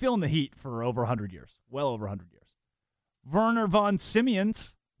feeling the heat for over 100 years, well over 100 years. Werner von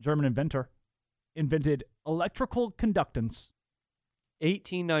Siemens, German inventor, invented electrical conductance.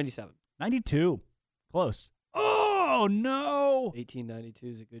 1897. 92. Close. Oh, no. 1892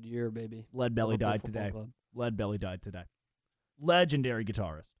 is a good year, baby. Lead Belly died today. Legendary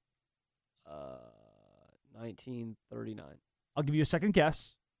guitarist. 1939. I'll give you a second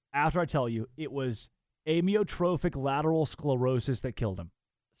guess after I tell you it was amyotrophic lateral sclerosis that killed him.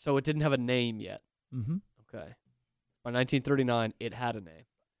 So it didn't have a name yet. Mm-hmm. Okay. By 1939, it had a name.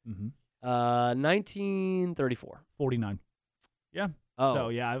 Mm-hmm. 1934. 49. Yeah. Oh. So,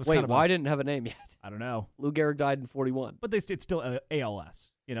 yeah, it was Wait, kind of why didn't it have a name yet? I don't know. Lou Gehrig died in 41. But it's still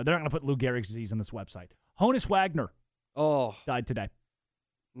ALS. They're not going to put Lou Gehrig's disease on this website. Honus Wagner. Oh. Died today.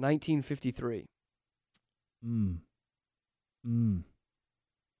 1953.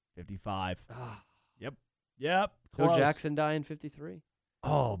 55. Yep. Joe Close. Jackson died in 53.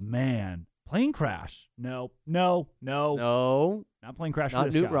 Oh, man. Plane crash. No. Not plane crash. Not for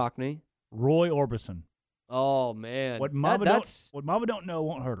this Newt guy. Rockney. Roy Orbison. Oh, man. What Mama don't know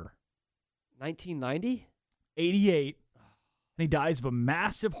won't hurt her. 1990? 88. And he dies of a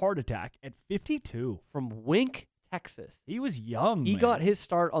massive heart attack at 52. From Wink, Texas. He was young, He man. got his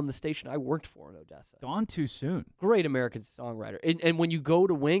start on the station I worked for in Odessa. Gone too soon. Great American songwriter. And when you go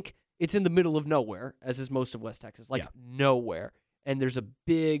to Wink, it's in the middle of nowhere, as is most of West Texas. Nowhere. And there's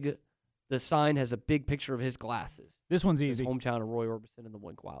the sign has a big picture of his glasses. This one's easy. His hometown of Roy Orbison and the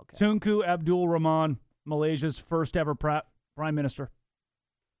Wink Wildcats. Tunku Abdul Rahman, Malaysia's first ever prime minister.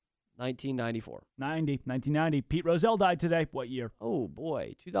 1994. 1990. Pete Rozelle died today. What year? Oh,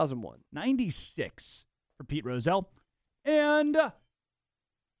 boy. 2001. 96 for Pete Rozelle. And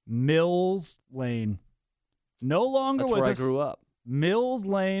Mills Lane. No longer That's with where us. I grew up. Mills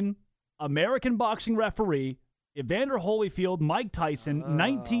Lane, American boxing referee, Evander Holyfield, Mike Tyson,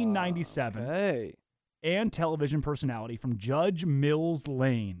 1997. Okay. And television personality from Judge Mills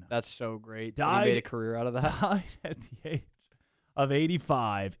Lane. That's so great. Died, he made a career out of that. Died at the age of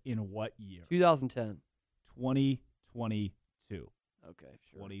 85 in what year? 2010. 2022. Okay,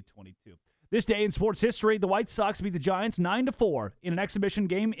 sure. 2022. This day in sports history, the White Sox beat the Giants 9-4 in an exhibition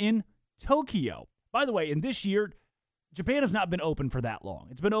game in Tokyo. By the way, in this year, Japan has not been open for that long.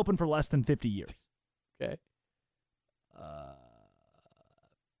 It's been open for less than 50 years. Okay.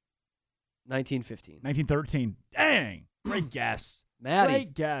 1915. 1913. Dang. Great guess. Maddie.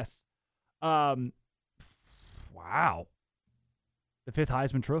 Great guess. Wow. The fifth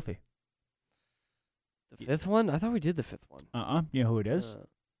Heisman Trophy. The fifth one? I thought we did the fifth one. You know who it is?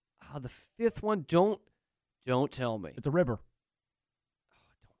 The fifth one? Don't tell me. It's a river.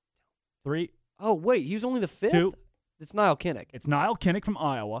 Three. Oh, wait. He was only the fifth? Two. It's Niall Kinnick. It's Niall Kinnick from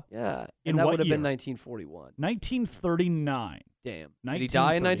Iowa. Yeah. In And that what would have year? been 1941. 1939. Damn. Did he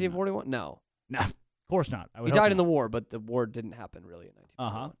die in 1941? No. No, of course not. I would He hope died in not. the war, but the war didn't happen really in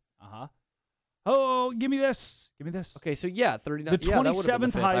 1941. Oh, give me this. Okay, so yeah, 39. The yeah, that would have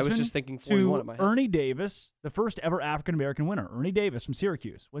been 27th the fifth. I was Heisman just thinking 41 in to my head. Ernie Davis, the first ever African-American winner. Ernie Davis from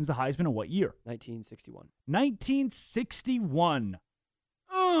Syracuse wins the Heisman in what year? 1961. 1961.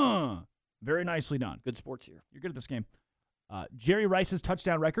 Very nicely done. Good sports here. You're good at this game. Jerry Rice's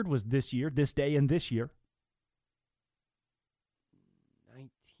touchdown record was this day and this year.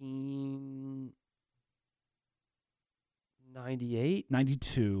 1998?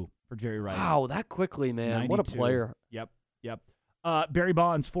 92 for Jerry Rice. Wow, that quickly, man. 92. What a player. Yep. Barry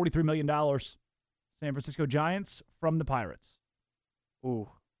Bonds, $43 million. San Francisco Giants from the Pirates. Ooh,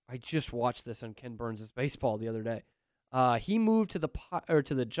 I just watched this on Ken Burns' baseball the other day. He moved to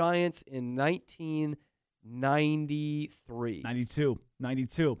the Giants in 1993.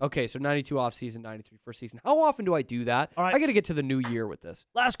 92. Okay, so 92 offseason, 93 first season. How often do I do that? All right. I got to get to the new year with this.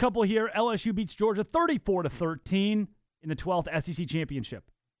 Last couple here. LSU beats Georgia 34-13 in the 12th SEC championship.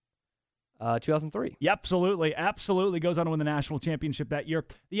 2003. Yep, absolutely. Goes on to win the national championship that year.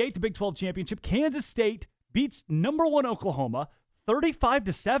 The 8th Big 12 championship. Kansas State beats number 1 Oklahoma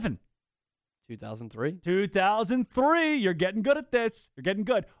 35-7. 2003. You're getting good at this. You're getting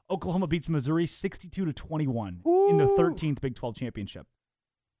good. Oklahoma beats Missouri 62-21 in the 13th Big 12 championship.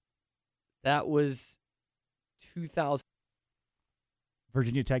 That was 2000.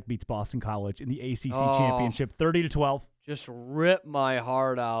 Virginia Tech beats Boston College in the ACC championship 30-12. Just ripped my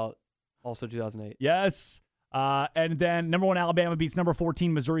heart out. Also 2008. Yes. And then number 1 Alabama beats number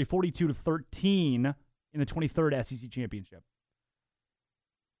 14 Missouri 42-13 in the 23rd SEC championship.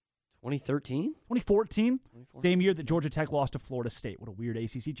 2013? 2014. Same year that Georgia Tech lost to Florida State. What a weird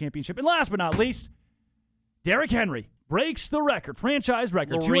ACC championship. And last but not least, Derrick Henry breaks the record, franchise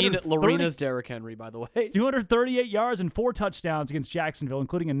record. Lorena's Derrick Henry, by the way. 238 yards and 4 touchdowns against Jacksonville,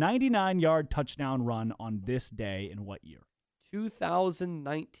 including a 99-yard touchdown run on this day in what year?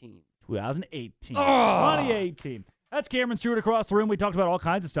 2019. 2018. 2018. That's Cameron Stewart across the room. We talked about all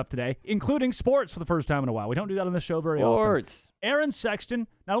kinds of stuff today, including sports for the first time in a while. We don't do that on the show very often. Aaron Sexton,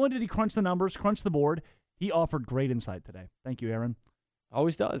 not only did he crunch the numbers, crunch the board, he offered great insight today. Thank you, Aaron.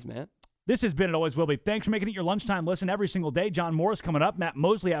 Always does, man. This has been It Always Will Be. Thanks for making it your lunchtime listen every single day. John Morris coming up. Matt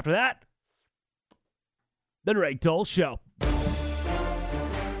Mosley after that. The Drake Toll Show.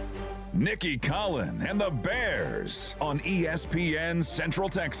 Nikki Collin and the Bears on ESPN Central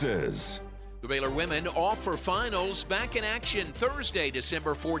Texas. The Baylor women off for finals, back in action Thursday,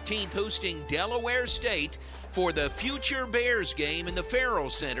 December 14th, hosting Delaware State for the Future Bears game in the Farrell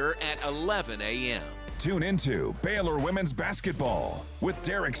Center at 11 a.m. Tune into Baylor women's basketball with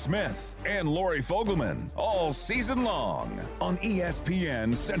Derek Smith and Lori Fogelman all season long on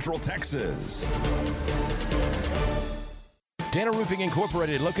ESPN Central Texas. Tanner Roofing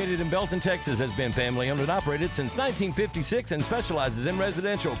Incorporated, located in Belton, Texas, has been family-owned and operated since 1956 and specializes in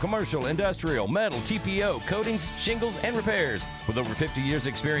residential, commercial, industrial, metal, TPO, coatings, shingles, and repairs. With over 50 years'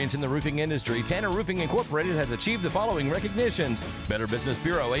 experience in the roofing industry, Tanner Roofing Incorporated has achieved the following recognitions: Better Business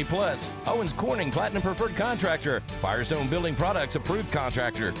Bureau A+, Owens Corning Platinum Preferred Contractor, Firestone Building Products Approved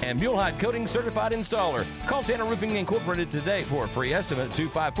Contractor, and Muleheit Coating Certified Installer. Call Tanner Roofing Incorporated today for a free estimate at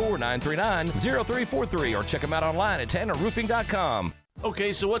 254-939-0343 or check them out online at tannerroofing.com.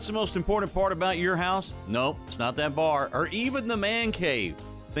 Okay, so what's the most important part about your house? No, it's not that bar or even the man cave.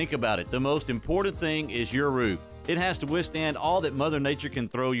 Think about it. The most important thing is your roof. It has to withstand all that Mother Nature can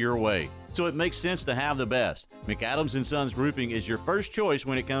throw your way. So it makes sense to have the best. McAdams & Sons Roofing is your first choice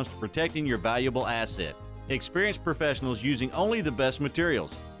when it comes to protecting your valuable asset. Experienced professionals using only the best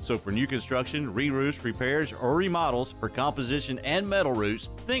materials. So for new construction, re-roofs, repairs, or remodels for composition and metal roofs,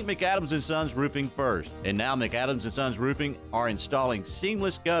 think McAdams & Sons Roofing first. And now McAdams & Sons Roofing are installing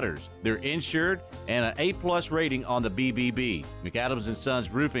seamless gutters. They're insured and an A+ rating on the BBB. McAdams &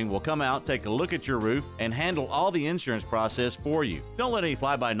 Sons Roofing will come out, take a look at your roof, and handle all the insurance process for you. Don't let any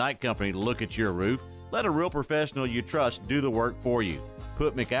fly-by-night company look at your roof. Let a real professional you trust do the work for you.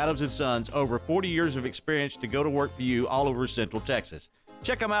 Put McAdams & Sons over 40 years of experience to go to work for you all over Central Texas.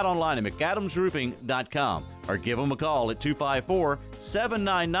 Check them out online at McAdamsRoofing.com or give them a call at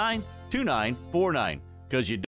 254-799-2949. Because you